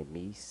looking at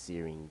me,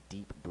 searing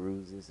deep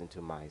bruises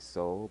into my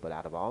soul. But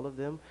out of all of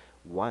them,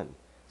 one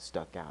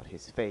stuck out.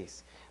 His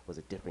face was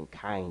a different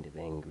kind of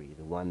angry,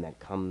 the one that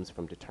comes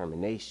from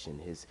determination.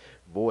 His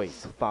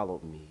voice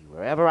followed me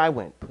wherever I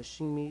went,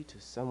 pushing me to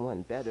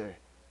someone better.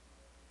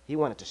 He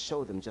wanted to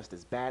show them just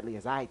as badly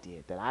as I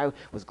did that I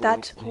was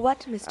going That what,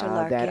 Mr.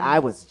 Larkin? that I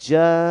was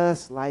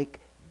just like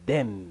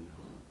them.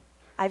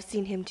 I've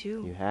seen him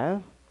too. You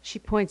have? She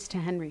points to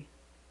Henry.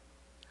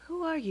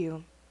 Who are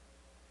you?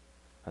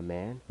 A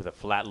man With a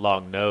flat,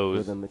 long nose.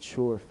 with a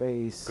mature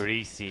face,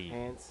 Greasy.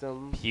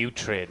 handsome,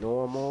 Putrid.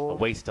 normal. A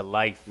waste of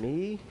life.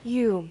 Me?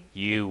 You.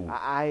 You.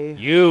 I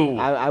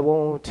I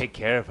won't. Take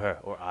care of her,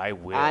 or I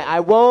will. I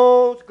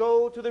won't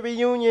go to the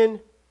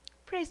reunion.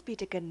 Praise be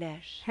to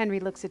Ganesh. Henry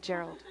looks at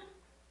Gerald.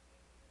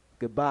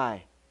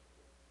 Goodbye.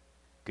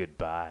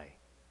 Goodbye.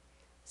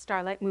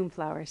 Starlight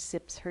Moonflower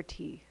sips her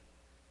tea.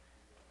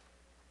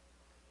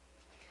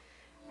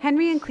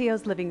 Henry and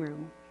Cleo's living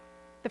room.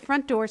 The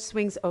front door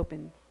swings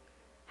open.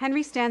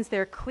 Henry stands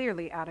there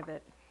clearly out of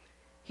it.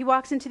 He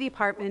walks into the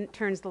apartment,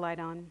 turns the light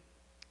on.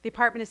 The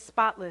apartment is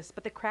spotless,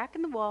 but the crack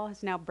in the wall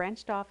has now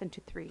branched off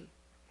into 3.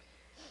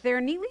 There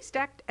are neatly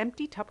stacked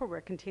empty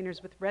Tupperware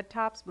containers with red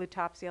tops, blue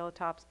tops, yellow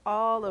tops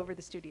all over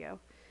the studio.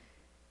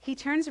 He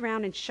turns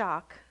around in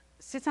shock,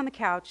 sits on the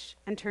couch,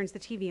 and turns the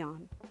TV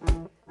on.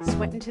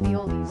 Sweatin' to the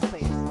Oldies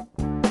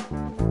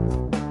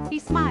plays. He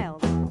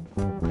smiles.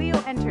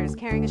 Cleo enters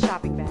carrying a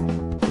shopping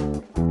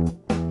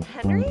bag.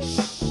 Henry?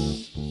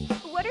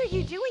 What are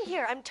you doing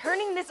here? I'm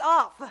turning this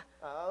off.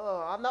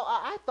 Oh, no,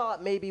 I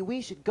thought maybe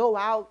we should go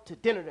out to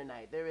dinner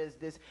tonight. There is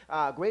this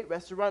great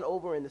restaurant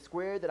over in the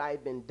square that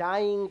I've been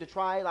dying to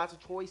try. Lots of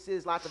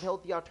choices, lots of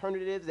healthy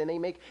alternatives, and they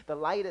make the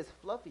light as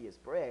fluffy as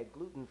bread,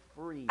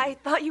 gluten-free. I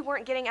thought you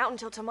weren't getting out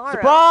until tomorrow.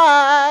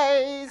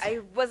 Surprise! I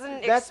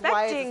wasn't That's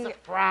expecting... why it's a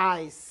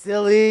surprise,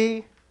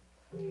 silly.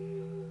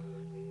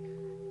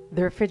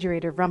 The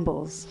refrigerator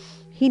rumbles.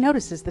 He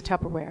notices the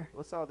Tupperware.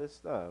 What's all this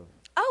stuff?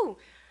 Oh,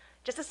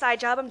 just a side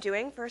job I'm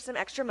doing for some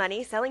extra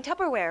money selling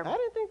Tupperware. I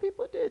didn't think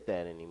people did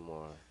that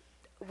anymore.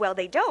 Well,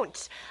 they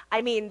don't.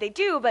 I mean, they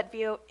do, but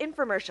via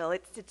infomercial.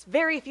 It's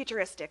very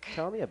futuristic.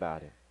 Tell me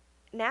about it.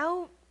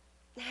 Now,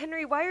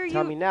 Henry, why are you...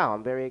 Tell me now.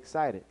 I'm very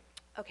excited.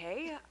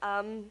 Okay,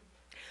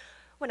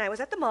 when I was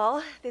at the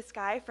mall, this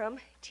guy from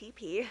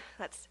TP,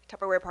 that's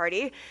Tupperware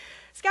Party,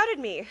 scouted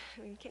me.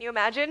 I mean, can you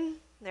imagine?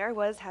 There I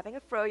was having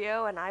a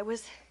froyo, and I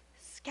was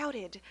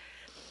scouted.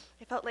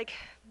 I felt like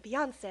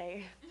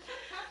Beyonce.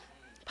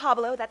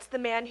 Pablo, that's the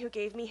man who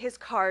gave me his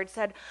card,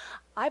 said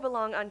I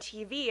belong on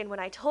TV, and when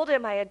I told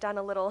him I had done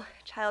a little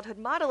childhood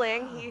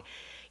modeling,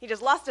 he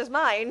just lost his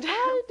mind.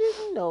 I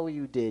didn't know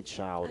you did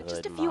childhood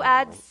Just a few modeling.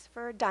 ads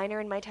for a diner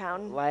in my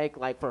town.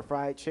 Like for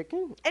fried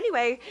chicken?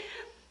 Anyway,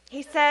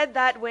 he said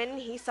that when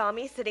he saw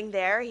me sitting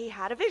there, he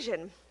had a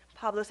vision.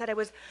 Pablo said I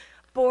was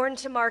born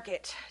to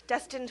market,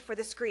 destined for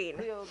the screen.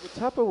 Cleo, the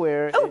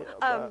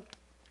Tupperware...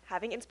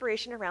 Having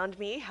inspiration around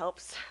me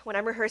helps when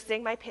I'm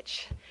rehearsing my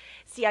pitch.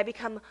 See, I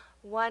become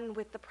one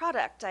with the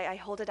product. I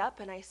hold it up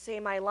and I say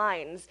my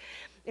lines.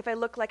 If I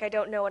look like I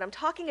don't know what I'm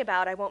talking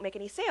about, I won't make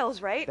any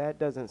sales, right? That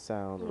doesn't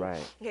sound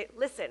right. Okay,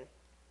 listen.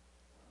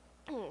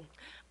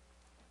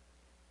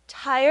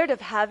 Tired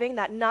of having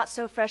that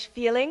not-so-fresh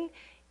feeling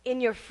in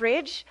your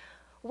fridge?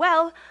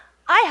 Well,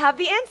 I have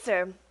the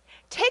answer.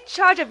 Take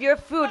charge of your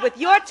food with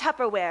your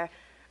Tupperware.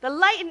 The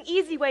light and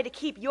easy way to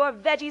keep your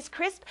veggies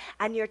crisp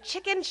and your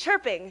chicken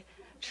chirping.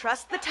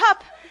 Trust the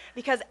Tup,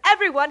 because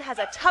everyone has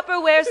a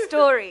Tupperware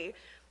story.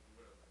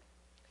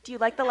 Do you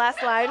like the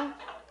last line?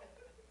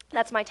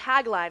 That's my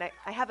tagline.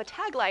 I have a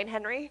tagline,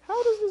 Henry.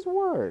 How does this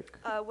work?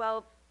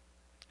 Well,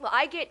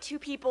 I get 2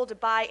 people to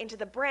buy into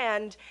the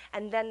brand,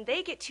 and then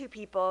they get 2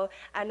 people,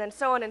 and then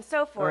so on and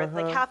so forth.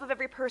 Like half of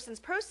every person's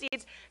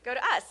proceeds go to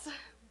us.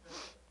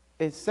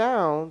 It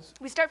sounds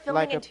We start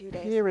filming like in a 2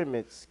 days.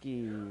 pyramid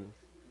scheme.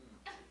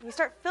 We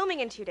start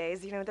filming in 2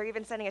 days. You know, they're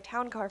even sending a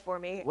town car for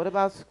me. What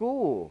about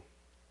school?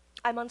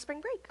 I'm on spring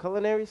break.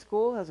 Culinary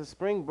school has a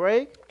spring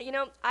break? You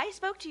know, I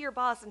spoke to your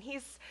boss, and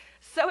he's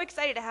so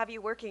excited to have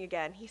you working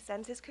again. He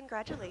sends his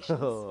congratulations.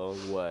 Oh,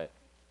 what?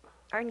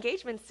 Our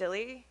engagement's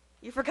silly.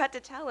 You forgot to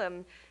tell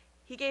him.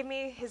 He gave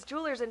me his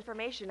jeweler's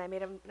information. I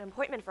made an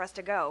appointment for us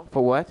to go.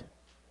 For what?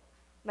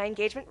 My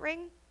engagement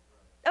ring?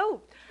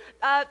 Oh,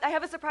 I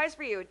have a surprise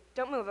for you.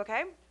 Don't move,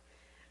 okay?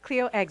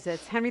 Cleo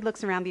exits. Henry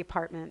looks around the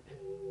apartment.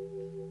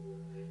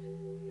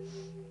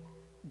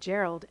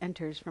 Gerald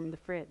enters from the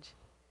fridge.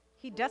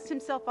 He dusts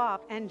himself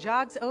off and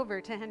jogs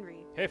over to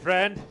Henry. Hey,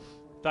 friend.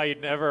 Thought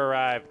you'd never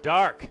arrive.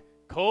 Dark,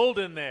 cold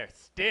in there,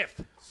 stiff,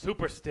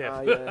 super stiff.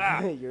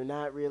 Yeah, you're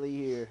not really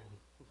here.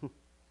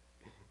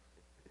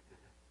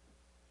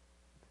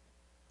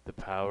 The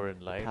power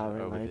and light Power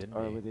are and light within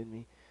are me. within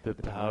me. The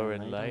power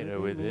and light are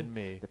within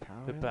me. The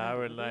power The and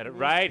power light and light are within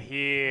me. right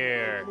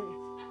here.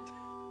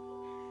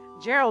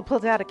 Gerald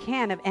pulls out a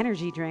can of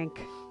energy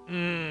drink.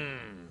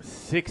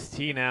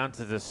 16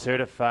 ounces of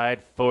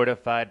certified,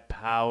 fortified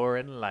power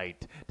and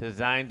light,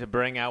 designed to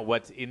bring out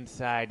what's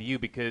inside you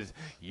because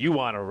you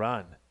want to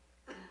run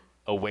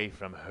away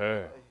from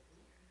her.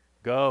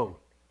 Go.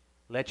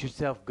 Let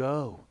yourself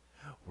go.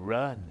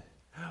 Run.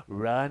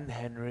 Run,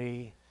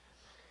 Henry.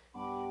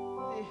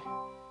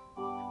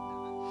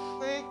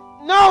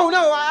 No,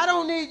 I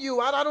don't need you.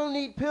 I don't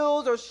need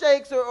pills or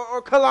shakes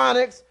or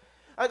colonics.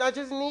 I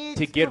just need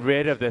To get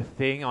rid of the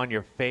thing on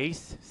your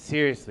face?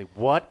 Seriously,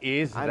 what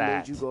is I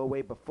that? made you go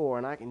away before,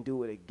 and I can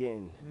do it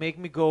again. Make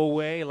me go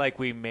away like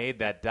we made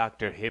that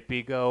Dr.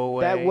 Hippie go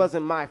away? That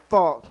wasn't my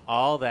fault.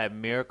 All that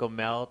miracle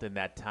melt in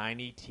that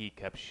tiny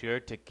teacup sure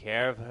took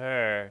care of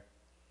her.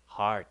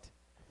 Heart,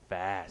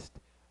 fast,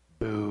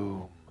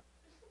 boom.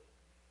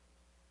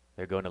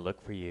 They're going to look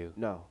for you.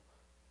 No.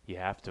 You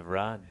have to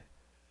run.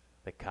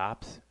 The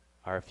cops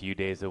are a few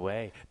days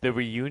away. The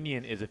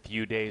reunion is a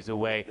few days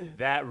away.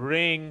 That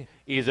ring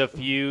is a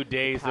few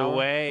days Power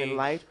away. and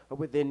light are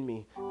within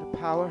me. The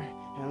power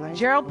and light.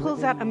 Gerald are pulls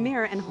within out a me.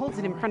 mirror and holds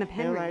it in front of And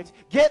Henry. light.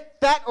 Get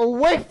that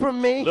away from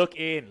me! Look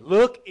in.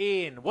 Look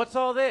in. What's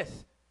all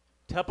this?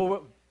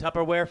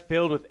 Tupperware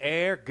filled with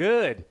air?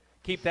 Good.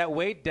 Keep that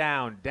weight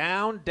down.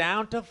 Down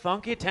to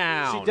Funky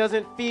Town. She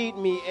doesn't feed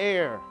me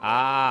air.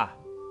 Ah,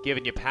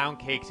 giving you pound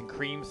cakes and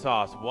cream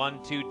sauce.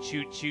 1, 2,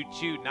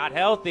 chew. Not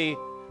healthy.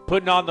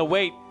 Putting on the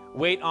weight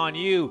on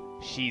you.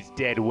 She's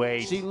dead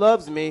weight. She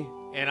loves me.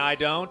 And I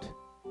don't?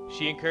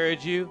 She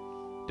encourage you?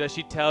 Does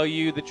she tell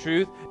you the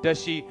truth? Does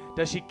she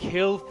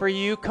kill for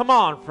you? Come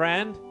on,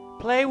 friend.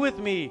 Play with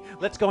me.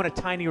 Let's go on a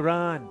tiny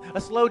run. A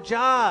slow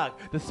jog.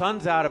 The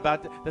sun's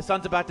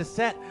about to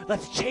set.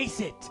 Let's chase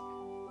it.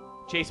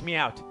 Chase me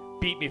out.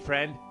 Beat me,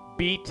 friend.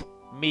 Beat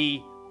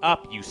me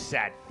up, you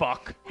sad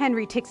fuck.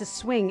 Henry takes a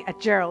swing at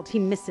Gerald. He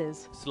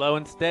misses. Slow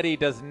and steady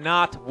does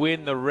not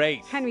win the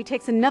race. Henry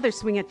takes another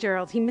swing at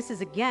Gerald. He misses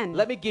again.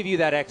 Let me give you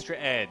that extra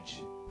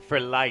edge.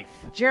 For life.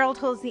 Gerald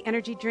holds the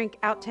energy drink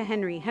out to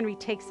Henry. Henry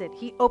takes it.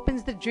 He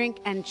opens the drink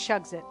and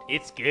chugs it.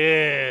 It's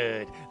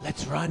good.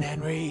 Let's run,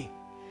 Henry.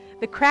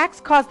 The cracks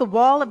cause the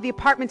wall of the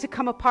apartment to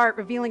come apart,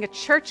 revealing a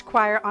church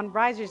choir on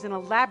risers in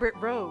elaborate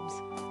robes.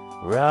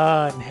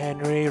 Run,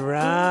 Henry,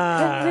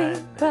 run.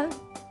 Henry, run.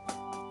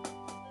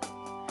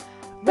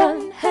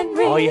 Run,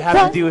 Henry, All you have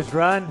run. to do is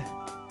run.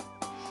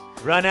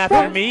 Run after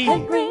Run, me.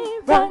 Henry,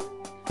 run.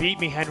 Beat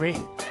me, Henry.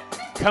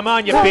 Come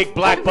on, you Run, big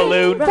black Henry,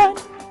 balloon. run.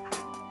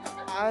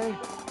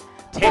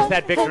 Taste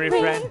that victory,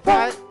 Henry, friend.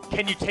 run.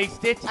 Can you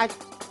taste it?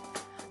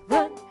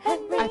 Run,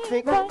 Henry, I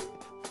think. run.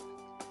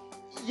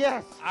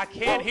 Yes. I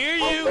can't hear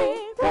you. Henry,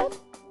 run.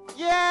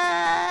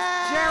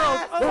 Yes.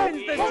 Gerald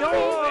opens the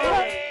door.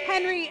 Henry.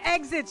 Henry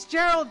exits.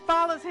 Gerald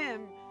follows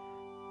him.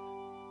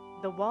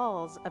 The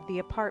walls of the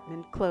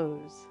apartment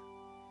close.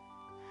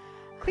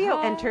 Cleo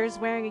enters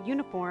wearing a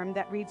uniform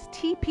that reads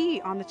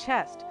TP on the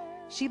chest.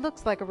 She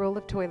looks like a roll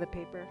of toilet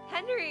paper.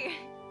 Henry,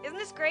 isn't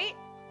this great?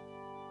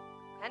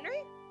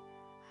 Henry?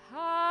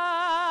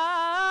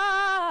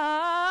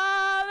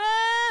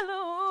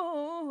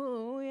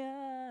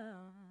 Hallelujah.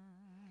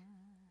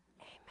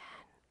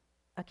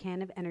 A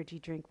can of energy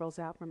drink rolls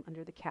out from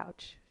under the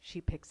couch.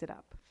 She picks it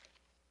up.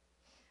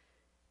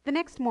 The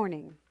next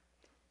morning,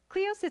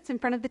 Cleo sits in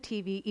front of the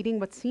TV eating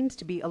what seems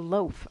to be a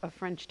loaf of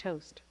French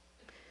toast.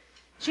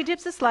 She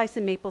dips a slice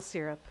in maple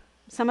syrup.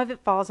 Some of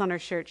it falls on her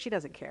shirt. She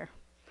doesn't care.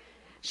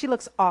 She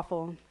looks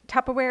awful.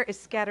 Tupperware is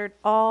scattered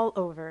all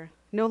over,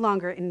 no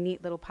longer in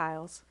neat little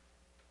piles.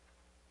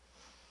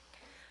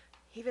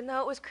 Even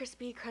though it was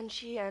crispy,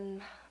 crunchy,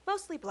 and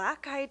mostly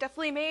black, I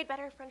definitely made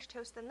better French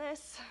toast than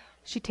this.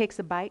 She takes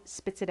a bite,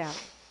 spits it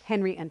out.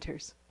 Henry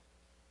enters.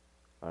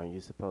 Aren't you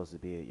supposed to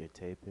be at your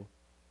taping?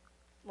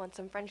 Want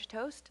some French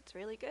toast? It's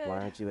really good. Why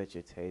aren't you at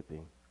your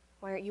taping?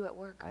 Why aren't you at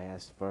work? I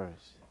asked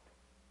first.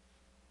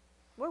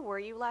 Where were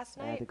you last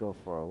I had to night? go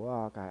for a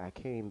walk. I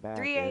came back.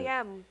 3 and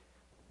a.m.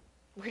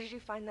 Where did you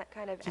find that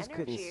kind of Just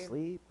energy? couldn't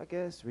sleep, I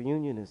guess.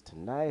 Reunion is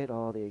tonight.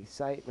 All the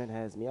excitement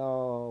has me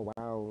all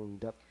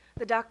wound up.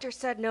 The doctor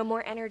said no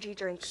more energy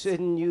drinks.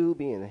 Shouldn't you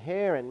be in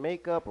hair and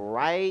makeup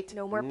right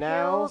No more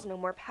now? pills, no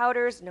more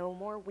powders, no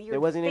more weird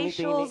There wasn't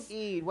facials. anything to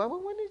eat.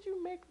 When did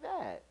you make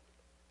that?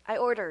 I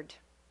ordered.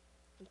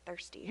 I'm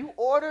thirsty. You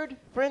ordered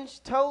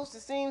French toast?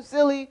 It seems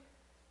silly.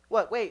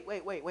 What? Wait.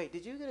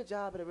 Did you get a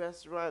job at a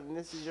restaurant and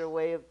this is your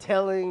way of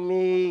telling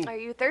me? Are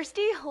you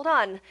thirsty? Hold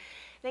on.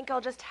 Think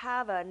I'll just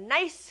have a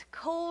nice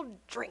cold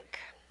drink.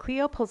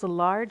 Cleo pulls a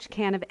large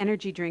can of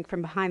energy drink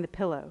from behind the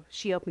pillow.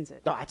 She opens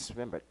it. No, I just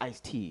remembered.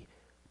 Iced tea.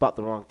 Bought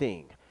the wrong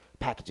thing.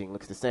 Packaging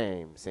looks the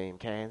same. Same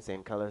can,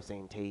 same color,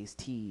 same taste.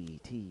 Tea.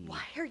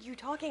 Why are you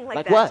talking like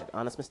Like that? what?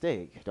 Honest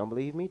mistake. Don't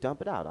believe me?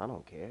 Dump it out. I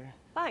don't care.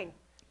 Fine.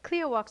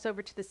 Cleo walks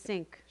over to the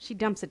sink. She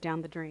dumps it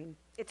down the drain.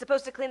 It's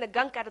supposed to clean the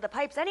gunk out of the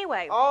pipes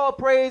anyway. All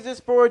praises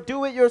for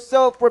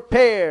do-it-yourself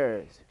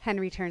repairs.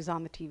 Henry turns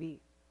on the TV.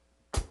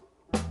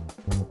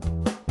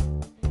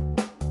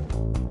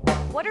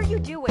 What are you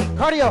doing?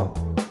 Cardio!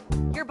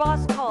 Your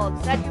boss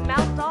called, said you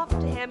mouthed off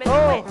to him and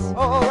Oh,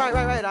 quit.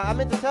 right. I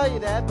meant to tell you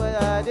that,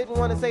 but I didn't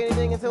want to say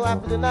anything until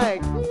after the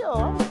night. Leo,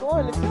 I was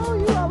going to tell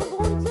you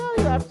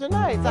after the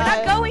night. We're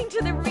not going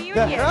to the reunion.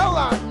 The hell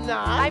I'm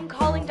not. I'm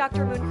calling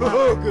Dr. Oh,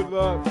 Moonflower. good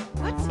luck.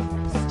 What?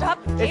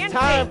 Stop dancing. It's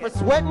time for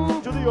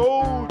sweating to the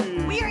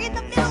oldies. We are in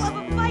the middle of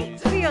a fight.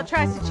 Cleo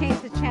tries to change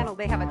the channel.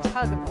 They have a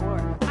tug of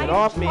war. Get I'm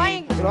off me.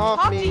 trying to Get off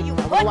talk me. to you.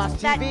 I wanna watch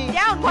Put that TV.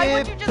 down. Why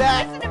won't Give you just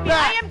that listen to me?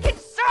 back. I am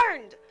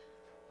concerned.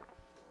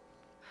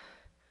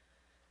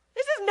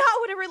 This is not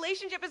what a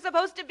relationship is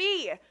supposed to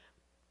be.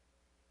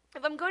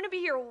 If I'm going to be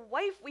your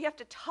wife, we have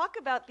to talk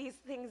about these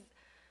things.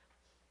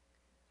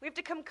 We have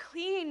to come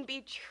clean,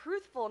 be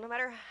truthful, no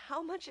matter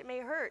how much it may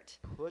hurt.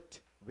 Put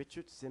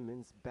Richard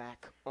Simmons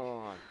back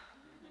on.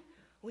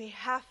 We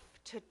have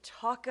to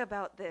talk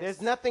about this.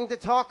 There's nothing to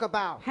talk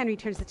about. Henry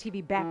turns the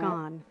TV back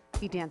on.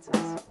 He dances.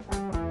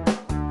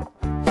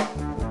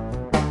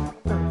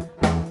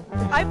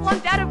 I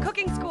flunked out of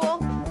cooking school.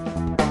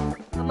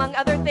 Among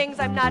other things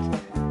I'm not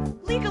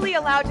legally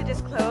allowed to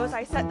disclose,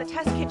 I set the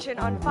test kitchen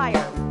on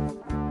fire.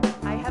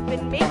 I have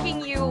been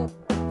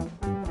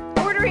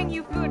ordering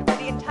you food for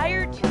the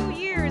entire 2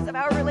 years of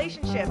our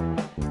relationship.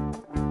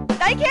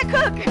 I can't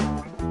cook.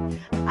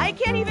 I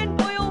can't even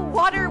boil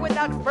water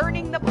without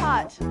burning the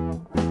pot.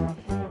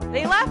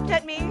 They laughed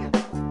at me.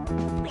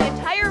 The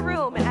entire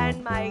room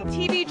and my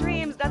TV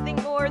dreams nothing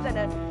more than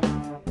a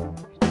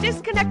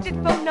disconnected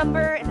phone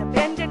number, an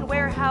abandoned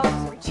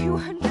warehouse, for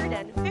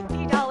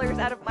 $250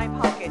 out of my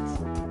pocket.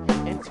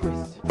 And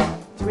twist.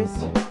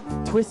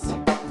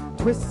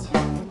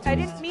 I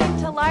didn't mean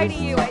to lie to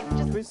you.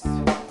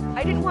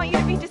 I didn't want you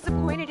to be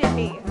disappointed in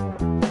me.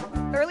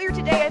 Earlier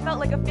today, I felt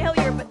like a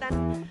failure, but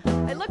then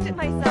I looked at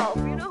myself.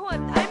 You know,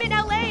 I'm in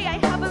LA. I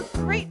have a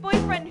great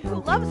boyfriend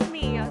who loves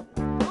me.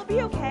 I'll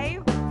be okay.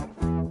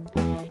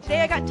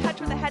 Today, I got in touch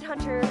with a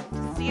headhunter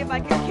to see if I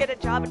could get a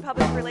job in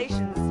public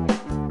relations.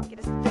 Get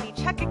a steady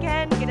check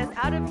again, get us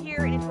out of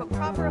here and into a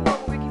proper home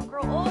where we can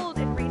grow old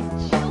and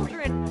raise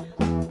children.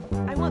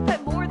 I want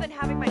that more than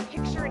having my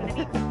picture in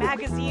any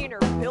magazine or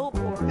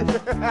billboard.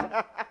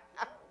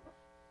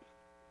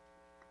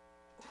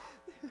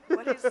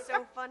 What is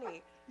so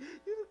funny?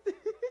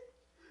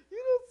 You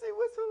don't see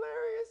what's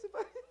hilarious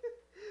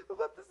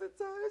about this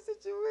entire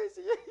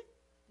situation.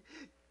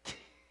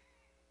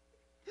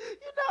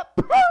 You're not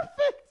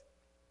perfect.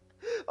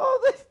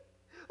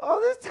 All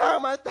this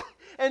time I thought,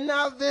 and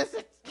now this.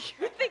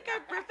 You think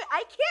I'm perfect?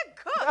 I can't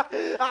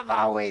cook. I've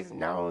always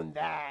known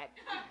that.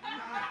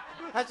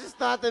 I just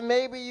thought that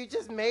maybe you'd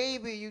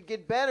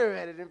get better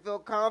at it and feel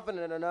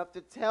confident enough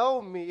to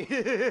tell me.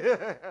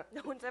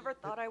 No one's ever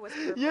thought I was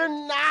perfect. You're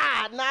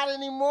not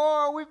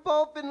anymore. We've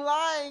both been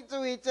lying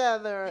to each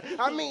other.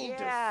 I mean,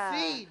 Yeah.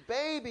 deceit,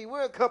 baby.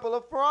 We're a couple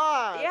of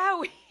frauds. Yeah,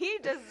 we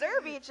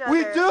deserve each other.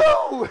 We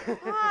do.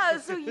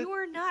 So you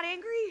were not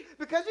angry?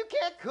 Because you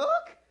can't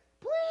cook?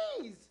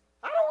 Please.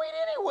 I don't eat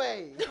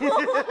anyway.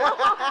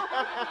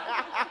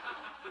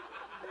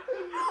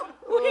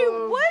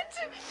 Wait, what?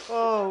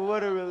 Oh,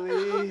 what a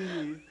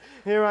relief.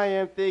 Here I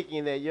am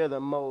thinking that you're the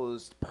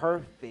most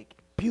perfect,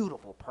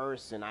 beautiful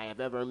person I have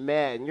ever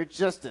met, and you're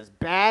just as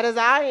bad as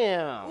I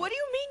am. What do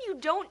you mean you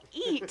don't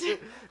eat?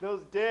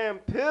 Those damn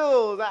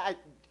pills.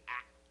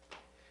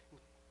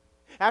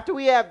 After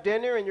we have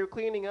dinner and you're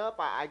cleaning up,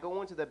 I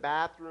go into the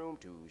bathroom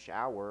to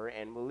shower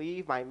and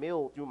relieve my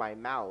meal through my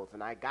mouth.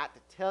 And I got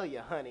to tell you,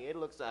 honey, it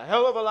looks a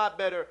hell of a lot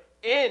better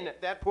in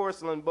that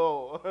porcelain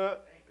bowl.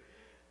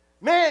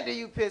 Man, do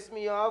you piss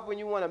me off when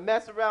you want to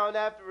mess around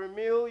after a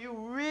meal. You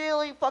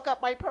really fuck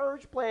up my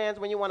purge plans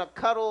when you want to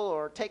cuddle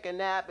or take a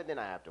nap, and then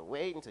I have to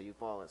wait until you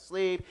fall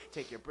asleep,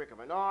 take your brick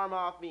of an arm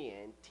off me,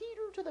 and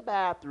teeter to the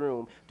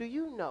bathroom. Do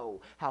you know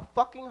how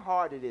fucking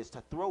hard it is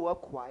to throw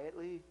up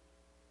quietly?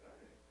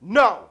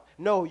 No,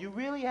 you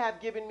really have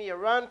given me a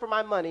run for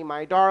my money,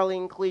 my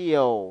darling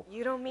Cleo.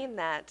 You don't mean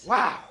that.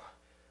 Wow,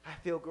 I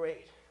feel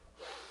great.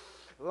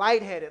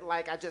 Lightheaded,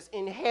 like I just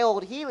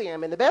inhaled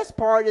helium, and the best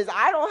part is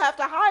I don't have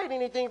to hide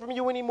anything from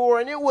you anymore,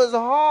 and it was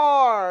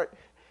hard.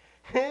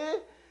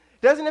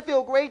 Doesn't it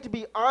feel great to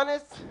be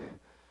honest?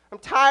 I'm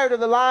tired of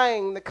the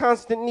lying, the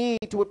constant need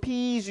to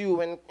appease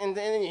you, and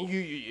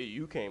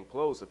you came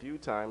close a few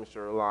times,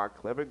 Sherlock.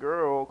 Clever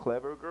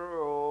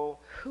girl.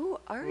 Who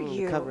are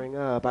you? Covering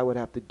up, I would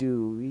have to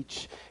do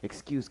each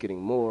excuse getting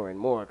more and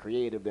more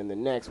creative than the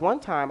next. One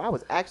time, I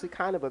was actually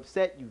kind of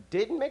upset you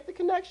didn't make the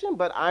connection,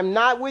 but I'm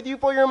not with you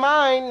for your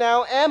mind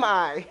now, am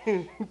I?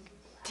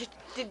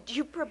 Did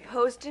you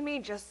propose to me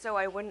just so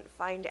I wouldn't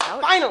find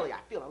out? Finally, I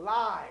feel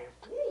alive.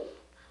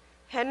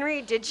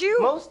 Henry, did you?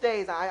 Most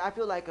days, I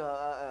feel like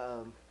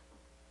a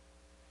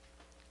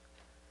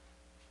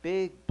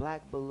big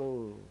black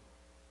balloon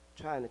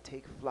trying to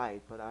take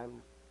flight, but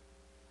I'm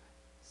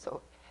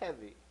so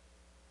heavy.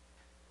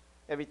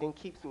 Everything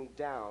keeps me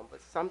down,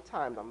 but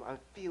sometimes I'm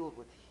filled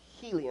with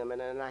helium, and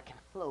then I can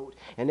float,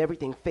 and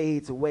everything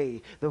fades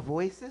away. The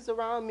voices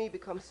around me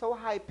become so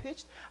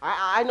high-pitched,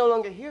 I no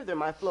longer hear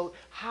them. I float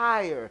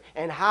higher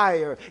and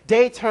higher.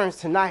 Day turns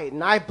to night,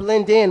 and I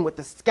blend in with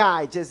the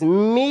sky, just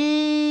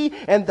me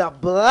and the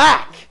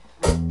black.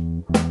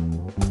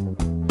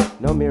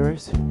 No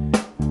mirrors,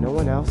 no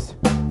one else,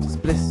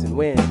 just bliss and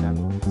wind.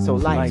 I'm so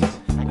light,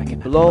 I can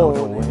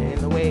blow in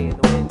the way the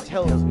wind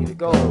tells me to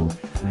go.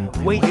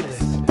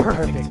 Weightless,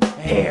 perfect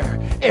air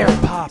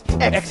pop,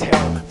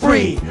 exhale,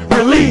 free,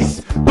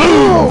 release,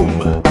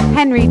 boom!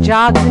 Henry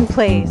jogs in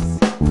place.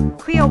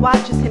 Cleo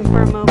watches him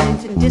for a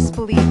moment in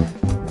disbelief.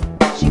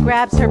 She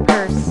grabs her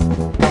purse.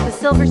 The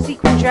silver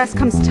sequin dress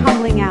comes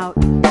tumbling out.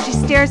 She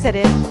stares at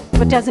it,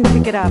 but doesn't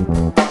pick it up.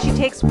 She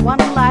takes one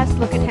last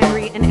look at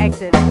Henry and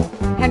exits.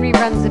 Henry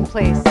runs in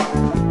place.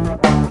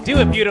 Do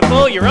it,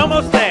 beautiful. You're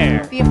almost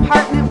there. The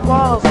apartment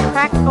walls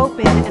crack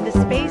open and the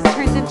space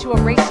turns into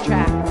a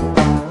racetrack.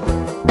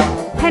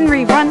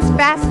 Henry runs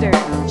faster.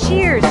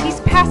 Cheers,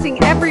 he's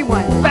passing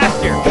everyone.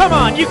 Faster. Come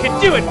on, you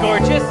can do it,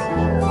 gorgeous.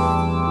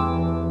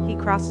 He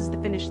crosses the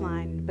finish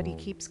line, but he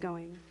keeps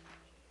going.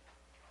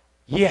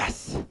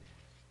 Yes.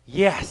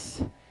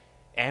 Yes.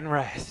 And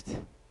rest.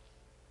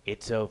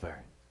 It's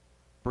over.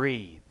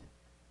 Breathe.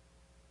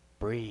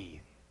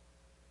 Breathe.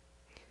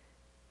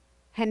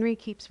 Henry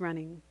keeps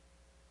running,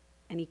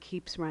 and he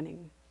keeps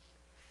running.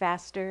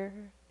 Faster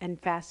and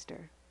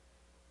faster.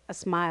 A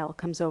smile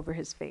comes over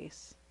his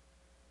face.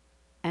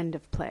 End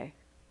of play.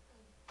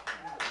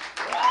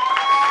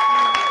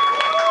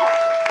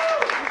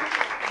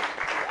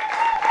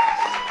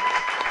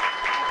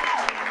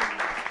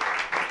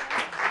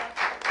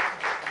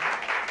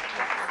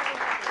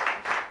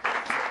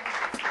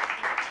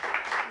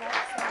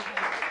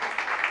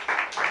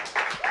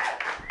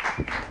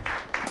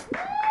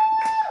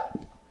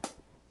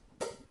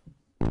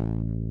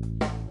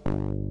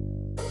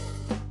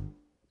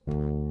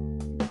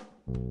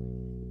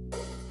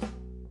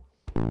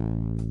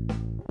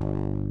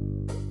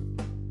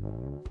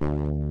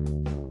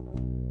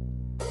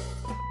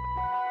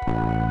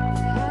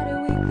 How did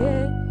we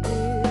get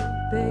here,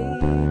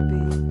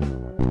 baby?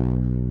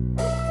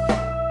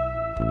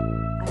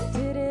 I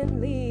didn't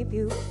leave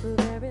you for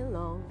very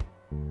long.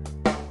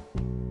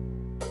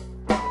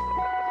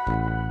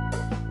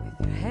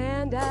 With your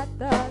hand at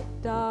the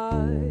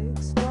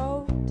dark's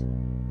throat,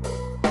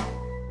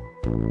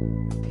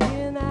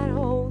 repeating that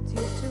old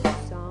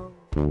U2 song.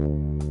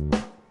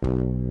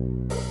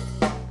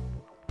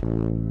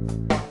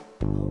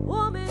 A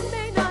woman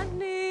may not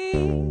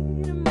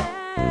need a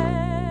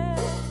man,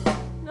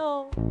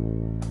 no,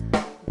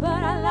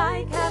 but I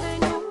like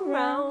having you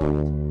around.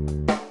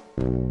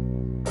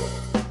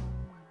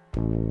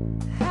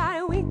 How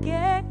did we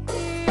get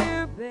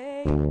here,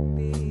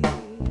 baby?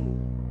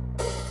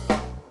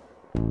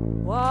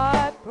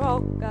 What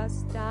broke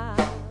us down?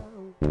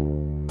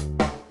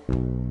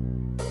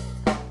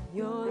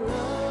 Your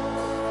love,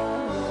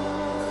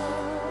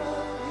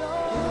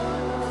 love's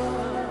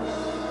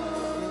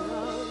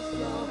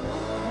so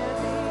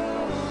heavy,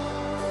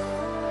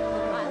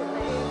 but my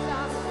legs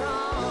are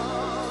strong.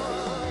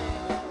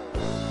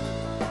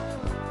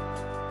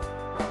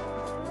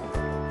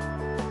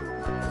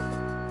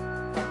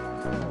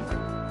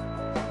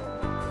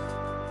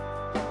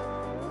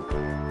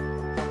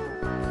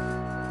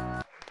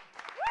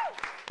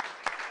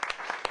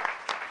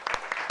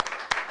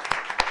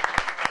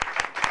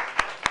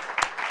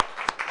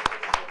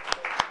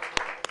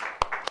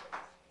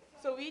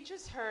 So we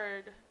just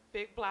heard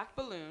Big Black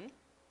Balloon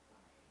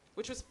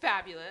which was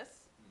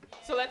fabulous.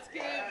 So let's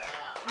give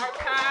our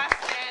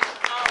cast and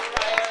our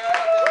writer.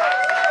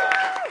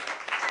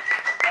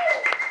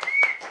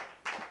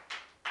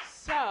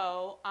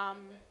 So,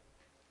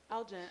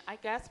 Eljon, I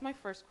guess my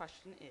first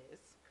question is,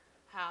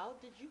 how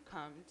did you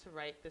come to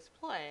write this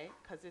play?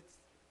 Because it's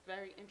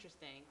very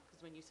interesting,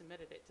 because when you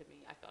submitted it to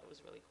me, I thought it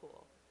was really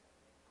cool.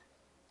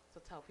 So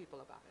tell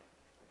people about it.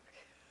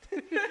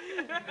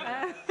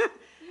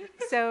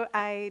 So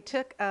I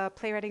took a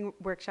playwriting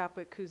workshop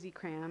with Kuzi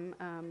Cram,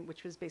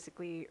 which was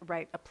basically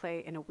write a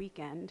play in a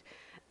weekend.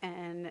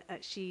 And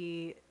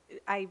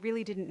I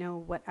really didn't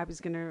know what I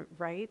was going to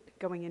write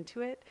going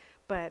into it.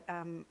 But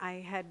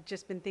I had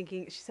just been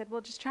thinking, she said,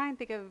 well, just try and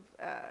think of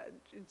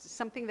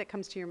something that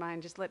comes to your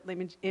mind. Just let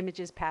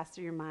images pass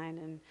through your mind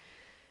and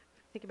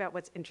think about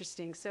what's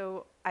interesting.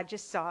 So I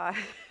just saw,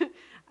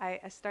 I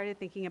started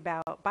thinking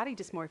about body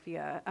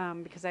dysmorphia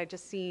because I had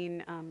just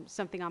seen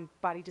something on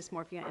body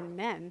dysmorphia in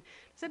men. I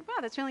said, wow,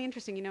 that's really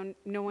interesting. You know,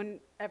 no one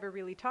ever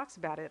really talks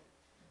about it.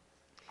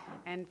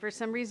 And for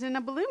some reason,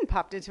 a balloon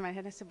popped into my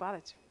head. I said, wow,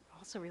 that's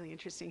also really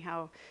interesting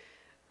how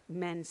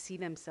men see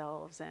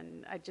themselves.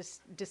 And I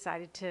just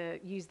decided to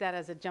use that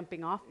as a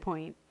jumping off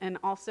point. And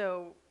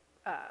also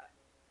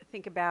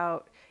think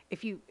about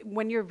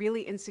when you're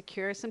really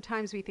insecure,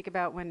 sometimes we think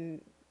about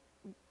when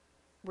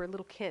we're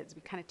little kids,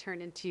 we kind of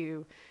turn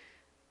into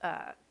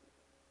an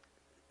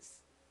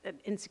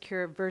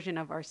insecure version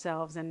of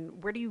ourselves.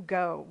 And where do you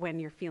go when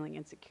you're feeling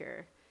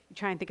insecure? You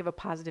try and think of a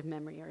positive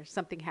memory or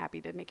something happy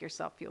to make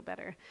yourself feel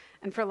better.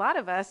 And for a lot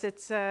of us,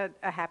 it's a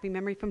happy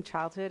memory from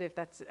childhood.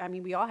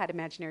 We all had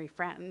imaginary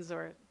friends,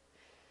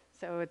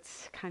 so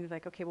it's kind of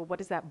like, okay, well, what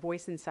does that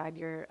voice inside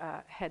your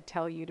head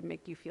tell you to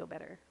make you feel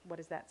better? What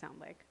does that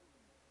sound like?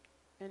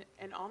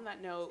 And on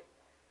that note,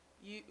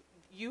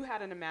 you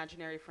had an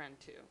imaginary friend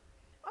too.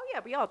 Oh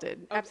yeah, we all did.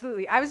 Okay.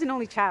 Absolutely. I was an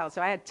only child,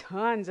 so I had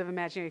tons of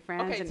imaginary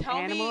friends and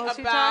animals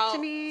who talked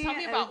to me. Tell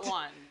me about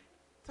one.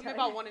 Tell me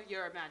about one of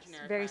your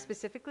imaginary Very friends.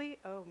 specifically?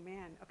 Oh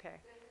man, okay.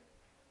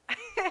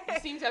 You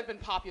seem to have been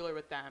popular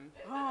with them.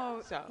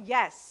 Oh, so.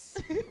 Yes.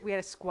 We had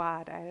a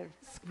squad. I had a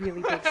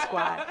really big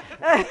squad.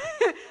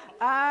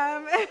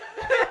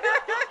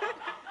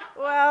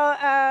 Well,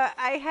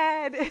 I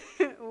had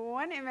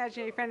one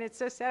imaginary friend. It's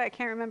so sad I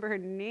can't remember her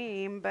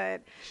name,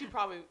 but she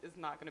probably is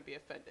not going to be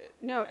offended.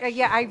 No,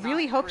 yeah, I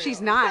really hope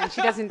she's not, and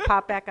she doesn't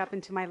pop back up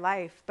into my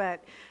life.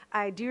 But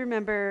I do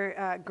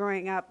remember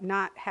growing up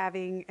not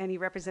having any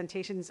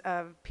representations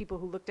of people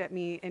who looked at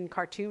me in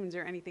cartoons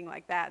or anything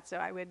like that. So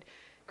I would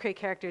create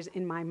characters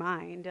in my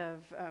mind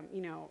of,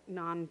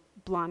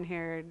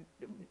 non-blonde-haired,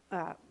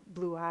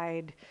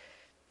 blue-eyed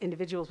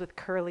individuals with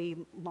curly,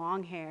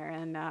 long hair,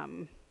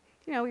 and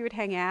we would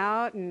hang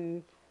out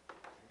and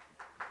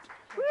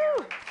woo!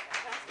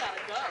 That's gotta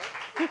go.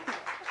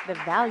 The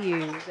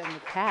values and the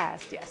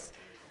past, yes.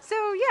 So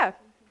yeah,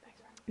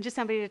 just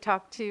somebody to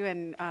talk to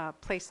and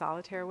play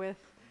solitaire with.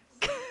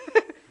 Yeah.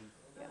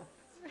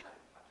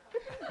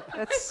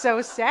 That's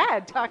so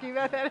sad talking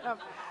about that,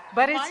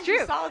 but it's Mind true.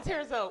 You,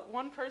 solitaire is a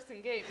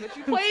one-person game, but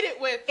you played it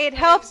with. It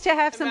helps to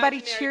have somebody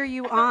cheer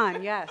you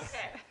on. Yes.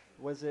 Okay.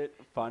 Was it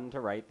fun to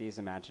write these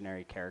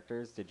imaginary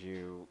characters? Did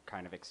you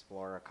kind of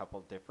explore a couple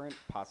different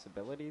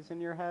possibilities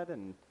in your head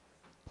and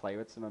play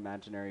with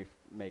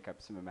make up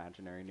some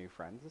imaginary new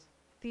friends?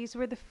 These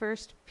were the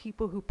first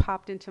people who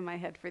popped into my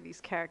head for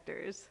these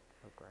characters.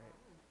 Oh, great.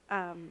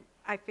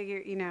 I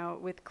figure,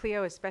 with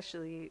Cleo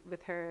especially,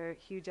 with her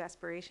huge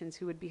aspirations,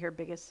 who would be her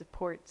biggest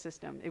support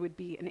system? It would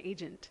be an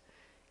agent.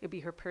 It would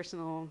be her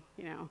personal,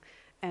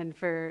 and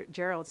for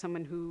Gerald,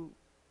 someone who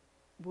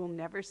will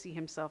never see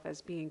himself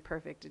as being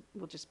perfect. It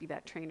will just be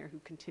that trainer who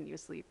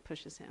continuously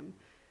pushes him.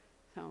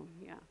 So,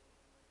 yeah.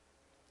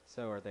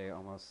 So are they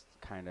almost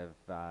kind of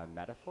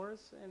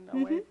metaphors in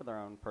a way for their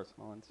own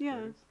personal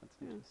insecurities? Yeah.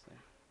 That's interesting.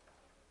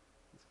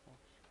 That's cool.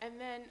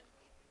 And then,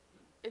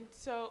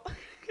 so,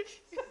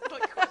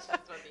 like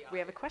questions from the We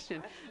have a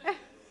question.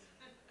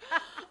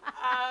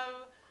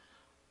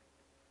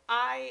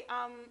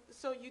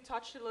 So you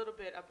touched a little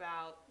bit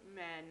about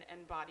men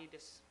and body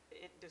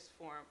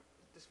dysmorphia.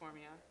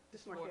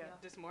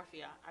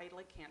 I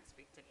can't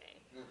speak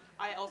today.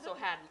 I also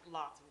had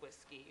lots of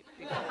whiskey.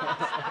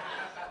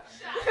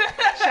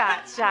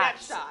 Shots. Yeah,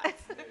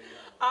 shots.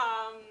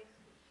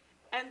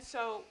 And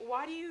so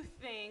why do you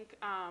think,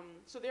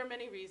 so there are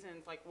many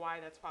reasons why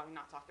that's probably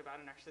not talked about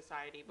in our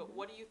society, but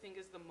what do you think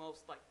is the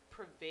most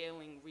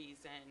prevailing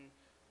reason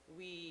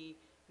we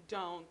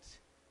don't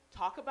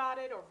talk about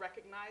it or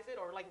recognize it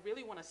or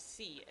really want to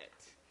see it?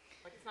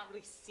 It's not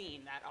really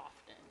seen that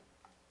often.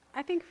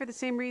 I think for the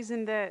same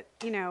reason that,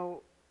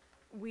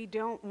 we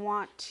don't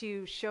want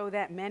to show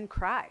that men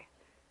cry,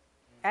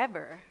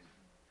 ever.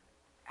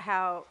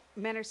 How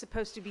men are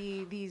supposed to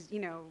be these,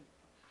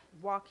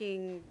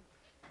 walking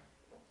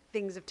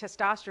things of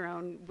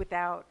testosterone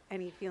without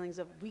any feelings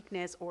of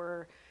weakness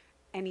or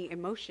any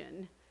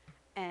emotion.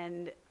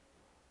 And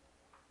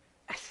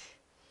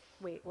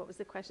wait, what was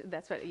the question?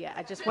 That's what, yeah,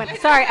 I just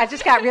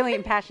got really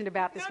impassioned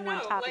about this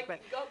one topic. But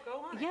go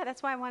on. Yeah,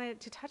 that's why I wanted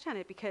to touch on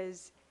it,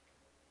 because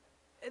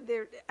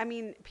I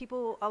mean,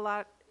 people a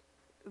lot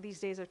these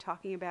days are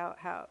talking about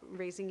how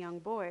raising young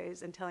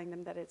boys and telling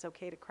them that it's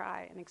okay to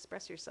cry and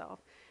express yourself.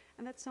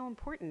 And that's so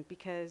important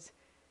because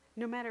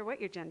no matter what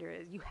your gender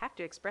is, you have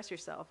to express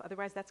yourself.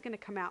 Otherwise, that's going to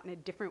come out in a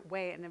different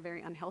way, in a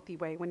very unhealthy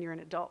way when you're an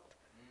adult.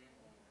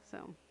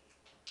 So,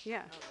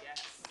 yeah. Oh,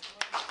 yes.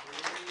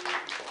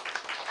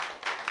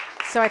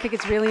 So I think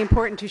it's really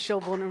important to show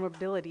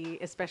vulnerability,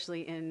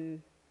 especially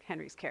in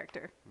Henry's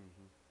character.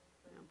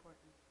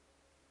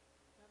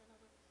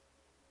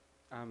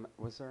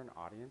 Was there an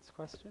audience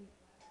question?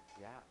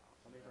 Yeah,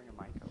 let me bring a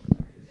mic over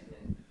there.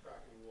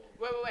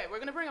 Wait. We're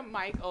going to bring a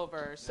mic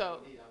over.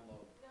 So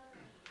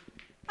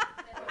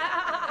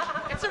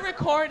it's a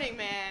recording,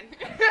 man.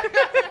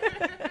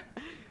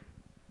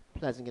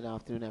 Pleasant good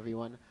afternoon,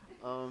 everyone.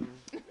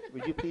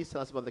 Would you please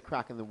tell us about the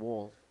crack in the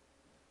wall?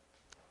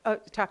 Oh,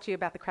 talk to you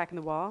about the crack in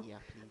the wall? Yeah,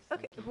 please.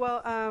 Okay.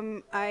 Well,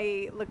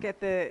 I look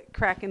at the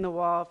crack in the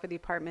wall for the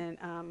apartment.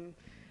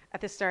 At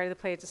the start of the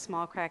play, it's a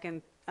small crack,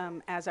 and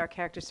as our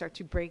characters start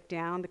to break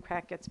down, the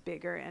crack gets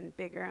bigger and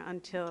bigger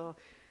until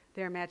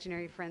their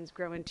imaginary friends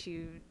grow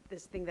into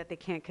this thing that they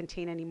can't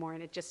contain anymore,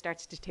 and it just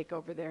starts to take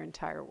over their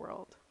entire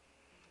world.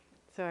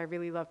 So I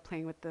really love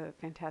playing with the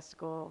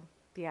fantastical,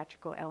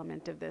 theatrical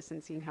element of this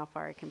and seeing how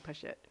far I can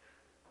push it.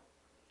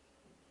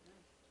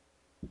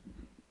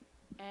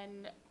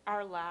 And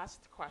our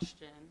last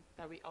question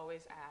that we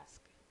always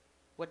ask,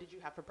 what did you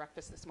have for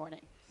breakfast this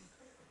morning?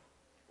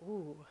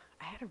 Ooh,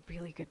 I had a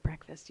really good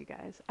breakfast, you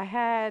guys. I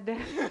had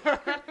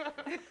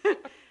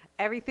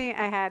everything.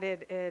 I had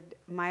it at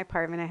my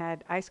apartment. I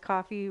had iced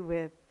coffee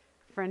with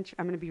French,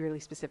 I'm going to be really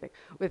specific,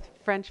 with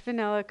French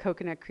vanilla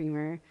coconut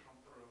creamer,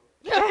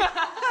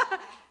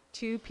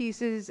 2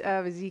 pieces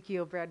of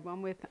Ezekiel bread,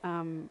 one with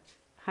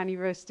honey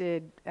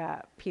roasted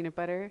peanut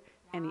butter,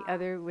 and the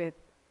other with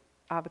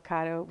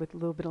avocado with a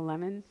little bit of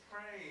lemon,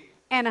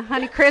 and a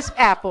Honey Crisp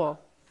apple.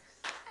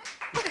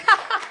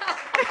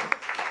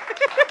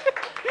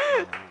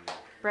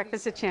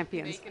 Breakfast of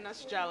Champions. Making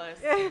us jealous.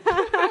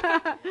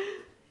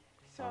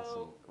 So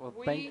Awesome. Well,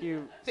 thank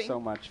you so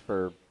much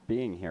for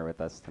being here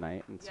with us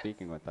tonight and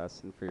speaking with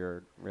us, and for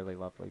your really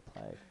lovely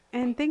play.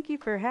 And thank you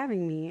for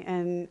having me.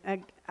 And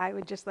I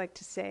would just like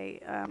to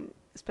say,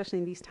 especially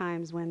in these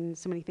times when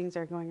so many things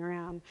are going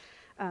around,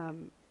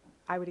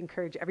 I would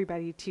encourage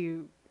everybody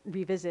to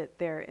revisit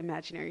their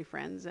imaginary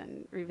friends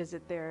and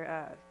revisit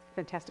their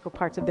fantastical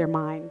parts of their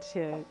mind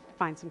to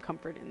find some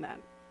comfort in that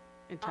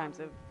in times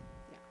of...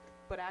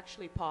 But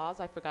actually, pause.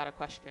 I forgot a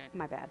question.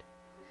 My bad.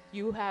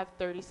 You have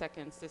 30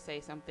 seconds to say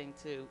something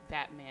to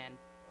that man,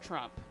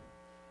 Trump.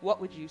 What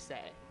would you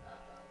say?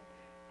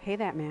 Hey,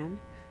 that man.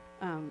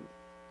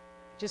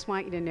 Just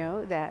want you to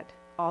know that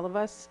all of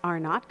us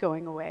are not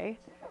going away.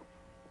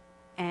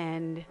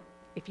 And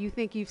if you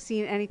think you've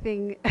seen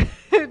anything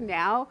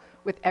now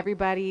with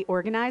everybody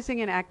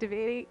organizing and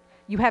activating,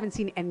 you haven't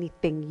seen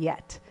anything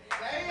yet.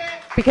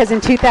 Because in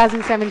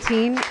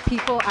 2017,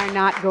 people are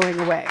not going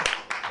away.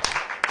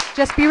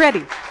 Just be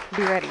ready.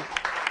 Be ready.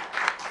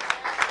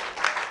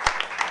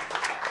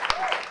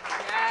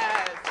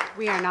 Yes.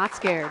 We are not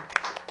scared.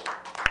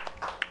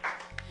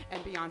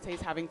 And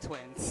Beyonce's having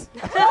twins.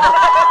 It's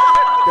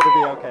gonna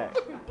be okay.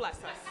 Bless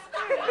us.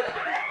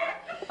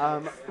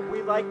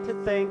 We'd like to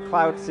thank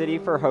Cloud City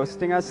for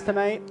hosting us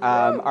tonight.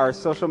 Our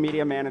social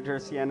media manager,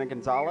 Sienna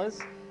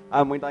Gonzalez.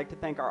 We'd like to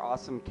thank our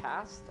awesome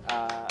cast.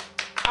 Our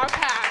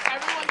cast.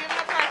 Everyone give it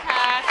up for our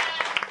cast.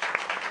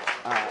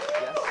 Yes.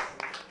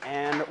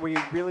 And we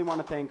really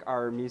want to thank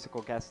our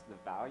musical guest, The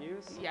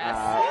Values. Yes.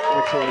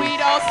 Which is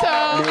We'd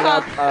also made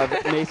up of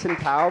Mason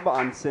Taub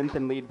on synth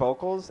and lead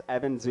vocals,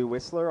 Evan Zoo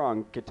Whistler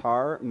on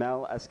guitar,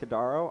 Mel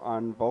Escudaro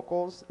on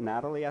vocals,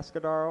 Natalie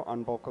Escudaro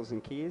on vocals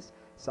and keys,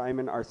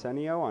 Simon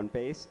Arsenio on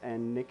bass,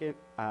 and Nick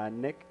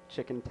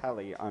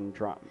Chickentelli on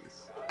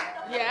drums.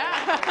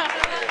 Yeah.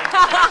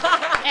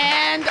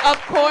 And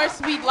of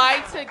course, we'd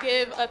like to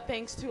give a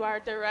thanks to our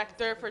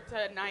director for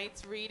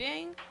tonight's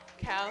reading,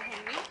 Cal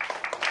Haney.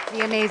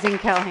 The amazing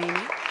Kel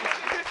Haney.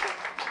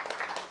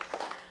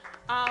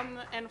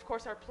 And of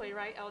course, our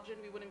playwright,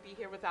 Eljon. We wouldn't be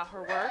here without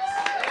her works.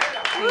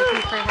 Thank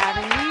you for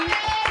having me.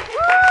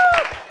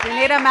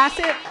 Renata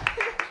Massip.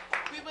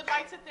 We would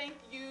like to thank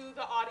you,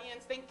 the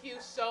audience. Thank you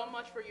so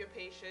much for your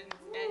patience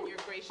and your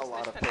graciousness A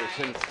lot of tonight.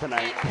 patience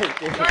tonight. And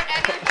Thank you. your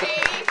energy.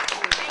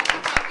 Thank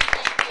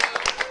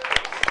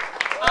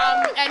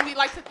you. And we'd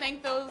like to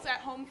thank those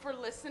at home for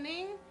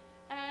listening.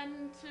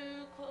 And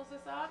to close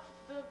this up,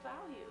 The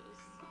Values.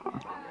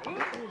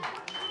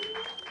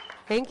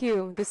 Thank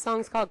you. This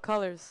song's called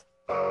Colors.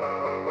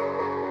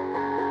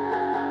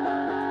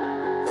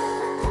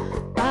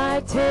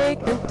 I take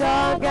the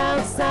dog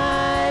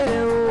outside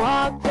and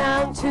walk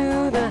down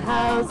to the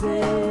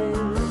houses.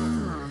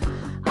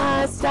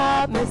 I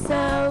stop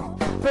myself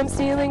from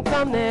stealing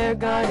from their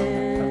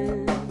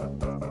garden,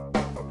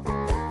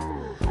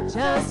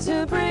 just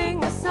to bring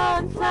the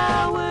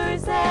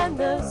sunflowers and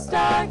the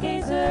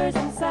stargazers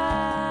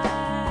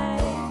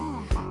inside,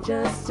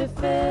 just to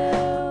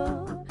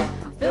fill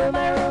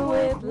my room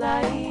with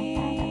light.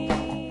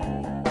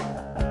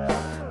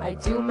 I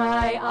do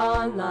my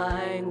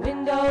online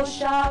window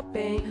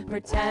shopping,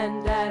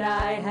 pretend that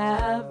I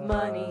have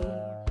money.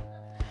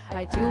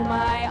 I do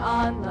my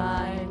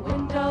online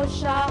window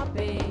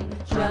shopping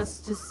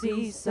just to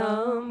see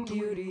some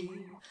beauty,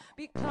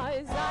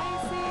 because I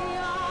see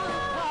all the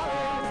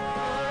colors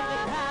of the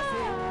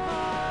passing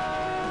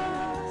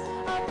cars,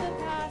 of the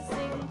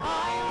passing cars.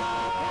 I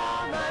look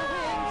out my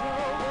window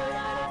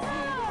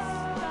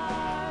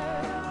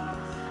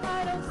but I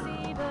don't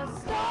see the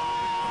stars.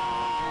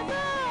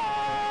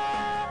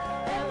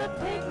 And the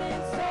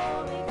pigment's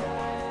only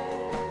gray.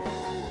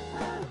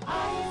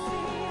 I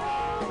see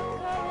all the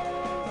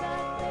colors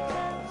that they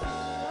touch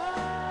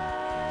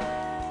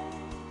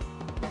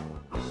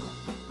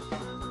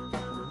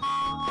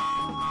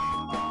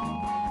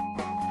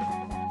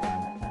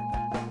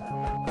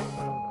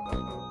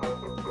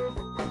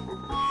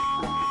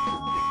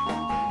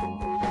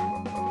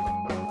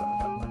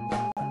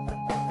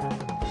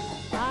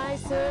I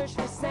search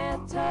for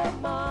Santa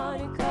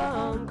Monica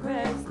on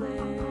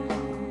Craigslist.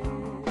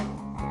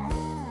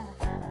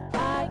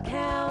 I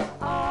count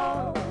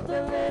all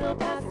the little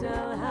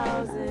pastel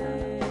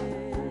houses.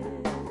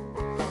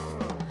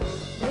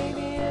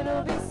 Maybe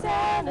it'll be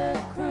Santa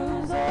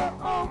Cruz or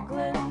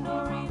Oakland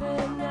or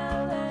even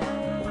LA.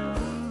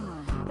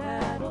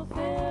 That'll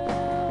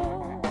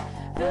fill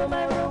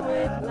my room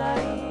with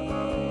light.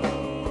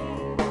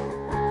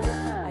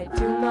 I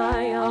do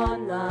my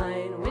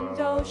online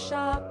window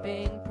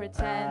shopping,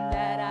 pretend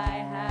that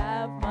I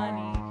have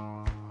money.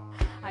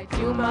 I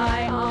do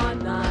my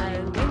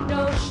online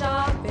window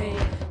shopping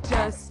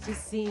just to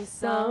see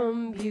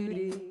some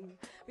beauty,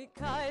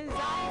 because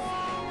I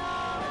see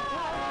all the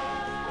colors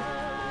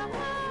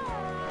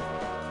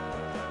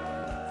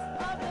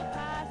of the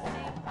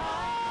passing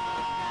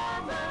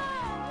cars. I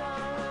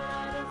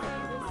don't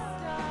see the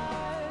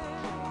stars.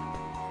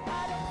 I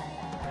don't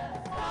see the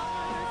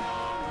stars,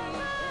 only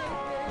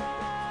pigment,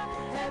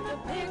 and the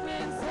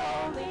pigment's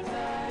only